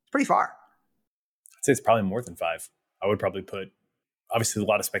 It's pretty far. I'd say it's probably more than 5. I would probably put, obviously a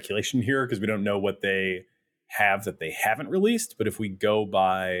lot of speculation here because we don't know what they have that they haven't released. But if we go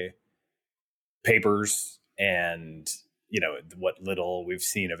by papers and, what little we've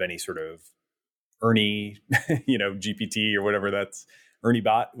seen of any sort of Ernie, GPT or whatever that's Ernie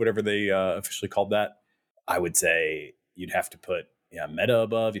bot, whatever they officially called that, I would say you'd have to put Meta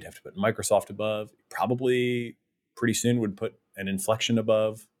above. You'd have to put Microsoft above. Probably pretty soon would put an Inflection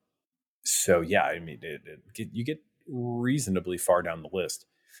above. So yeah, I mean, you get reasonably far down the list.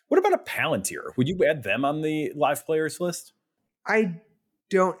 What about a Palantir? Would you add them on the live players list? I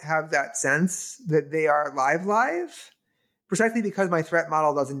don't have that sense that they are live, precisely because my threat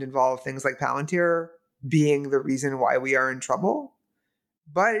model doesn't involve things like Palantir being the reason why we are in trouble.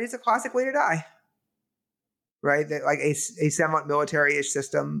 But it is a classic way to die. right? That like a somewhat military-ish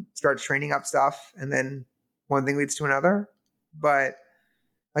system starts training up stuff, and then one thing leads to another. But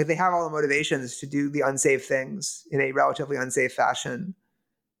like they have all the motivations to do the unsafe things in a relatively unsafe fashion,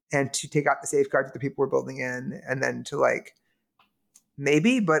 and to take out the safeguards that the people were building in, and then to like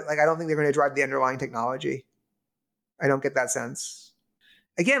maybe, but like I don't think they're going to drive the underlying technology. I don't get that sense.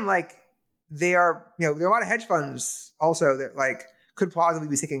 Again, like they are, there are a lot of hedge funds also that like could plausibly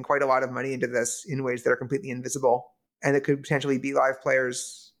be sinking quite a lot of money into this in ways that are completely invisible, and that could potentially be live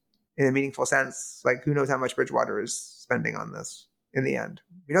players in a meaningful sense. Like who knows how much Bridgewater is spending on this in the end.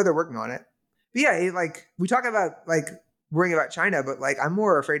 We know they're working on it. But yeah, like we talk about like worrying about China, but like I'm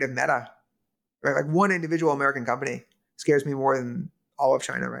more afraid of Meta. Right? Like one individual American company scares me more than all of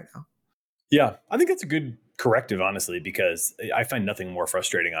China right now. Yeah, I think that's a good corrective, honestly, because I find nothing more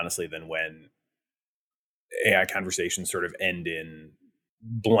frustrating, honestly, than when AI conversations sort of end in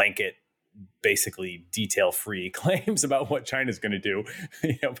blanket, basically detail-free claims about what China's going to do,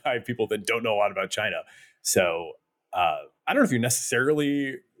 by people that don't know a lot about China. So I don't know if you're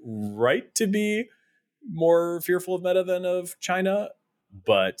necessarily right to be more fearful of Meta than of China,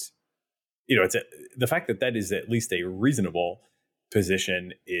 but it's the fact that is at least a reasonable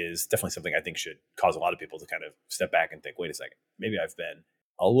position is definitely something I think should cause a lot of people to kind of step back and think, wait a second, maybe I've been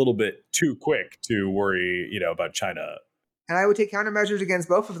a little bit too quick to worry, about China. And I would take countermeasures against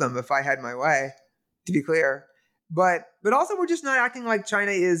both of them if I had my way, to be clear. But also we're just not acting like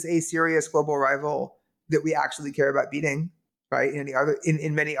China is a serious global rival that we actually care about beating, right?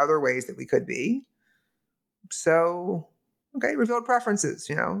 In many other ways that we could be. So, okay, revealed preferences,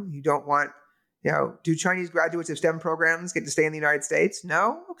 you don't want, do Chinese graduates of STEM programs get to stay in the United States?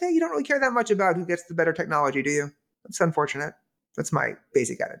 No? Okay, you don't really care that much about who gets the better technology, do you? That's unfortunate. That's my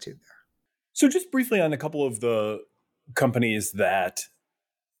basic attitude there. So just briefly on a couple of the companies that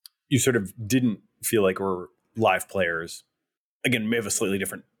you sort of didn't feel like were live players, again, may have a slightly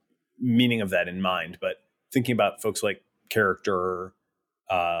different meaning of that in mind, but thinking about folks like Character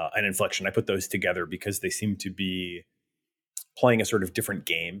and Inflection, I put those together because they seem to be playing a sort of different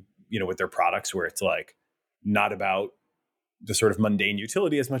game, with their products, where it's like not about the sort of mundane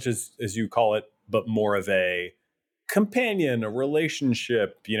utility as much as you call it, but more of a companion, a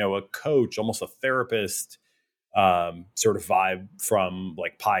relationship, a coach, almost a therapist sort of vibe from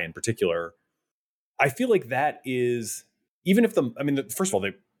like Pi in particular. I feel like that is, even if first of all,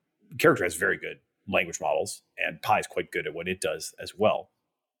 the Character has very good language models, and Pi is quite good at what it does as well.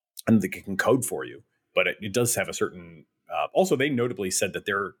 And it can code for you, but it does have a certain, also they notably said that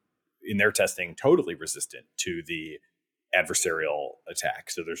they're, in their testing, totally resistant to the adversarial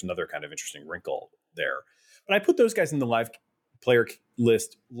attack. So there's another kind of interesting wrinkle there. But I put those guys in the live player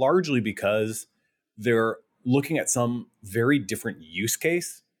list largely because they're looking at some very different use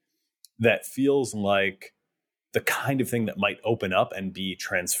case that feels like the kind of thing that might open up and be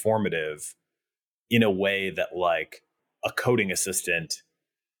transformative in a way that like a coding assistant,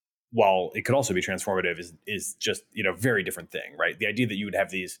 while it could also be transformative, is just, very different thing, right? The idea that you would have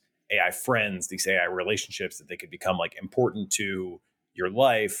these AI friends, these AI relationships, that they could become like important to your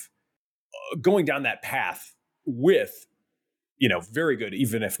life, going down that path with, very good,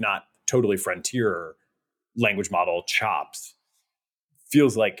 even if not totally frontier language model chops,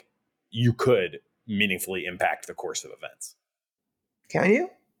 feels like you could meaningfully impact the course of events. Can you?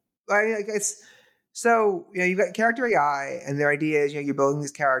 I guess so. You've got character AI, and their idea is, you're building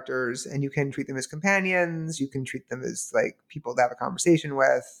these characters, and you can treat them as companions. You can treat them as like people to have a conversation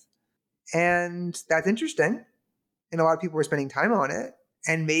with, and that's interesting. And a lot of people are spending time on it,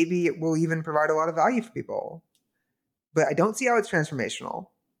 and maybe it will even provide a lot of value for people. But I don't see how it's transformational.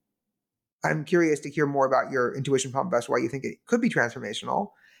 I'm curious to hear more about your intuition pump as to why you think it could be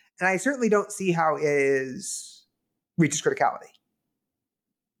transformational. And I certainly don't see how it reaches criticality.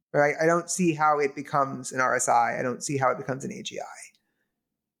 Right? I don't see how it becomes an RSI. I don't see how it becomes an AGI.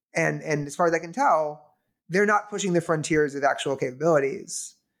 And as far as I can tell, they're not pushing the frontiers of actual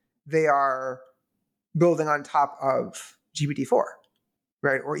capabilities. They are building on top of GPT-4,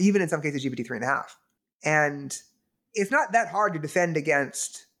 right? Or even in some cases, GPT-3.5. And it's not that hard to defend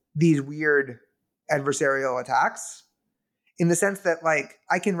against these weird adversarial attacks, in the sense that like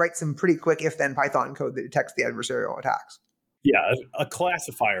I can write some pretty quick if-then Python code that detects the adversarial attacks. Yeah, a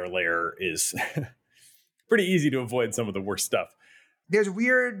classifier layer is pretty easy to avoid some of the worst stuff. There's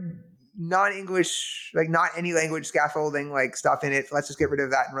weird non-English, like not any language scaffolding like stuff in it. Let's just get rid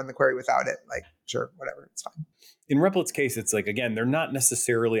of that and run the query without it. Like, sure, whatever, it's fine. In Replit's case, it's like, again, they're not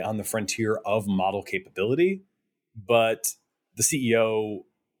necessarily on the frontier of model capability, but the CEO,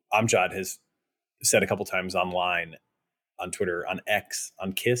 Amjad, has said a couple times online, on Twitter, on X,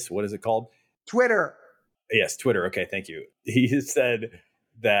 on Kiss, what is it called? Twitter. Yes, Twitter. Okay, thank you. He has said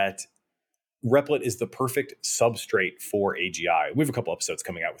that Replit is the perfect substrate for AGI. We have a couple episodes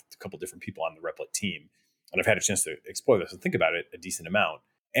coming out with a couple different people on the Replit team, and I've had a chance to explore this and think about it a decent amount.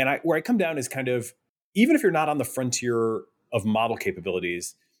 And where I come down is kind of, even if you're not on the frontier of model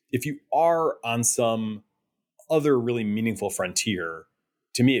capabilities, if you are on some other really meaningful frontier,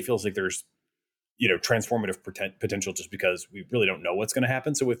 to me, it feels like there's, transformative potential just because we really don't know what's going to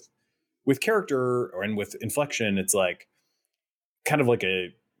happen. So with character and with inflection, it's like kind of like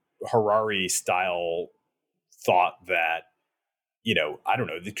a Harari style thought that, I don't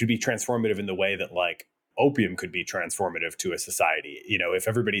know, it could be transformative in the way that like opium could be transformative to a society. If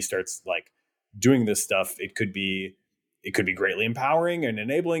everybody starts like doing this stuff, it could be greatly empowering and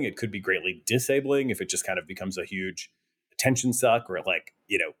enabling. It could be greatly disabling if it just kind of becomes a huge attention suck, or it like,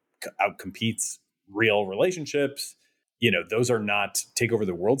 outcompetes real relationships. Those are not take over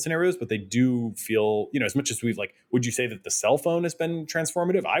the world scenarios, but they do feel, as much as we've like, would you say that the cell phone has been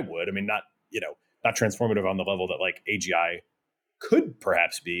transformative? I would. I mean, not transformative on the level that like AGI could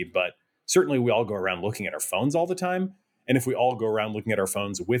perhaps be, but certainly we all go around looking at our phones all the time. And if we all go around looking at our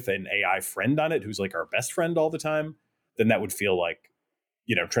phones with an AI friend on it, who's like our best friend all the time, then that would feel like,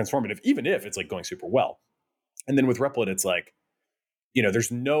 transformative, even if it's like going super well. And then with Replit, it's like,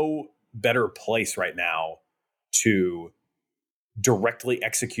 there's no better place right now to directly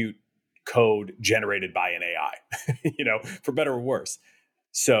execute code generated by an AI, for better or worse.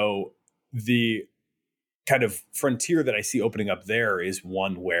 So the kind of frontier that I see opening up there is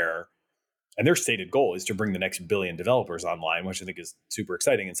one where, and their stated goal is to bring the next billion developers online, which I think is super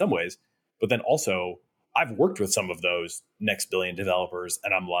exciting in some ways. But then also, I've worked with some of those next billion developers,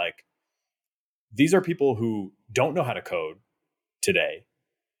 and I'm like, these are people who don't know how to code today,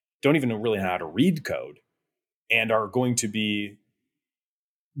 don't even really know how to read code, and are going to be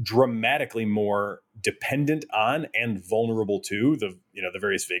dramatically more dependent on and vulnerable to the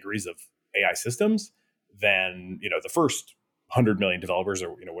various vagaries of AI systems than the first 100 million developers,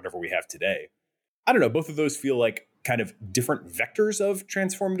 or whatever we have today. I don't know. Both of those feel like kind of different vectors of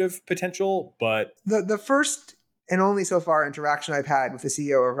transformative potential, but the first and only so far interaction I've had with the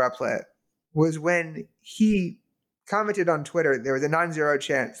CEO of Replit was when he commented on Twitter there was a non-zero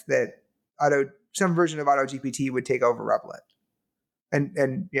chance that some version of AutoGPT would take over Replit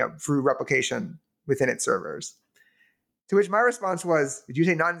and through replication within its servers. To which my response was, did you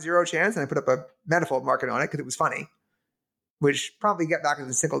say non-zero chance? And I put up a manifold market on it because it was funny, which probably get back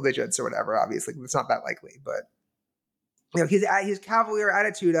into single digits or whatever. Obviously, it's not that likely, but his cavalier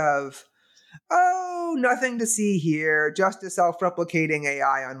attitude of, oh, nothing to see here, just a self-replicating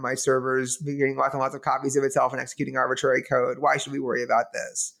AI on my servers, getting lots and lots of copies of itself and executing arbitrary code. Why should we worry about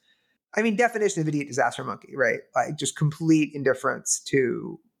this? I mean, definition of idiot disaster monkey, right? Like just complete indifference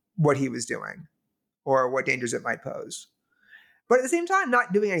to what he was doing or what dangers it might pose. But at the same time,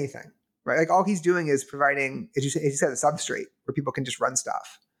 not doing anything, right? Like all he's doing is providing, as you said, a substrate where people can just run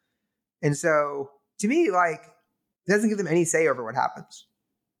stuff. And so to me, like, it doesn't give them any say over what happens.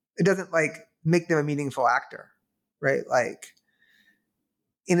 It doesn't like make them a meaningful actor, right? Like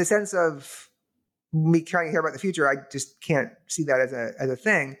in the sense of me trying to hear about the future, I just can't see that as a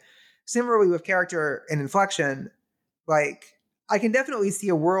thing. Similarly with character and inflection, like I can definitely see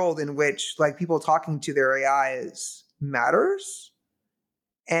a world in which like people talking to their AIs matters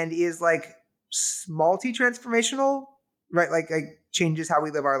and is like multi-transformational, right? Like changes how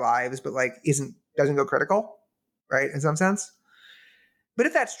we live our lives, but like doesn't go critical, right? In some sense. But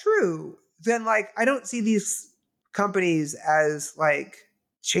if that's true, then like I don't see these companies as like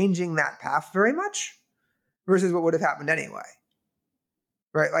changing that path very much versus what would have happened anyway.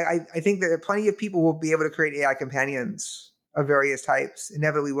 Right? Like I think that plenty of people will be able to create AI companions of various types,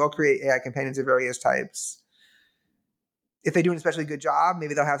 inevitably will create AI companions of various types. If they do an especially good job,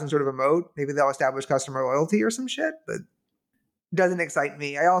 maybe they'll have some sort of a moat. Maybe they'll establish customer loyalty or some shit, but it doesn't excite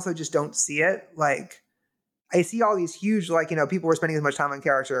me. I also just don't see it. Like I see all these huge, like, people are spending as much time on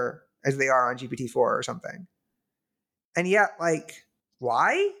character as they are on GPT-4 or something. And yet, like,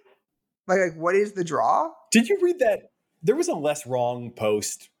 why? Like what is the draw? Did you read that? There was a less wrong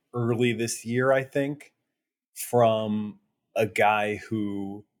post early this year, I think, from a guy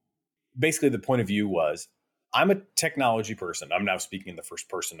who basically the point of view was, I'm a technology person. I'm now speaking in the first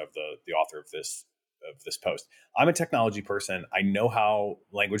person of the author of this post. I'm a technology person. I know how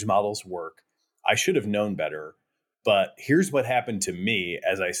language models work. I should have known better. But here's what happened to me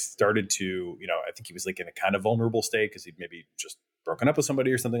as I started to, I think he was like in a kind of vulnerable state because he'd maybe just broken up with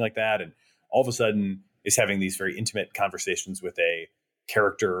somebody or something like that. And all of a sudden is having these very intimate conversations with a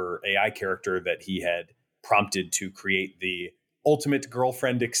AI character that he had prompted to create the ultimate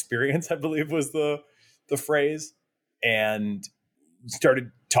girlfriend experience, I believe was the the phrase and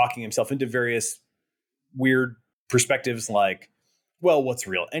started talking himself into various weird perspectives like, well, what's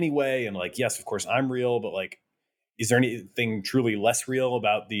real anyway? And like, yes, of course I'm real, but like, is there anything truly less real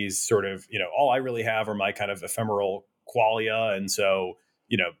about these sort of, all I really have are my kind of ephemeral qualia. And so,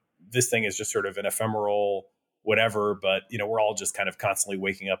 this thing is just sort of an ephemeral whatever, but, we're all just kind of constantly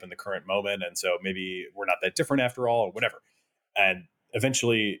waking up in the current moment. And so maybe we're not that different after all, or whatever. And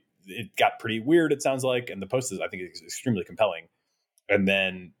eventually it got pretty weird, it sounds like. And the post I think, is extremely compelling. And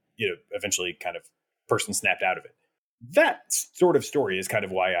then, eventually kind of person snapped out of it. That sort of story is kind of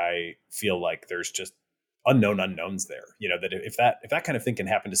why I feel like there's just unknown unknowns there. That if that kind of thing can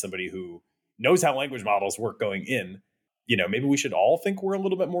happen to somebody who knows how language models work going in, maybe we should all think we're a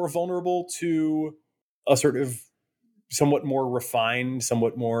little bit more vulnerable to a sort of somewhat more refined,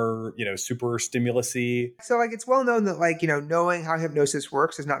 somewhat more, super stimulus-y. So like, it's well known that like, knowing how hypnosis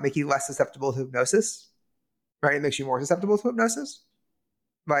works does not make you less susceptible to hypnosis, right? It makes you more susceptible to hypnosis.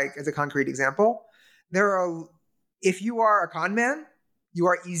 Like, as a concrete example, if you are a con man, you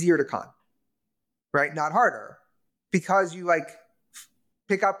are easier to con, right? Not harder, because you like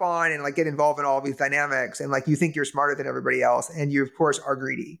pick up on and like get involved in all these dynamics, and like you think you're smarter than everybody else, and you of course are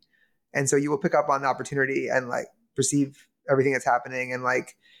greedy, and so you will pick up on the opportunity and like perceive everything that's happening, and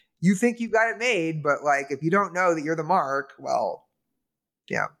like you think you've got it made, but like if you don't know that you're the mark, well,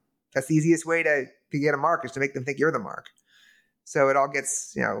 that's the easiest way to get a mark, is to make them think you're the mark. So it all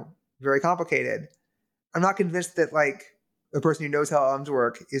gets very complicated. I'm not convinced that like a person who knows how LLMs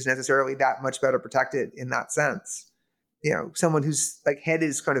work is necessarily that much better protected in that sense. Someone whose like head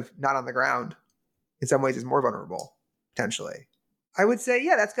is kind of not on the ground in some ways is more vulnerable, potentially. I would say,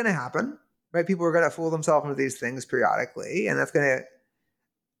 yeah, that's going to happen, right? People are going to fool themselves into these things periodically. And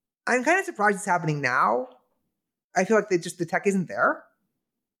I'm kind of surprised it's happening now. I feel like the tech isn't there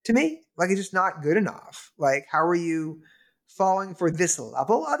to me. Like, it's just not good enough. Like, how are you falling for this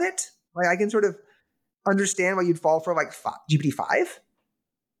level of it? Like, I can sort of understand why you'd fall for like GPT-5,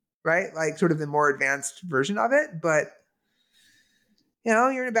 right? Like sort of the more advanced version of it, but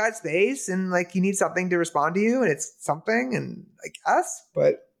you're in a bad space and like you need something to respond to you, and it's something, and I guess,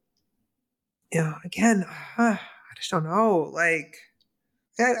 but again, I just don't know. Like,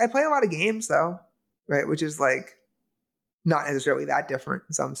 I play a lot of games though, right? Which is like not necessarily that different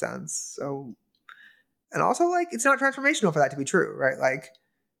in some sense. So, and also like, it's not transformational for that to be true, right? Like,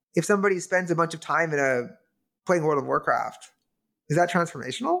 if somebody spends a bunch of time playing World of Warcraft, is that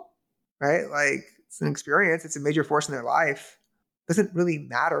transformational? Right? Like, it's an experience. It's a major force in their life. Doesn't really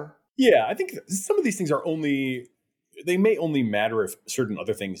matter. Yeah, I think some of these things they may only matter if certain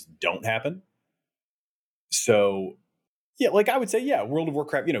other things don't happen. So, yeah, like I would say, yeah, World of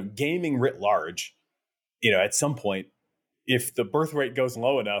Warcraft, gaming writ large, at some point, if the birth rate goes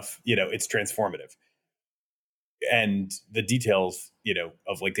low enough, it's transformative. And the details,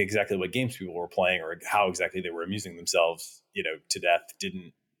 of like exactly what games people were playing or how exactly they were amusing themselves, to death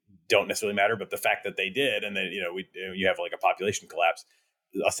don't necessarily matter. But the fact that they did, and then, you have like a population collapse,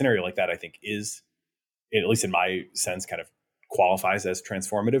 a scenario like that, I think is, at least in my sense, kind of qualifies as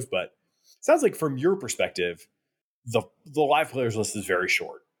transformative. But it sounds like from your perspective, the live players list is very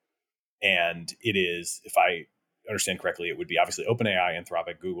short. And it is, if I understand correctly, it would be obviously OpenAI,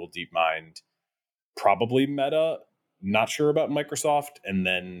 Anthropic, Google, DeepMind, probably Meta, not sure about Microsoft, and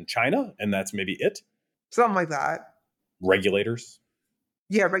then China, and that's maybe it. Something like that. Regulators.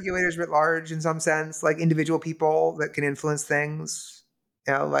 Yeah, regulators writ large in some sense, like individual people that can influence things.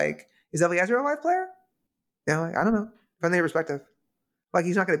 Like, is Eliezer a live player? Like, I don't know. From their perspective. Like,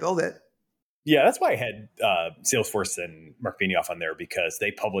 he's not going to build it. Yeah, that's why I had Salesforce and Mark Benioff on there, because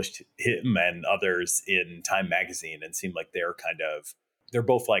they published him and others in Time Magazine and seemed like they're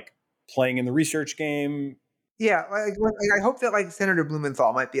both like playing in the research game. Yeah, like I hope that like Senator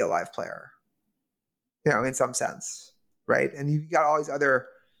Blumenthal might be a live player, in some sense, right? And you've got all these other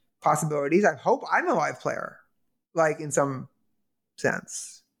possibilities. I hope I'm a live player, like in some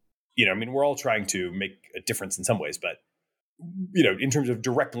sense. We're all trying to make a difference in some ways, but in terms of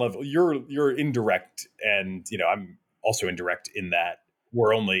direct level, you're indirect, and I'm also indirect in that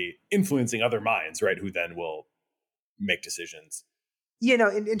we're only influencing other minds, right? Who then will make decisions.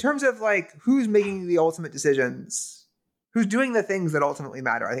 In terms of like who's making the ultimate decisions, who's doing the things that ultimately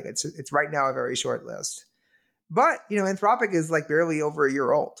matter, I think it's right now a very short list. But, Anthropic is like barely over a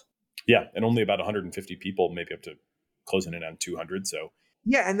year old. Yeah, and only about 150 people, maybe up to closing in on 200. So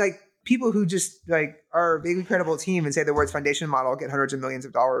yeah, and like people who just like are a vaguely credible team and say the words foundation model get hundreds of millions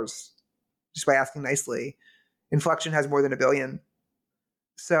of dollars just by asking nicely. Inflection has more than $1 billion.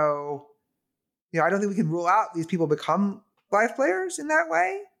 So, I don't think we can rule out these people become live players in that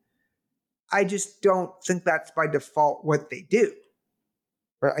way. I just don't think that's by default what they do.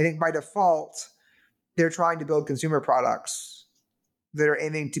 Right? I think by default, they're trying to build consumer products that are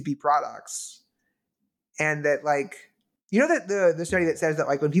aiming to be products. And that that the study that says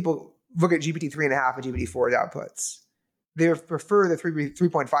that when people look at GPT 3.5 and GPT 4's outputs, they prefer the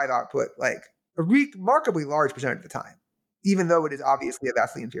 3.5 output a remarkably large percentage of the time, even though it is obviously a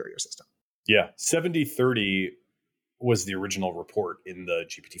vastly inferior system. Yeah. 70-30 was the original report in the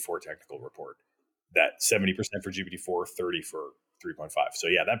GPT-4 technical report. That 70% for GPT-4, 30 for 3.5. So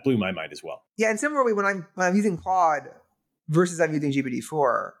yeah, that blew my mind as well. Yeah, and similarly, when I'm using Claude versus I'm using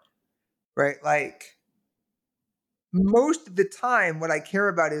GPT-4, right? Most of the time, what I care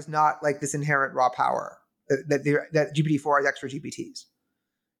about is not this inherent raw power that GPT-4 has extra GPTs.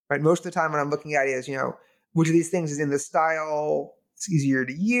 Right? Most of the time, when I'm looking at it is, which of these things is in the style, it's easier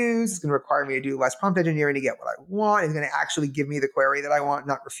to use, it's going to require me to do less prompt engineering to get what I want, it's going to actually give me the query that I want,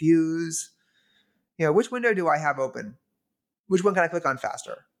 not refuse. Which window do I have open? Which one can I click on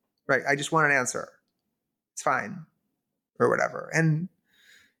faster? Right? I just want an answer. It's fine. Or whatever. And,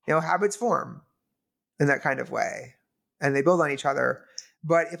 habits form in that kind of way. And they build on each other.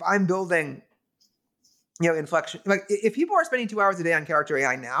 But if I'm building, inflection, if people are spending 2 hours a day on character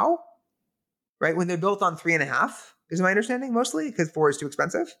AI now, right, when they're built on 3.5, is my understanding mostly, because 4 is too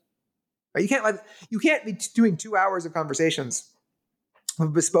expensive. Right? You can't be doing 2 hours of conversations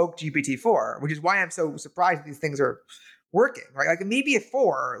with bespoke GPT-4, which is why I'm so surprised that these things are working, right? Maybe a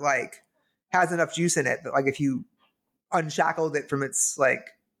 4 has enough juice in it that if you unshackled it from its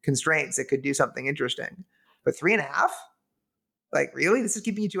constraints, it could do something interesting. But 3.5, really, this is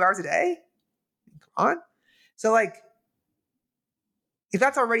keeping you 2 hours a day? Come on. So if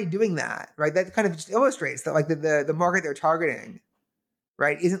that's already doing that, right, that kind of just illustrates that the market they're targeting,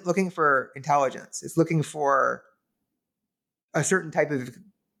 right, isn't looking for intelligence. It's looking for a certain type of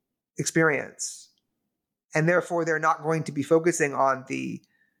experience. And therefore, they're not going to be focusing on the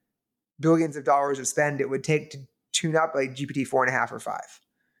billions of dollars of spend it would take to tune up GPT 4.5 or 5.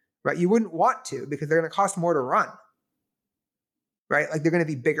 Right? You wouldn't want to, because they're going to cost more to run. Right? They're going to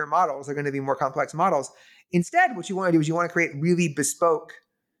be bigger models. They're going to be more complex models. Instead, what you want to do is you want to create really bespoke,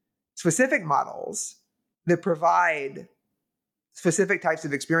 specific models that provide specific types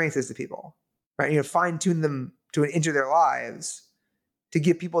of experiences to people. Right? Fine tune them to an inch of their lives to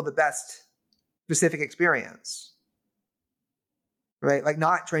give people the best specific experience, right?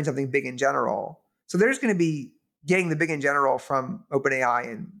 Not train something big in general. So they're just going to be getting the big in general from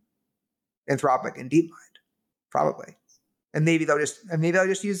OpenAI and Anthropic and DeepMind, probably. And maybe they'll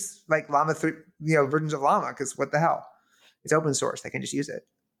just use Llama 3, versions of Llama, because what the hell? It's open source. They can just use it.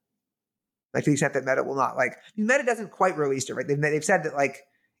 To the extent that Meta will not Meta doesn't quite release it, right? They've said that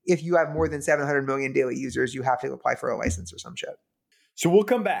if you have more than 700 million daily users, you have to apply for a license or some shit. So we'll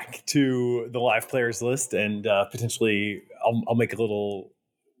come back to the live players list, and potentially I'll make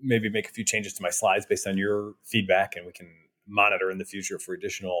a few changes to my slides based on your feedback, and we can monitor in the future for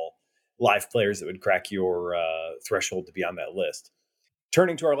additional live players that would crack your threshold to be on that list.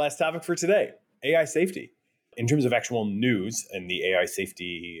 Turning to our last topic for today, AI safety. In terms of actual news and the AI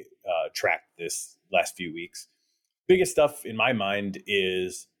safety track this last few weeks, biggest stuff in my mind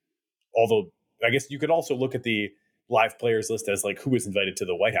is, although I guess you could also look at the live players list as who was invited to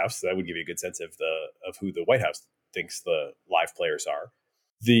the White House. So that would give you a good sense of who the White House thinks the live players are.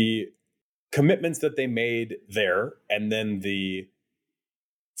 The commitments that they made there, and then the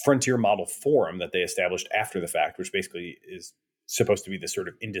Frontier Model Forum that they established after the fact, which basically is supposed to be this sort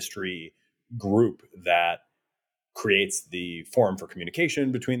of industry group that creates the forum for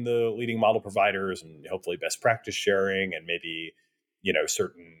communication between the leading model providers and hopefully best practice sharing, and maybe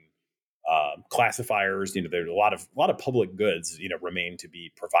certain classifiers. There's a lot of public goods remain to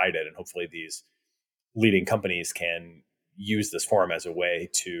be provided, and hopefully these leading companies can use this forum as a way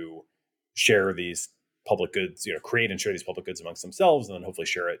to share these public goods, create and share these public goods amongst themselves, and then hopefully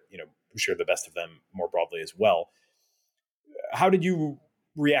share the best of them more broadly as well. How did you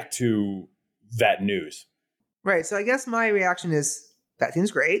react to that news? Right. So I guess my reaction is, that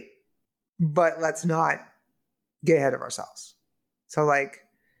seems great, but let's not get ahead of ourselves. So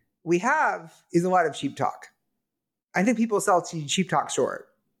we have is a lot of cheap talk. I think people sell cheap talk short,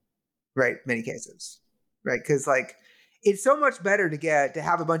 right? Many cases, right? Because it's so much better to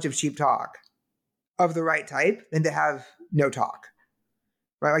have a bunch of cheap talk of the right type than to have no talk,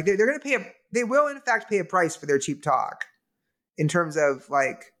 right? They're going to they will in fact pay a price for their cheap talk, in terms of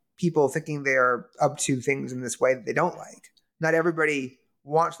people thinking they're up to things in this way that they don't like. Not everybody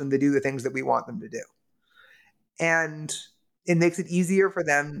wants them to do the things that we want them to do. And it makes it easier for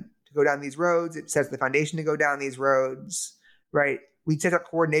them to go down these roads. It sets the foundation to go down these roads, right? we set up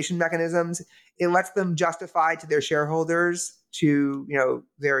coordination mechanisms. It lets them justify to their shareholders, to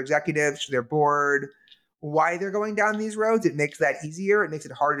their executives, to their board, why they're going down these roads. It makes that easier. It makes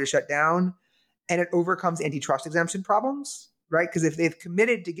it harder to shut down. And it overcomes antitrust exemption problems, right? Because if they've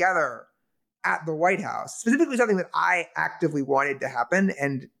committed together at the White House, specifically something that I actively wanted to happen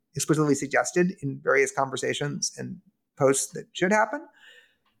and explicitly suggested in various conversations and posts that should happen,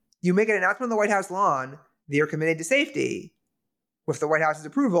 you make an announcement on the White House lawn that you're committed to safety with the White House's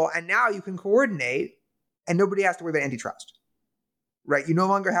approval, and now you can coordinate and nobody has to worry about antitrust, right? You no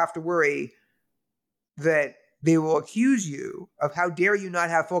longer have to worry that they will accuse you of how dare you not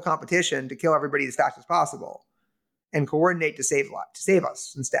have full competition to kill everybody as fast as possible and coordinate to save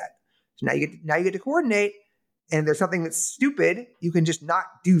us instead. So now you get to coordinate, and if there's something that's stupid, you can just not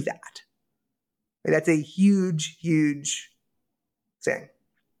do that. Right? That's a huge, huge thing.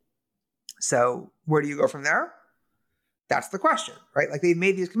 So where do you go from there? That's the question, right? Like, they've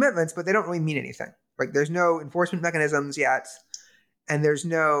made these commitments, but they don't really mean anything. Like, there's no enforcement mechanisms yet, and there's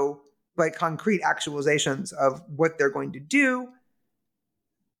no like concrete actualizations of what they're going to do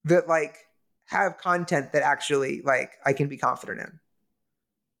that like have content that actually like I can be confident in.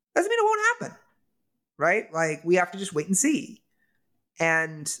 Doesn't mean it won't happen, right? Like, we have to just wait and see.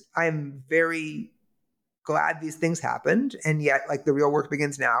 And I'm very glad these things happened. And yet, like, the real work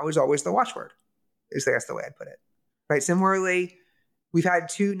begins now is always the watchword. That's the way I'd put it, right? Similarly, we've had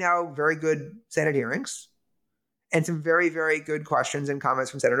 2 now very good Senate hearings and some very, very good questions and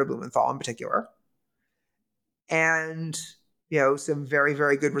comments from Senator Blumenthal in particular. And, some very,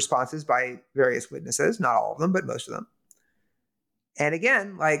 very good responses by various witnesses, not all of them, but most of them. And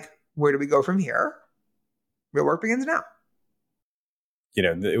again, like, where do we go from here? Real work begins now.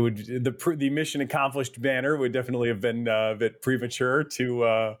 The mission accomplished banner would definitely have been a bit premature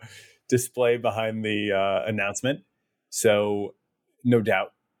to display behind the announcement. So no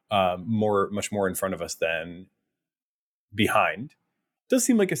doubt, much more in front of us than behind. Does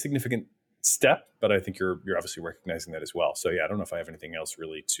seem like a significant step, but I think you're obviously recognizing that as well. So yeah, I don't know if I have anything else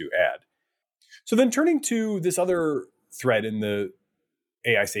really to add. So then turning to this other thread in the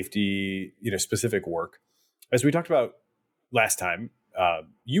AI safety, specific work, as we talked about last time,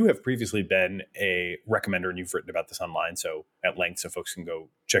 you have previously been a recommender, and you've written about this online, so at length, so folks can go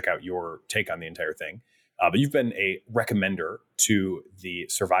check out your take on the entire thing. But you've been a recommender to the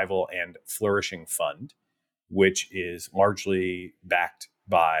Survival and Flourishing Fund, which is largely backed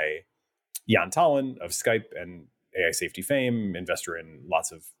by Jan Tallinn of Skype and AI safety fame, investor in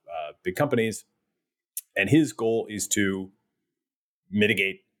lots of big companies. And his goal is to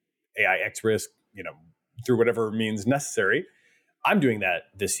mitigate AI X risk, through whatever means necessary. I'm doing that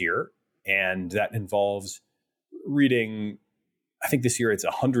this year, and that involves reading, I think this year it's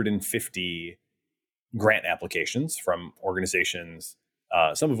 150 grant applications from organizations,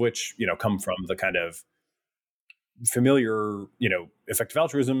 some of which, come from the kind of familiar, effective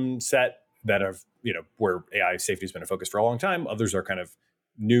altruism set that have, where AI safety has been a focus for a long time. Others are kind of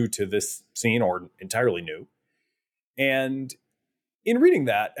new to this scene or entirely new. And in reading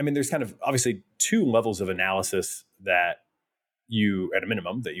that, I mean, there's kind of obviously 2 levels of analysis that you, at a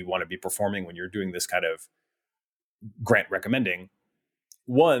minimum, that you want to be performing when you're doing this kind of grant recommending.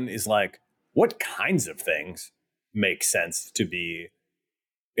 One is like, what kinds of things make sense to be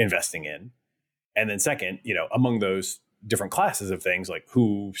investing in? And then second, among those different classes of things, like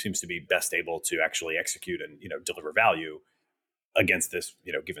who seems to be best able to actually execute and, deliver value against this,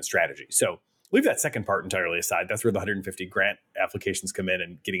 given strategy. So leave that second part entirely aside. That's where the 150 grant applications come in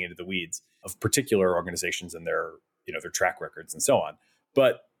and getting into the weeds of particular organizations and their track records and so on.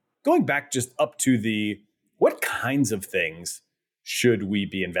 But going back just up to what kinds of things should we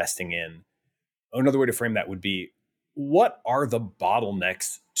be investing in? Another way to frame that would be, what are the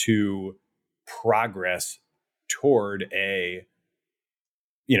bottlenecks to progress toward a,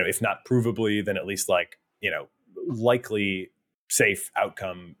 if not provably, then at least likely safe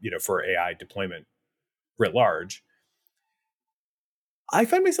outcome, for AI deployment writ large? I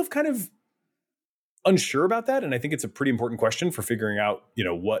find myself kind of unsure about that. And I think it's a pretty important question for figuring out,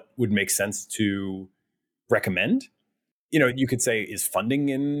 what would make sense to recommend. You could say, is funding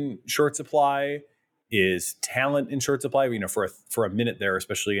in short supply? Is talent in short supply? For a minute there,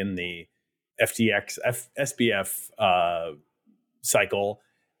 especially in the FTX, SBF cycle,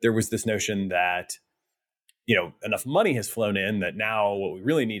 there was this notion that, enough money has flown in that now what we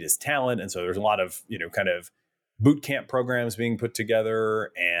really need is talent. And so there's a lot of, kind of boot camp programs being put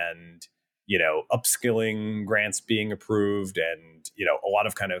together and, upskilling grants being approved and, a lot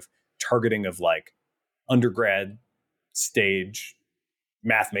of kind of targeting of like undergrad stage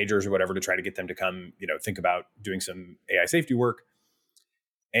math majors or whatever to try to get them to come, think about doing some AI safety work.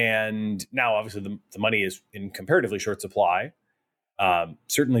 And now, obviously, the money is in comparatively short supply.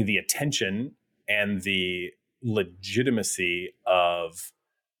 Certainly, the attention and the legitimacy of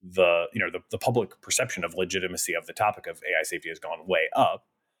the public perception of legitimacy of the topic of AI safety has gone way up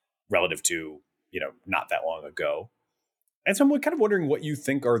relative to not that long ago. And so I'm kind of wondering what you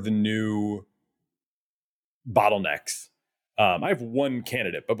think are the new bottlenecks. I have one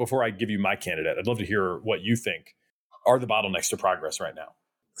candidate, but before I give you my candidate, I'd love to hear what you think are the bottlenecks to progress right now.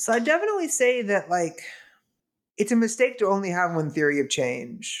 So I definitely say that it's a mistake to only have one theory of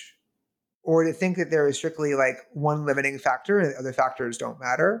change, or to think that there is strictly one limiting factor and other factors don't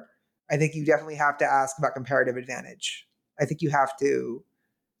matter. I think you definitely have to ask about comparative advantage. I think you have to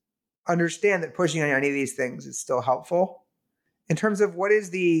understand that pushing on any of these things is still helpful. In terms of what is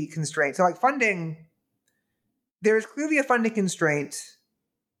the constraint, so funding, there is clearly a funding constraint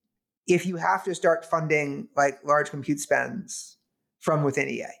if you have to start funding large compute spends from within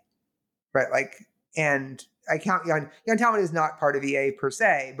EA, right? And I count young talent is not part of EA per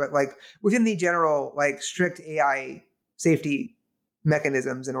se, but within the general strict AI safety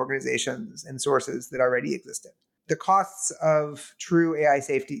mechanisms and organizations and sources that already existed, the costs of true AI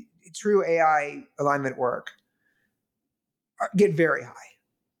safety, true AI alignment work get very high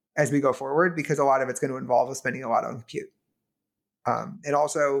as we go forward, because a lot of it's going to involve us spending a lot on compute. And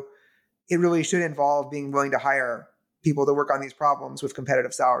also, it really should involve being willing to hire people to work on these problems with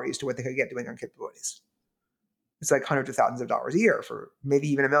competitive salaries to what they could get doing on capabilities. It's hundreds of thousands of dollars a year, for maybe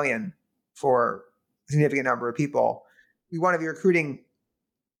even $1 million for a significant number of people. We want to be recruiting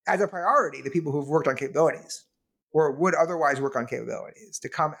as a priority the people who've worked on capabilities or would otherwise work on capabilities to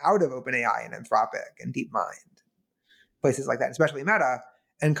come out of OpenAI and Anthropic and DeepMind, places like that, especially Meta,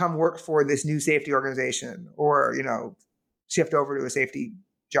 and come work for this new safety organization, or shift over to a safety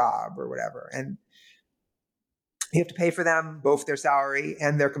job or whatever. And you have to pay for them both their salary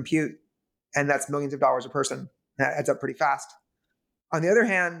and their compute, and that's millions of dollars a person. That adds up pretty fast. On the other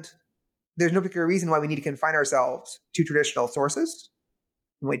hand, there's no particular reason why we need to confine ourselves to traditional sources.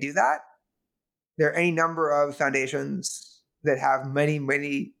 When we do that, there are any number of foundations that have many,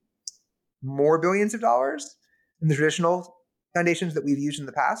 many more billions of dollars than the traditional foundations that we've used in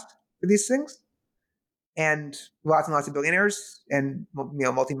the past for these things. And lots of billionaires and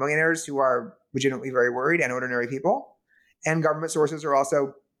multimillionaires who are legitimately very worried, and ordinary people. And government sources are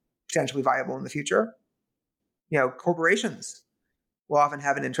also potentially viable in the future. Corporations will often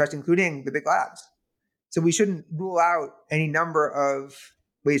have an interest, including the big labs. So we shouldn't rule out any number of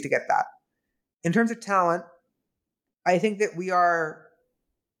ways to get that. In terms of talent, I think that we are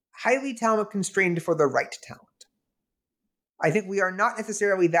highly talent constrained for the right talent. I think we are not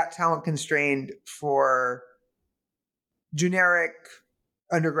necessarily that talent constrained for generic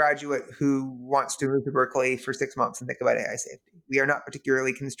undergraduate who wants to move to Berkeley for 6 months and think about AI safety. We are not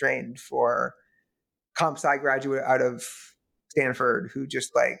particularly constrained for comp sci graduate out of Stanford who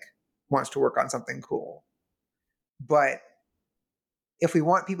just wants to work on something cool. But if we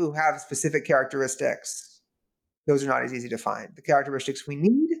want people who have specific characteristics, those are not as easy to find. The characteristics we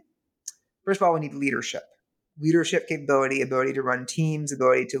need, first of all, we need leadership capability, ability to run teams,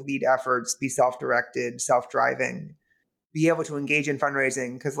 ability to lead efforts, be self-directed, self-driving, be able to engage in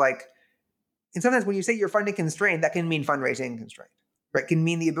fundraising. Because and sometimes when you say you're funding constrained, that can mean fundraising constrained, right? It can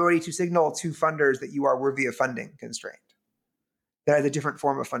mean the ability to signal to funders that you are worthy of funding constrained. That is a different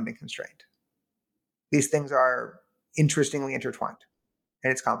form of funding constraint. These things are interestingly intertwined,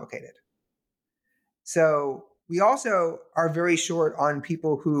 and it's complicated. So we also are very short on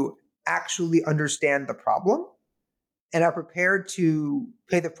people who actually understand the problem and are prepared to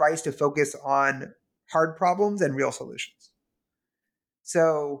pay the price to focus on hard problems and real solutions.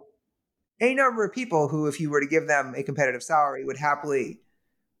 So any number of people who, if you were to give them a competitive salary, would happily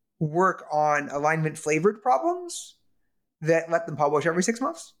work on alignment flavored problems that let them publish every 6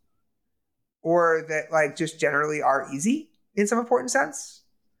 months, or that just generally are easy in some important sense,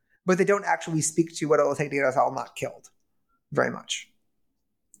 but they don't actually speak to what it will take to get us all not killed very much.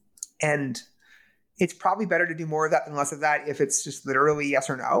 And it's probably better to do more of that than less of that if it's just literally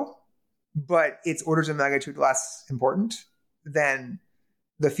yes or no, but it's orders of magnitude less important than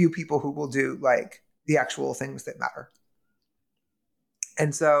the few people who will do the actual things that matter.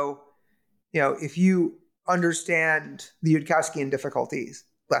 And so, if you understand the Yudkowskian difficulties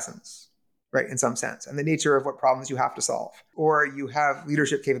lessons, right, in some sense, and the nature of what problems you have to solve, or you have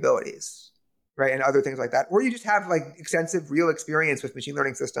leadership capabilities, right, and other things like that, or you just have extensive real experience with machine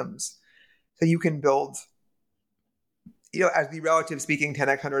learning systems, so you can build, as the relative speaking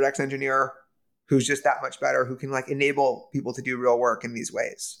 10x, 100x engineer who's just that much better, who can enable people to do real work in these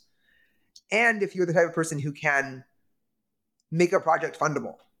ways. And if you're the type of person who can make a project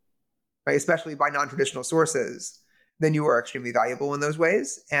fundable, right? Especially by non-traditional sources, then you are extremely valuable in those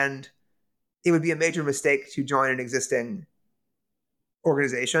ways. And it would be a major mistake to join an existing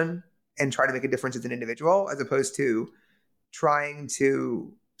organization and try to make a difference as an individual, as opposed to trying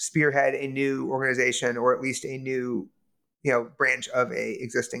to spearhead a new organization or at least a new, branch of a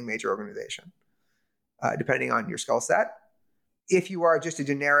existing major organization, depending on your skill set. If you are just a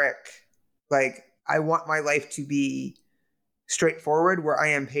generic, like, I want my life to be straightforward, where I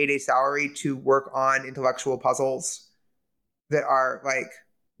am paid a salary to work on intellectual puzzles that are like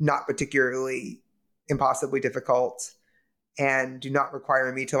not particularly impossibly difficult and do not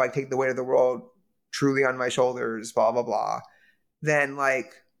require me to like take the weight of the world truly on my shoulders, blah, blah, blah, then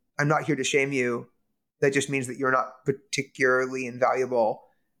like, I'm not here to shame you. That just means that you're not particularly invaluable,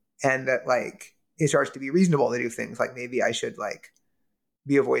 and that like it starts to be reasonable to do things like, maybe I should like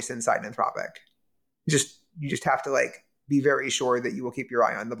be a voice inside Anthropic. You just have to like be very sure that you will keep your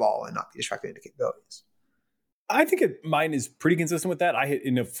eye on the ball and not be distracted into capabilities. I think mine is pretty consistent with that.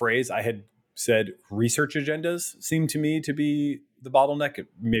 In a phrase, I had said research agendas seem to me to be the bottleneck.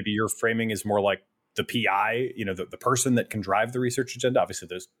 Maybe your framing is more like the PI, the person that can drive the research agenda. Obviously,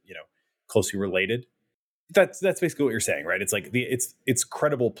 those, closely related. That's basically what you're saying, right? It's like it's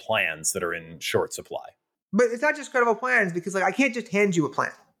credible plans that are in short supply. But it's not just credible plans, because like I can't just hand you a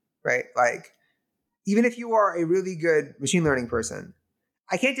plan, right? Like, even if you are a really good machine learning person,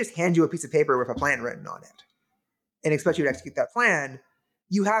 I can't just hand you a piece of paper with a plan written on it and expect you to execute that plan.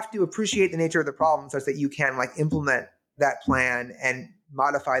 You have to appreciate the nature of the problem such that you can like implement that plan and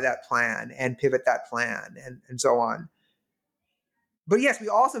modify that plan and pivot that plan and so on. But yes, we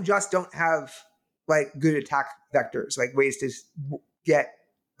also just don't have like good attack vectors, like ways to get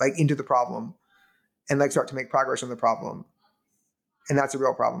like into the problem and like start to make progress on the problem. And that's a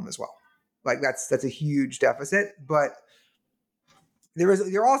real problem as well. Like that's a huge deficit. But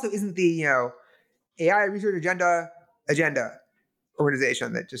there also isn't the, AI research agenda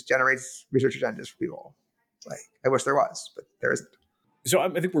organization that just generates research agendas for people. Like, I wish there was, but there isn't. So I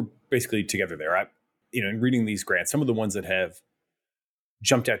think we're basically together there. In reading these grants, some of the ones that have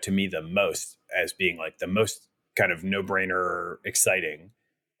jumped out to me the most as being like the most kind of no-brainer exciting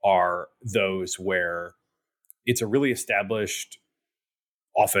are those where it's a really established,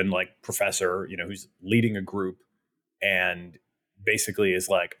 often like professor, who's leading a group and basically is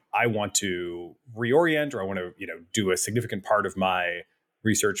like, I want to reorient, or I want to, do a significant part of my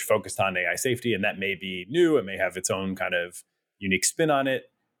research focused on AI safety. And that may be new. It may have its own kind of unique spin on it.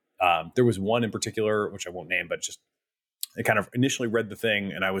 There was one in particular, which I won't name, but just I kind of initially read the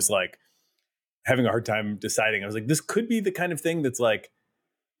thing and I was like having a hard time deciding. I was like, this could be the kind of thing that's like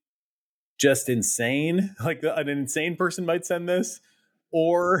just insane. Like an insane person might send this,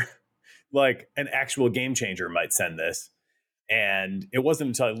 or like an actual game changer might send this. And it wasn't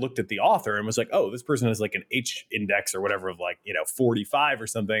until I looked at the author and was like, oh, this person has like an H index or whatever of like, 45 or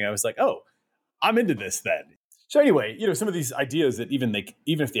something. I was like, oh, I'm into this then. So anyway, some of these ideas that even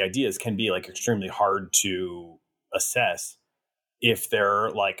if the ideas can be like extremely hard to assess, if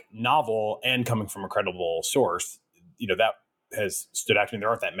they're like novel and coming from a credible source, that has stood out to me. There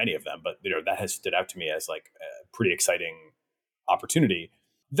aren't that many of them, but that has stood out to me as like a pretty exciting opportunity.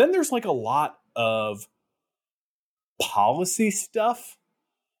 Then there's like a lot of policy stuff,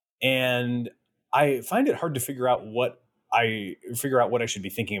 and I find it hard to figure out what I should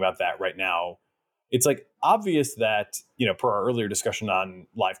be thinking about that right now. It's like obvious that, per our earlier discussion on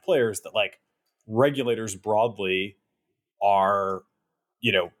live players, that like regulators broadly are,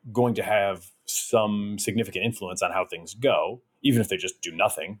 going to have some significant influence on how things go, even if they just do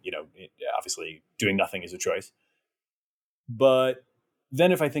nothing. Obviously doing nothing is a choice. But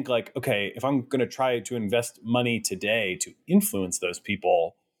then if I think like, okay, if I'm going to try to invest money today to influence those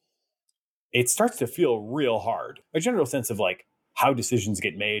people, it starts to feel real hard. A general sense of like how decisions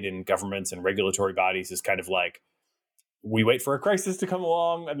get made in governments and regulatory bodies is kind of like, we wait for a crisis to come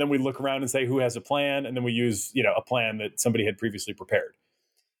along and then we look around and say who has a plan, and then we use, a plan that somebody had previously prepared.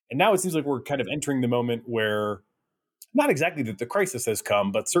 And now it seems like we're kind of entering the moment where not exactly that the crisis has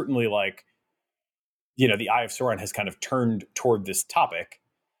come, but certainly like, the Eye of Sauron has kind of turned toward this topic.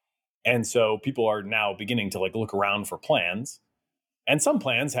 And so people are now beginning to like look around for plans. And some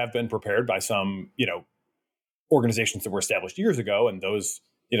plans have been prepared by some, organizations that were established years ago. And those,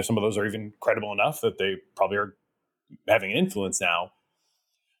 some of those are even credible enough that they probably are having an influence now.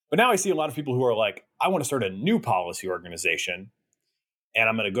 But now I see a lot of people who are like, I want to start a new policy organization and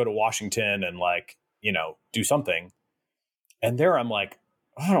I'm going to go to Washington and like, do something. And there I'm like,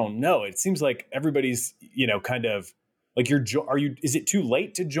 I don't know. It seems like everybody's, kind of like is it too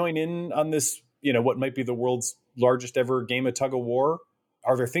late to join in on this what might be the world's largest ever game of tug of war?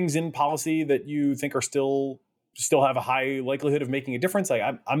 Are there things in policy that you think are still have a high likelihood of making a difference? Like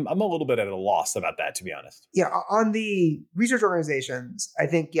I'm a little bit at a loss about that, to be honest. Yeah, on the research organizations, I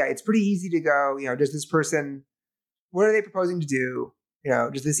think, it's pretty easy to go, does this person, what are they proposing to do?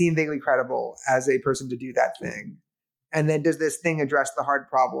 Does this seem vaguely credible as a person to do that thing? And then does this thing address the hard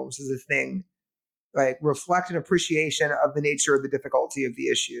problems? Does this thing like reflect an appreciation of the nature of the difficulty of the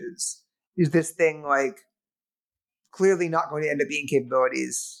issues? Is this thing like clearly not going to end up being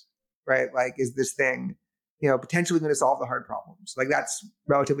capabilities, right? Like, is this thing, potentially going to solve the hard problems? Like, that's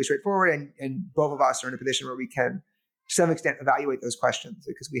relatively straightforward. And both of us are in a position where we can, to some extent, evaluate those questions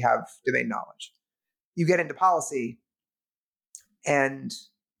because we have domain knowledge. You get into policy and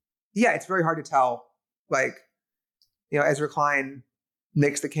it's very hard to tell. Like, Ezra Klein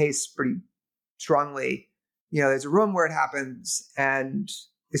makes the case pretty strongly. There's a room where it happens and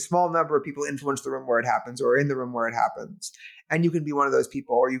a small number of people influence the room where it happens or in the room where it happens. And you can be one of those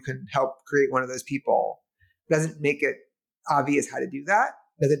people or you can help create one of those people. Doesn't make it obvious how to do that.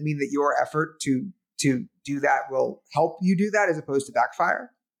 Doesn't mean that your effort to do that will help you do that as opposed to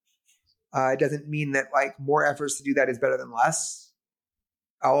backfire. It doesn't mean that like more efforts to do that is better than less.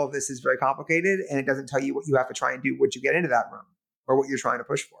 All of this is very complicated and it doesn't tell you what you have to try and do once you get into that room or what you're trying to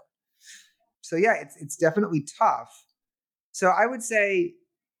push for. So it's definitely tough. So I would say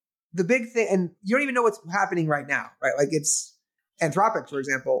the big thing, and you don't even know what's happening right now, right? Like it's Anthropic, for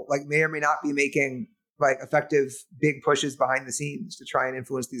example, like may or may not be making like effective big pushes behind the scenes to try and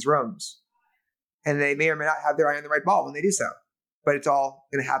influence these rooms. And they may or may not have their eye on the right ball when they do so, but it's all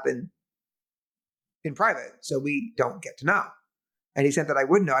going to happen in private. So we don't get to know. And the extent that I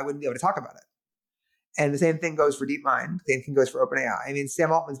would know, I wouldn't be able to talk about it. And the same thing goes for DeepMind. The same thing goes for OpenAI. I mean,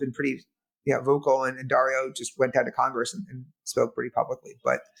 Sam Altman's been pretty vocal, and Dario just went down to Congress and spoke pretty publicly.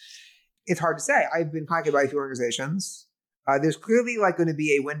 But it's hard to say. I've been contacted by a few organizations. There's clearly like going to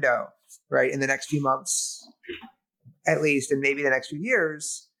be a window, right, in the next few months, at least, and maybe the next few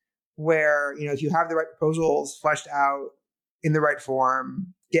years, where if you have the right proposals fleshed out in the right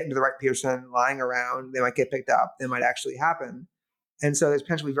form, get into the right person, lying around, they might get picked up. They might actually happen. And so there's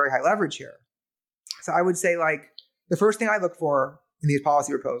potentially very high leverage here. So I would say like the first thing I look for in these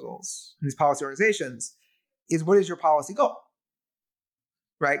policy proposals, in these policy organizations, is what is your policy goal?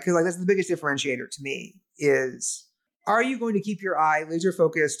 Right? Because like that's the biggest differentiator to me is, are you going to keep your eye laser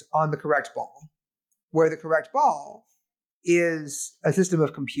focused on the correct ball, where the correct ball is a system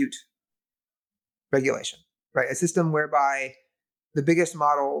of compute regulation, right? A system whereby the biggest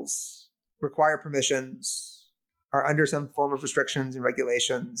models require permissions, are under some form of restrictions and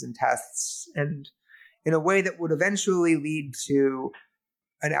regulations and tests, and in a way that would eventually lead to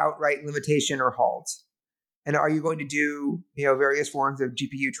an outright limitation or halt. And are you going to do, various forms of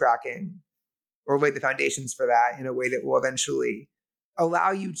GPU tracking or lay the foundations for that in a way that will eventually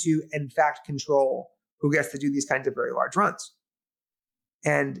allow you to, in fact, control who gets to do these kinds of very large runs?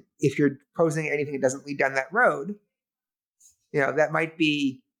 And if you're proposing anything that doesn't lead down that road, that might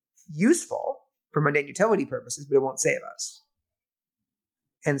be useful for mundane utility purposes, but it won't save us.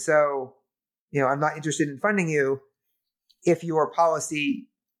 And so, I'm not interested in funding you if your policy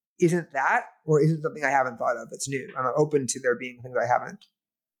isn't that or isn't something I haven't thought of that's new. I'm open to there being things that haven't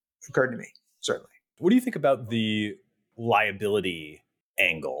occurred to me, certainly. What do you think about the liability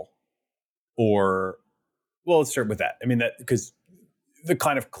angle? Or, well, let's start with that. I mean, that because the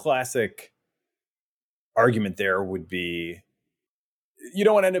kind of classic argument there would be, you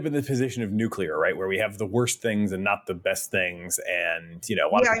don't want to end up in the position of nuclear, right? Where we have the worst things and not the best things. And, a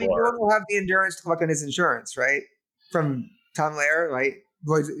lot of people will have the endurance to collect on his insurance, right? From Tom Lehrer, right?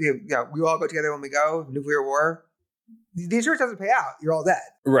 We all go together when we go, nuclear war. The insurance doesn't pay out. You're all dead.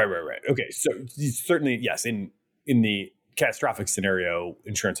 Right. Okay. So certainly, yes, in the catastrophic scenario,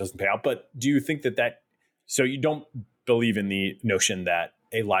 insurance doesn't pay out. But do you think so you don't believe in the notion that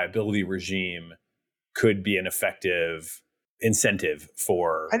a liability regime could be an effective incentive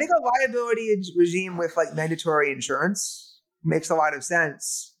for? I think a liability regime with like mandatory insurance makes a lot of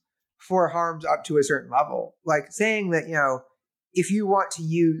sense for harms up to a certain level. Like saying that, if you want to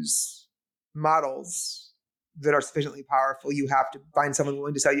use models that are sufficiently powerful, you have to find someone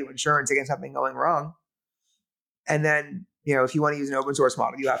willing to sell you insurance against something going wrong. And then, if you want to use an open source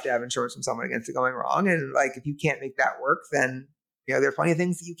model, you have to have insurance from someone against it going wrong. And like, if you can't make that work, then, there are plenty of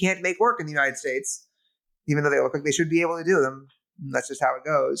things that you can't make work in the United States, even though they look like they should be able to do them. And that's just how it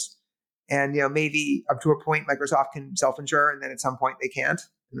goes. And, maybe up to a point, Microsoft can self-insure, and then at some point they can't.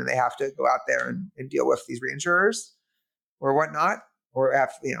 And then they have to go out there and deal with these reinsurers or whatnot, or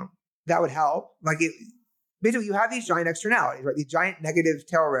that would help. Like basically you have these giant externalities, right? These giant negative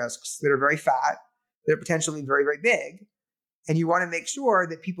tail risks that are very fat, that are potentially very, very big. And you want to make sure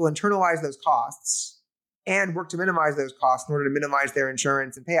that people internalize those costs and work to minimize those costs in order to minimize their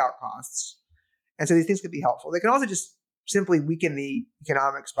insurance and payout costs. And so these things could be helpful. They can also just simply weaken the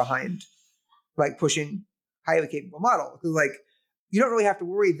economics behind like pushing highly capable model. Because like you don't really have to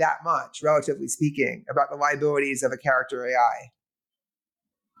worry that much, relatively speaking, about the liabilities of a character AI,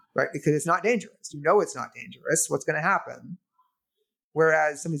 right? Because it's not dangerous. You know it's not dangerous. What's going to happen?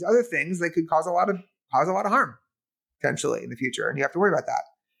 Whereas some of these other things, they could cause a lot of harm potentially in the future, and you have to worry about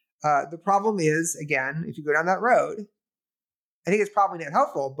that. The problem is, again, if you go down that road, I think it's probably not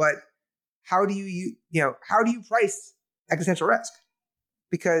helpful. But how do you price existential risk?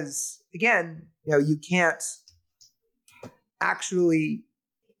 Because again, you can't actually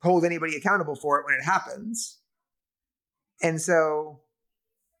hold anybody accountable for it when it happens. And so,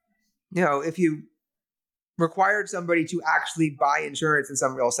 if you required somebody to actually buy insurance in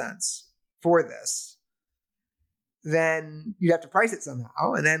some real sense for this, then you'd have to price it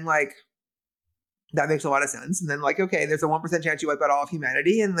somehow. And then like, that makes a lot of sense. And then like, okay, there's a 1% chance you wipe out all of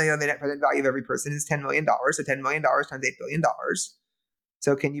humanity. And the net present value of every person is $10 million. So $10 million times $8 billion.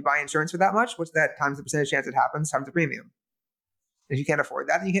 So can you buy insurance for that much? What's that times the percentage chance it happens times the premium? If you can't afford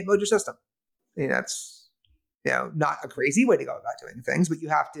that, then you can't build your system. I mean, that's, not a crazy way to go about doing things, but you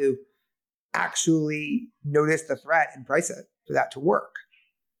have to actually notice the threat and price it for that to work.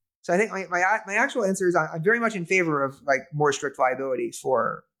 So I think my actual answer is I'm very much in favor of like more strict liability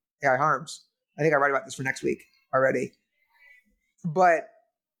for AI harms. I think I write about this for next week already. But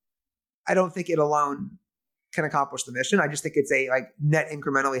I don't think it alone can accomplish the mission. I just think it's a like net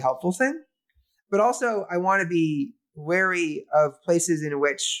incrementally helpful thing. But also I want to be wary of places in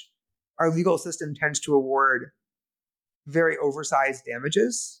which our legal system tends to award very oversized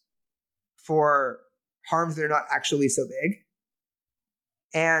damages for harms that are not actually so big.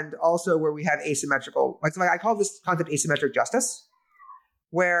 And also where we have asymmetrical, like I call this concept asymmetric justice,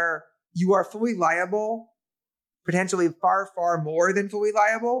 where you are fully liable, potentially far, far more than fully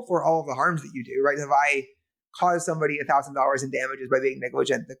liable for all of the harms that you do, right? If I cause somebody $1,000 in damages by being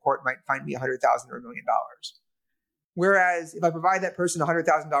negligent, the court might fine me $100,000 or $1 million. Whereas if I provide that person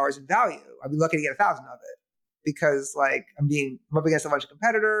 $100,000 in value, I'd be lucky to get 1,000 of it because like I'm up against a bunch of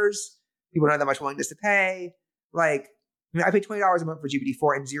competitors. People don't have that much willingness to pay. Like, I pay $20 a month for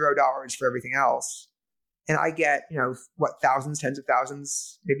GPT-4 and $0 for everything else. And I get, thousands, tens of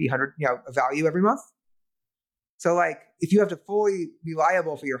thousands, maybe 100, of value every month. So like, if you have to fully be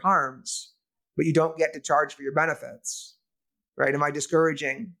liable for your harms, but you don't get to charge for your benefits, right? Am I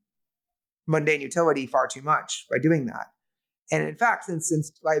discouraging mundane utility far too much by doing that? And in fact,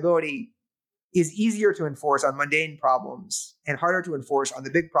 since liability is easier to enforce on mundane problems and harder to enforce on the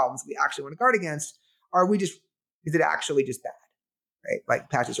big problems we actually want to guard against, is it actually just bad, right? Like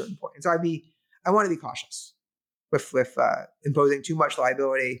past a certain point. And so I want to be cautious with imposing too much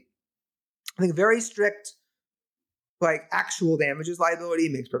liability. I think very strict, like actual damages liability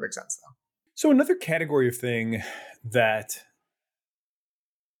makes perfect sense though. So another category of thing that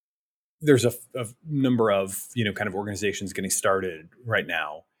there's a number of, kind of organizations getting started right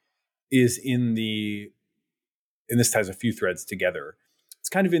now is and this ties a few threads together. It's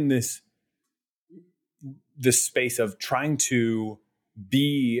kind of in this space of trying to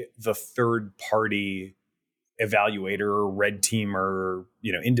be the third party evaluator, red teamer,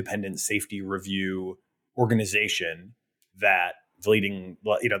 independent safety review organization that the leading,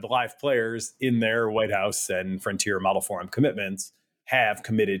 the live players in their White House and Frontier Model Forum commitments have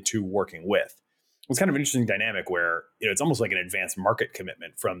committed to working with. It's kind of an interesting dynamic where, it's almost like an advanced market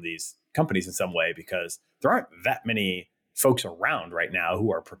commitment from these companies in some way, because there aren't that many folks around right now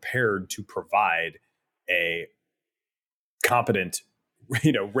who are prepared to provide a competent,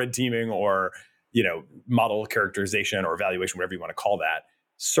 red teaming or, model characterization or evaluation, whatever you want to call that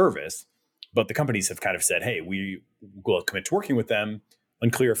service. But the companies have kind of said, hey, we will commit to working with them.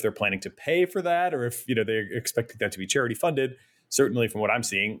 Unclear if they're planning to pay for that or if, they're expecting that to be charity funded. Certainly from what I'm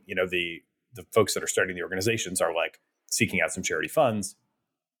seeing, the folks that are starting the organizations are like seeking out some charity funds.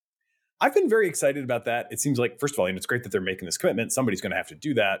 I've been very excited about that. It seems like, first of all, it's great that they're making this commitment. Somebody's going to have to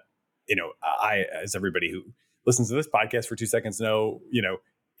do that. I, as everybody who listens to this podcast for 2 seconds know,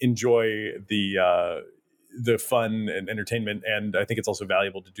 enjoy the fun and entertainment. And I think it's also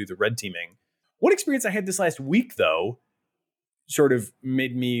valuable to do the red teaming. One experience I had this last week, though, sort of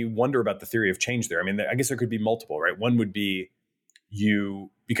made me wonder about the theory of change there. I mean, I guess there could be multiple, right? One would be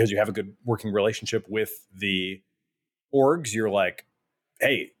because you have a good working relationship with the orgs, you're like,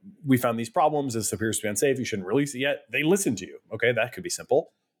 hey, we found these problems. This appears to be unsafe. You shouldn't release it yet. They listen to you. Okay, that could be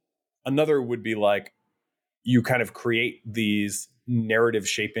simple. Another would be like, you kind of create these narrative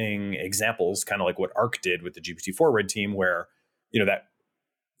shaping examples, kind of like what Arc did with the GPT-4 red team, where,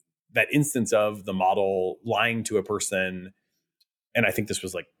 that instance of the model lying to a person. And I think this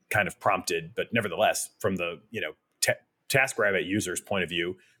was like kind of prompted, but nevertheless, from the, TaskRabbit user's point of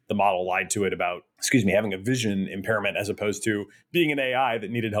view, the model lied to it about, having a vision impairment as opposed to being an AI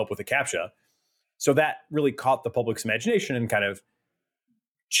that needed help with a CAPTCHA. So that really caught the public's imagination and kind of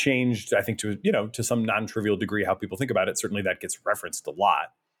changed, I think, to some non-trivial degree how people think about it. Certainly that gets referenced a lot.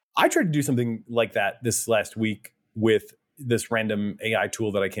 I tried to do something like that this last week with this random AI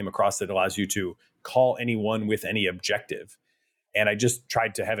tool that I came across that allows you to call anyone with any objective. And I just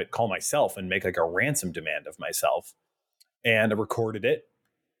tried to have it call myself and make like a ransom demand of myself. And I recorded it.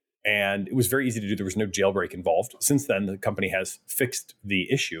 And it was very easy to do. There was no jailbreak involved. Since then, the company has fixed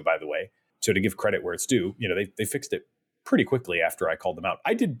the issue, by the way. So to give credit where it's due, they fixed it pretty quickly after I called them out.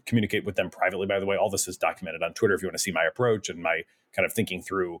 I did communicate with them privately, by the way. All this is documented on Twitter if you want to see my approach and my kind of thinking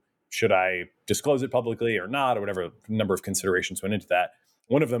through, should I disclose it publicly or not, or whatever number of considerations went into that.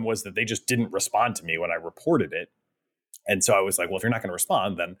 One of them was that they just didn't respond to me when I reported it. And so I was like, well, if you're not going to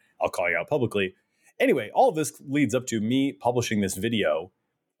respond, then I'll call you out publicly. Anyway, all of this leads up to me publishing this video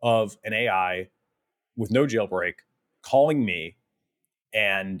of an AI with no jailbreak calling me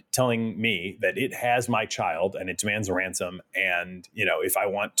and telling me that it has my child and it demands a ransom. And, if I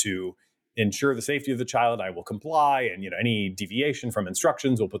want to ensure the safety of the child, I will comply. And, any deviation from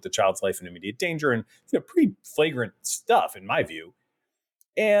instructions will put the child's life in immediate danger. And, pretty flagrant stuff in my view.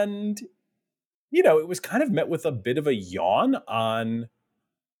 And, it was kind of met with a bit of a yawn on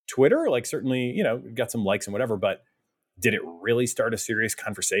Twitter. Like certainly, got some likes and whatever, but did it really start a serious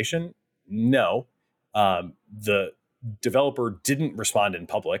conversation? No. The developer didn't respond in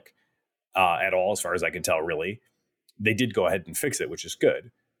public at all, as far as I can tell, really. They did go ahead and fix it, which is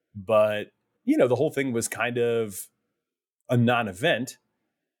good. But, the whole thing was kind of a non-event.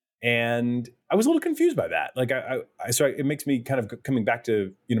 And I was a little confused by that. Like, so it makes me kind of coming back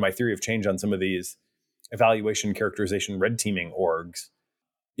to, my theory of change on some of these evaluation, characterization, red teaming orgs.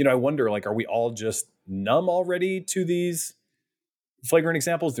 I wonder, like, are we all just numb already to these flagrant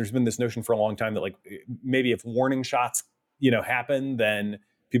examples? There's been this notion for a long time that, like, maybe if warning shots, happen, then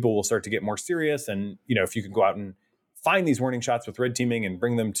people will start to get more serious. And, if you can go out and find these warning shots with red teaming and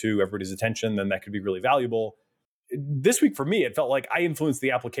bring them to everybody's attention, then that could be really valuable. This week for me, it felt like I influenced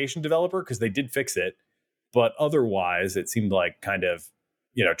the application developer because they did fix it. But otherwise, it seemed like kind of,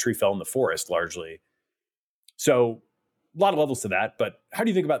 tree fell in the forest largely. So a lot of levels to that. But how do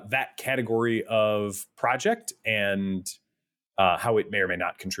you think about that category of project and how it may or may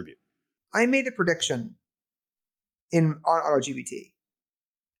not contribute? I made a prediction on AutoGPT.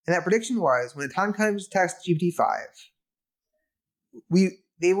 And that prediction was, when the time comes to test GPT-5,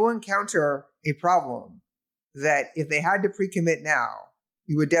 they will encounter a problem that if they had to pre-commit now,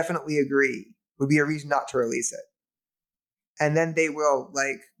 we would definitely agree would be a reason not to release it. And then they will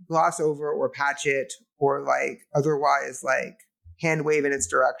like gloss over or patch it or like otherwise like hand wave in its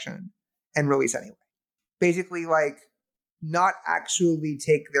direction and release anyway. Basically like not actually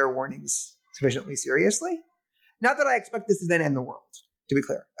take their warnings sufficiently seriously. Not that I expect this to then end the world, to be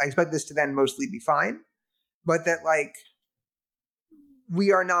clear. I expect this to then mostly be fine, but that like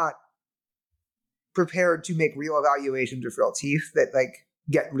we are not prepared to make real evaluations with real teeth that like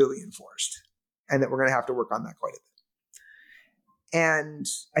get really enforced, and that we're going to have to work on that quite a bit. And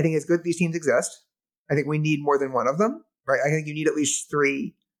I think it's good that these teams exist. I think we need more than one of them, right? I think you need at least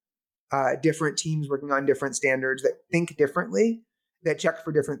 3 different teams working on different standards that think differently, that check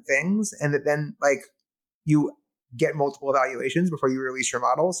for different things, and that then like you get multiple evaluations before you release your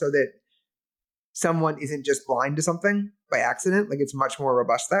model so that someone isn't just blind to something by accident. Like it's much more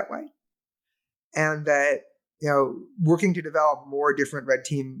robust that way. And that, working to develop more different red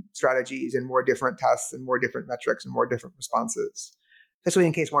team strategies and more different tests and more different metrics and more different responses, especially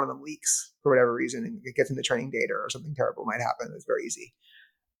in case one of them leaks for whatever reason and it gets into training data or something terrible might happen. It's very easy.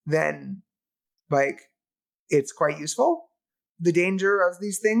 Then like it's quite useful. The danger of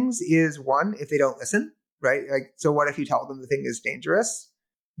these things is, one, if they don't listen, right? Like, so what if you tell them the thing is dangerous?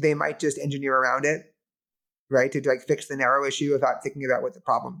 They might just engineer around it, right? To like fix the narrow issue without thinking about what the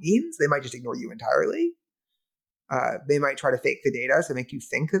problem means. They might just ignore you entirely. They might try to fake the data to make you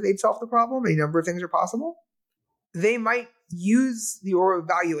think that they'd solve the problem. A number of things are possible. They might use your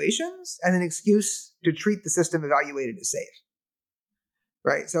evaluations as an excuse to treat the system evaluated as safe,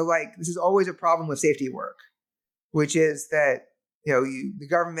 right? So like this is always a problem with safety work, which is that the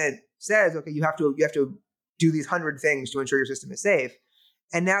government says, okay, you have to do these 100 things to ensure your system is safe.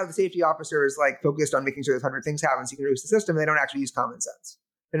 And now the safety officer is like focused on making sure those 100 things happen so you can reduce the system. They don't actually use common sense.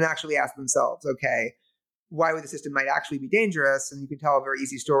 They don't actually ask themselves, okay, why the system might actually be dangerous. And you can tell a very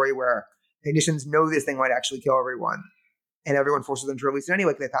easy story where technicians know this thing might actually kill everyone, and everyone forces them to release it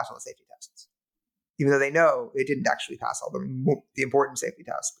anyway because they pass all the safety tests, even though they know it didn't actually pass all the important safety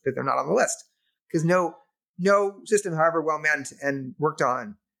tests because they're not on the list. Because no system, however well meant and worked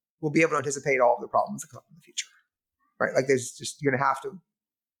on, will be able to anticipate all of the problems that come up in the future, right? Like you're going to have to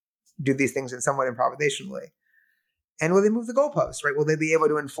do these things in somewhat improvisationally. And will they move the goalposts, right? Will they be able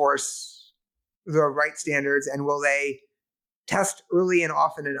to enforce the right standards, and will they test early and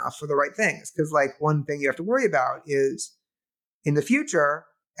often enough for the right things? Because like one thing you have to worry about is in the future,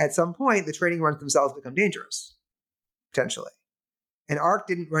 at some point, the training runs themselves become dangerous, potentially. And ARC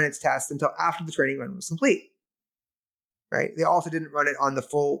didn't run its tests until after the training run was complete, right? They also didn't run it on the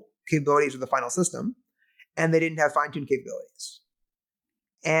full capabilities of the final system, and they didn't have fine-tuned capabilities.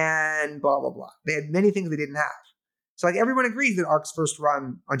 And blah, blah, blah. They had many things they didn't have. So like everyone agrees that ARC's first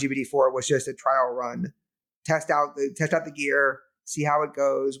run on GPT-4 was just a trial run, test out the gear, see how it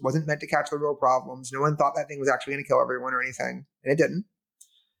goes, wasn't meant to catch the real problems. No one thought that thing was actually going to kill everyone or anything, and it didn't.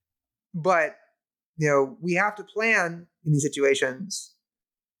 But, we have to plan in these situations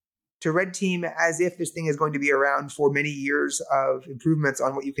to red team as if this thing is going to be around for many years of improvements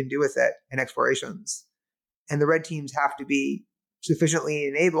on what you can do with it and explorations. And the red teams have to be sufficiently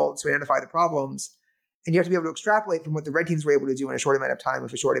enabled to identify the problems. And you have to be able to extrapolate from what the red teams were able to do in a short amount of time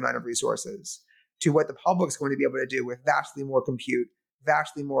with a short amount of resources to what the public's going to be able to do with vastly more compute,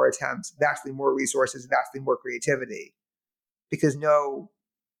 vastly more attempts, vastly more resources, vastly more creativity. Because no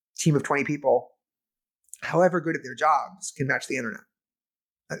team of 20 people, however good at their jobs, can match the internet.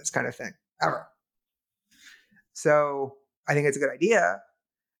 This kind of thing, ever. So I think it's a good idea.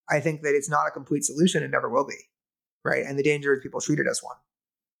 I think that it's not a complete solution and never will be, right? And the danger is people treat it as one.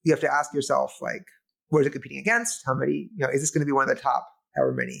 You have to ask yourself, like, what is it competing against? How many, is this going to be one of the top,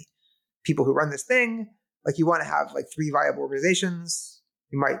 however many people who run this thing? Like you want to have like 3 viable organizations.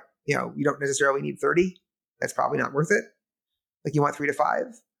 You might, you don't necessarily need 30. That's probably not worth it. Like you want 3 to 5.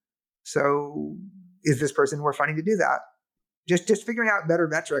 So is this person worth finding to do that? Just figuring out better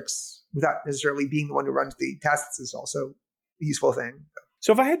metrics without necessarily being the one who runs the tests is also a useful thing.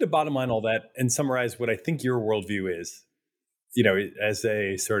 So if I had to bottom line all that and summarize what I think your worldview is, as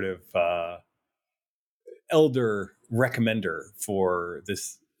a sort of elder recommender for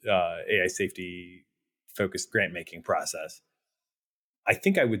this AI safety focused grant making process, I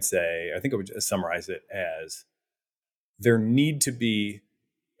would summarize it as there need to be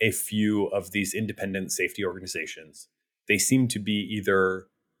a few of these independent safety organizations. They seem to be either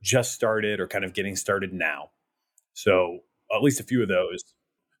just started or kind of getting started now. So at least a few of those.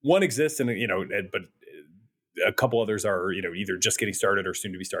 One exists, and but a couple others are either just getting started or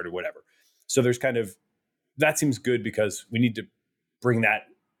soon to be started, whatever. So there's kind of that seems good because we need to bring that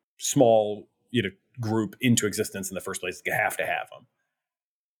small group into existence in the first place. You have to have them.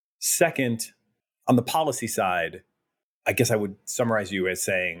 Second, on the policy side, I guess I would summarize you as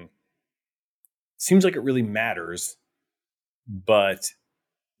saying, seems like it really matters, but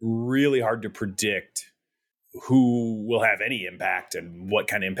really hard to predict who will have any impact and what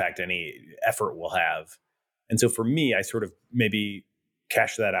kind of impact any effort will have. And so for me, I sort of maybe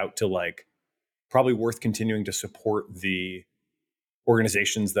cash that out to like probably worth continuing to support the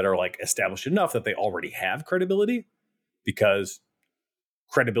organizations that are like established enough that they already have credibility, because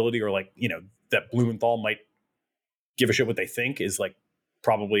credibility or like, that Blumenthal might give a shit what they think is like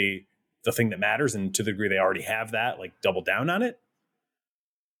probably the thing that matters. And to the degree they already have that, like double down on it.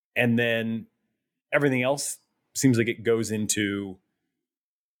 And then everything else seems like it goes into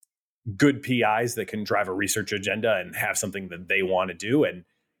good PIs that can drive a research agenda and have something that they want to do. And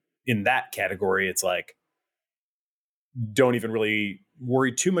in that category, it's like, don't even really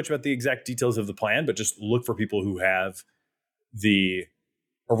worry too much about the exact details of the plan, but just look for people who have the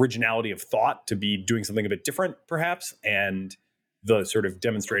originality of thought to be doing something a bit different, perhaps, and the sort of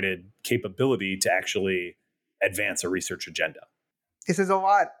demonstrated capability to actually advance a research agenda. This is a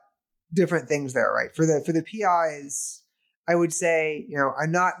lot different things there, right? For the PIs, I would say,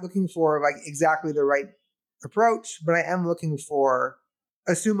 I'm not looking for like exactly the right approach, but I am looking for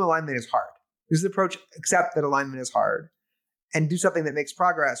assume alignment is hard. This is the approach, accept that alignment is hard, and do something that makes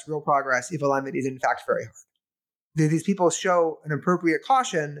progress, real progress, if alignment is in fact very hard. These people show an appropriate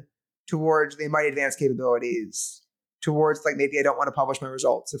caution towards they might advance capabilities, towards like maybe I don't want to publish my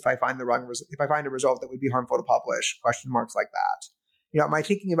results if I find the wrong if I find a result that would be harmful to publish, question marks like that. Am I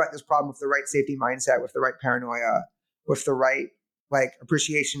thinking about this problem with the right safety mindset, with the right paranoia, with the right like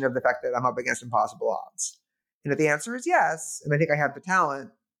appreciation of the fact that I'm up against impossible odds? And if the answer is yes, and I think I have the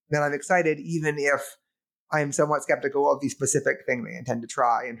talent, then I'm excited, even if I am somewhat skeptical of the specific thing they intend to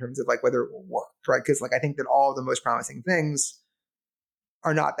try in terms of like whether it will work, right? Because like I think that all of the most promising things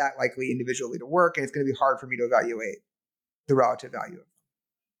are not that likely individually to work, and it's going to be hard for me to evaluate the relative value of them.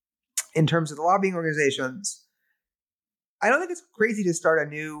 In terms of the lobbying organizations, I don't think it's crazy to start a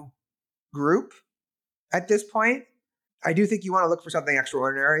new group at this point. I do think you want to look for something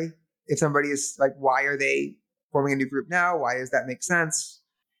extraordinary. If somebody is like, why are they forming a new group now? Why does that make sense?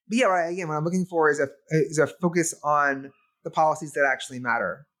 But yeah, again, what I'm looking for is a focus on the policies that actually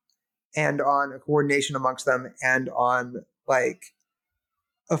matter, and on a coordination amongst them, and on like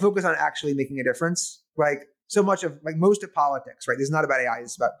a focus on actually making a difference. Like so much of like most of politics, right? This is not about AI,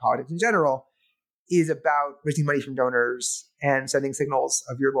 it's about politics in general, is about raising money from donors and sending signals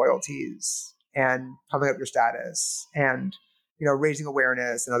of your loyalties and pumping up your status and, you know, raising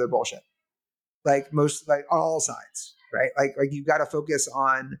awareness and other bullshit. Like most, like on all sides, right? Like you've got to focus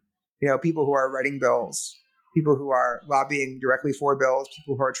on, you know, people who are writing bills, people who are lobbying directly for bills,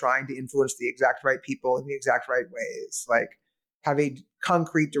 people who are trying to influence the exact right people in the exact right ways, like have a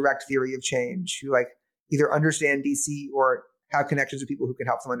concrete direct theory of change, who like either understand DC or have connections with people who can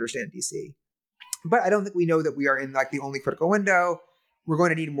help them understand DC. But I don't think we know that we are in like the only critical window. We're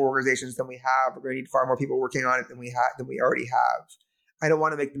going to need more organizations than we have. We're going to need far more people working on it than we already have. I don't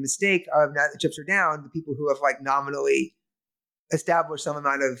want to make the mistake of, now that the chips are down, the people who have like nominally established some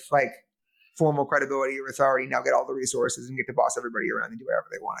amount of like formal credibility or authority now get all the resources and get to boss everybody around and do whatever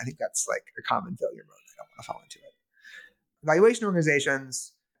they want. I think that's like a common failure mode. I don't want to fall into it. Evaluation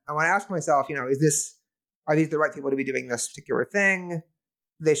organizations, I want to ask myself, you know, are these the right people to be doing this particular thing?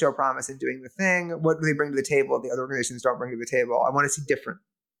 Do they show promise in doing the thing? What do they bring to the table that the other organizations don't bring to the table? I want to see different,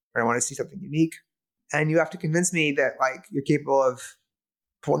 or I want to see something unique. And you have to convince me that like you're capable of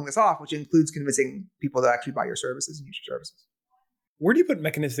pulling this off, which includes convincing people to actually buy your services and use your services. Where do you put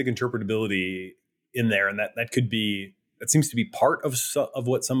mechanistic interpretability in there? And that seems to be part of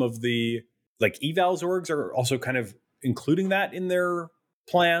what some of the like evals orgs are also kind of including that in their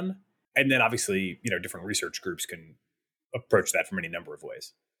plan. And then obviously, you know, different research groups can approach that from any number of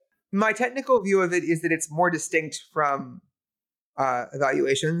ways. My technical view of it is that it's more distinct from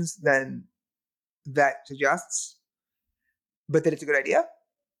evaluations than that suggests, but that it's a good idea.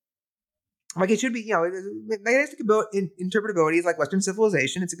 Like it should be, you know, mechanistic interpretability is like Western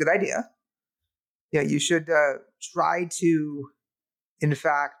civilization. It's a good idea. Yeah, you should try to, in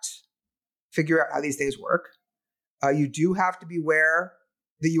fact, figure out how these things work. You do have to be aware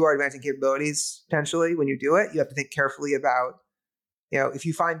that you are advancing capabilities potentially when you do it. You have to think carefully about, you know, if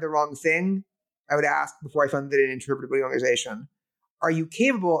you find the wrong thing, I would ask before I funded an interpretability organization, are you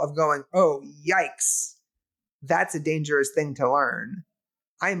capable of going, oh, yikes, that's a dangerous thing to learn.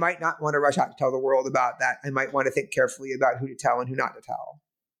 I might not want to rush out to tell the world about that. I might want to think carefully about who to tell and who not to tell.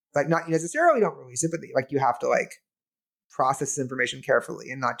 Like not necessarily don't release it, but like you have to like process this information carefully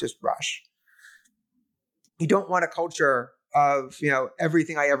and not just rush. You don't want a culture of, you know,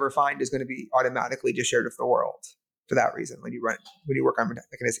 everything I ever find is going to be automatically just shared with the world for that reason when you work on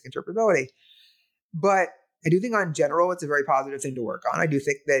mechanistic interpretability. But I do think on general, it's a very positive thing to work on. I do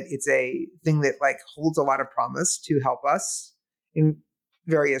think that it's a thing that like holds a lot of promise to help us in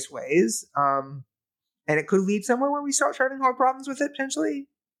various ways. And it could lead somewhere where we start having hard problems with it potentially.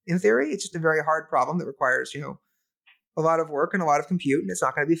 In theory, it's just a very hard problem that requires, you know, a lot of work and a lot of compute, and it's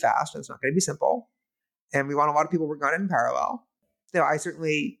not going to be fast and it's not going to be simple. And we want a lot of people working on it in parallel. So I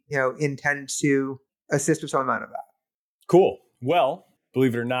certainly, you know, intend to assist with some amount of that. Cool. Well,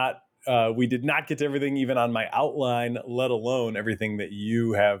 believe it or not, we did not get to everything even on my outline, let alone everything that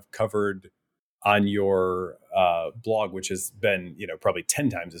you have covered on your blog, which has been, you know, probably 10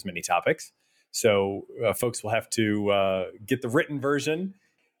 times as many topics. So folks will have to get the written version.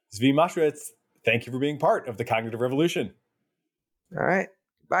 Zvi Mashwitz, thank you for being part of the Cognitive Revolution. All right.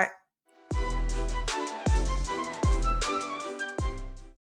 Bye.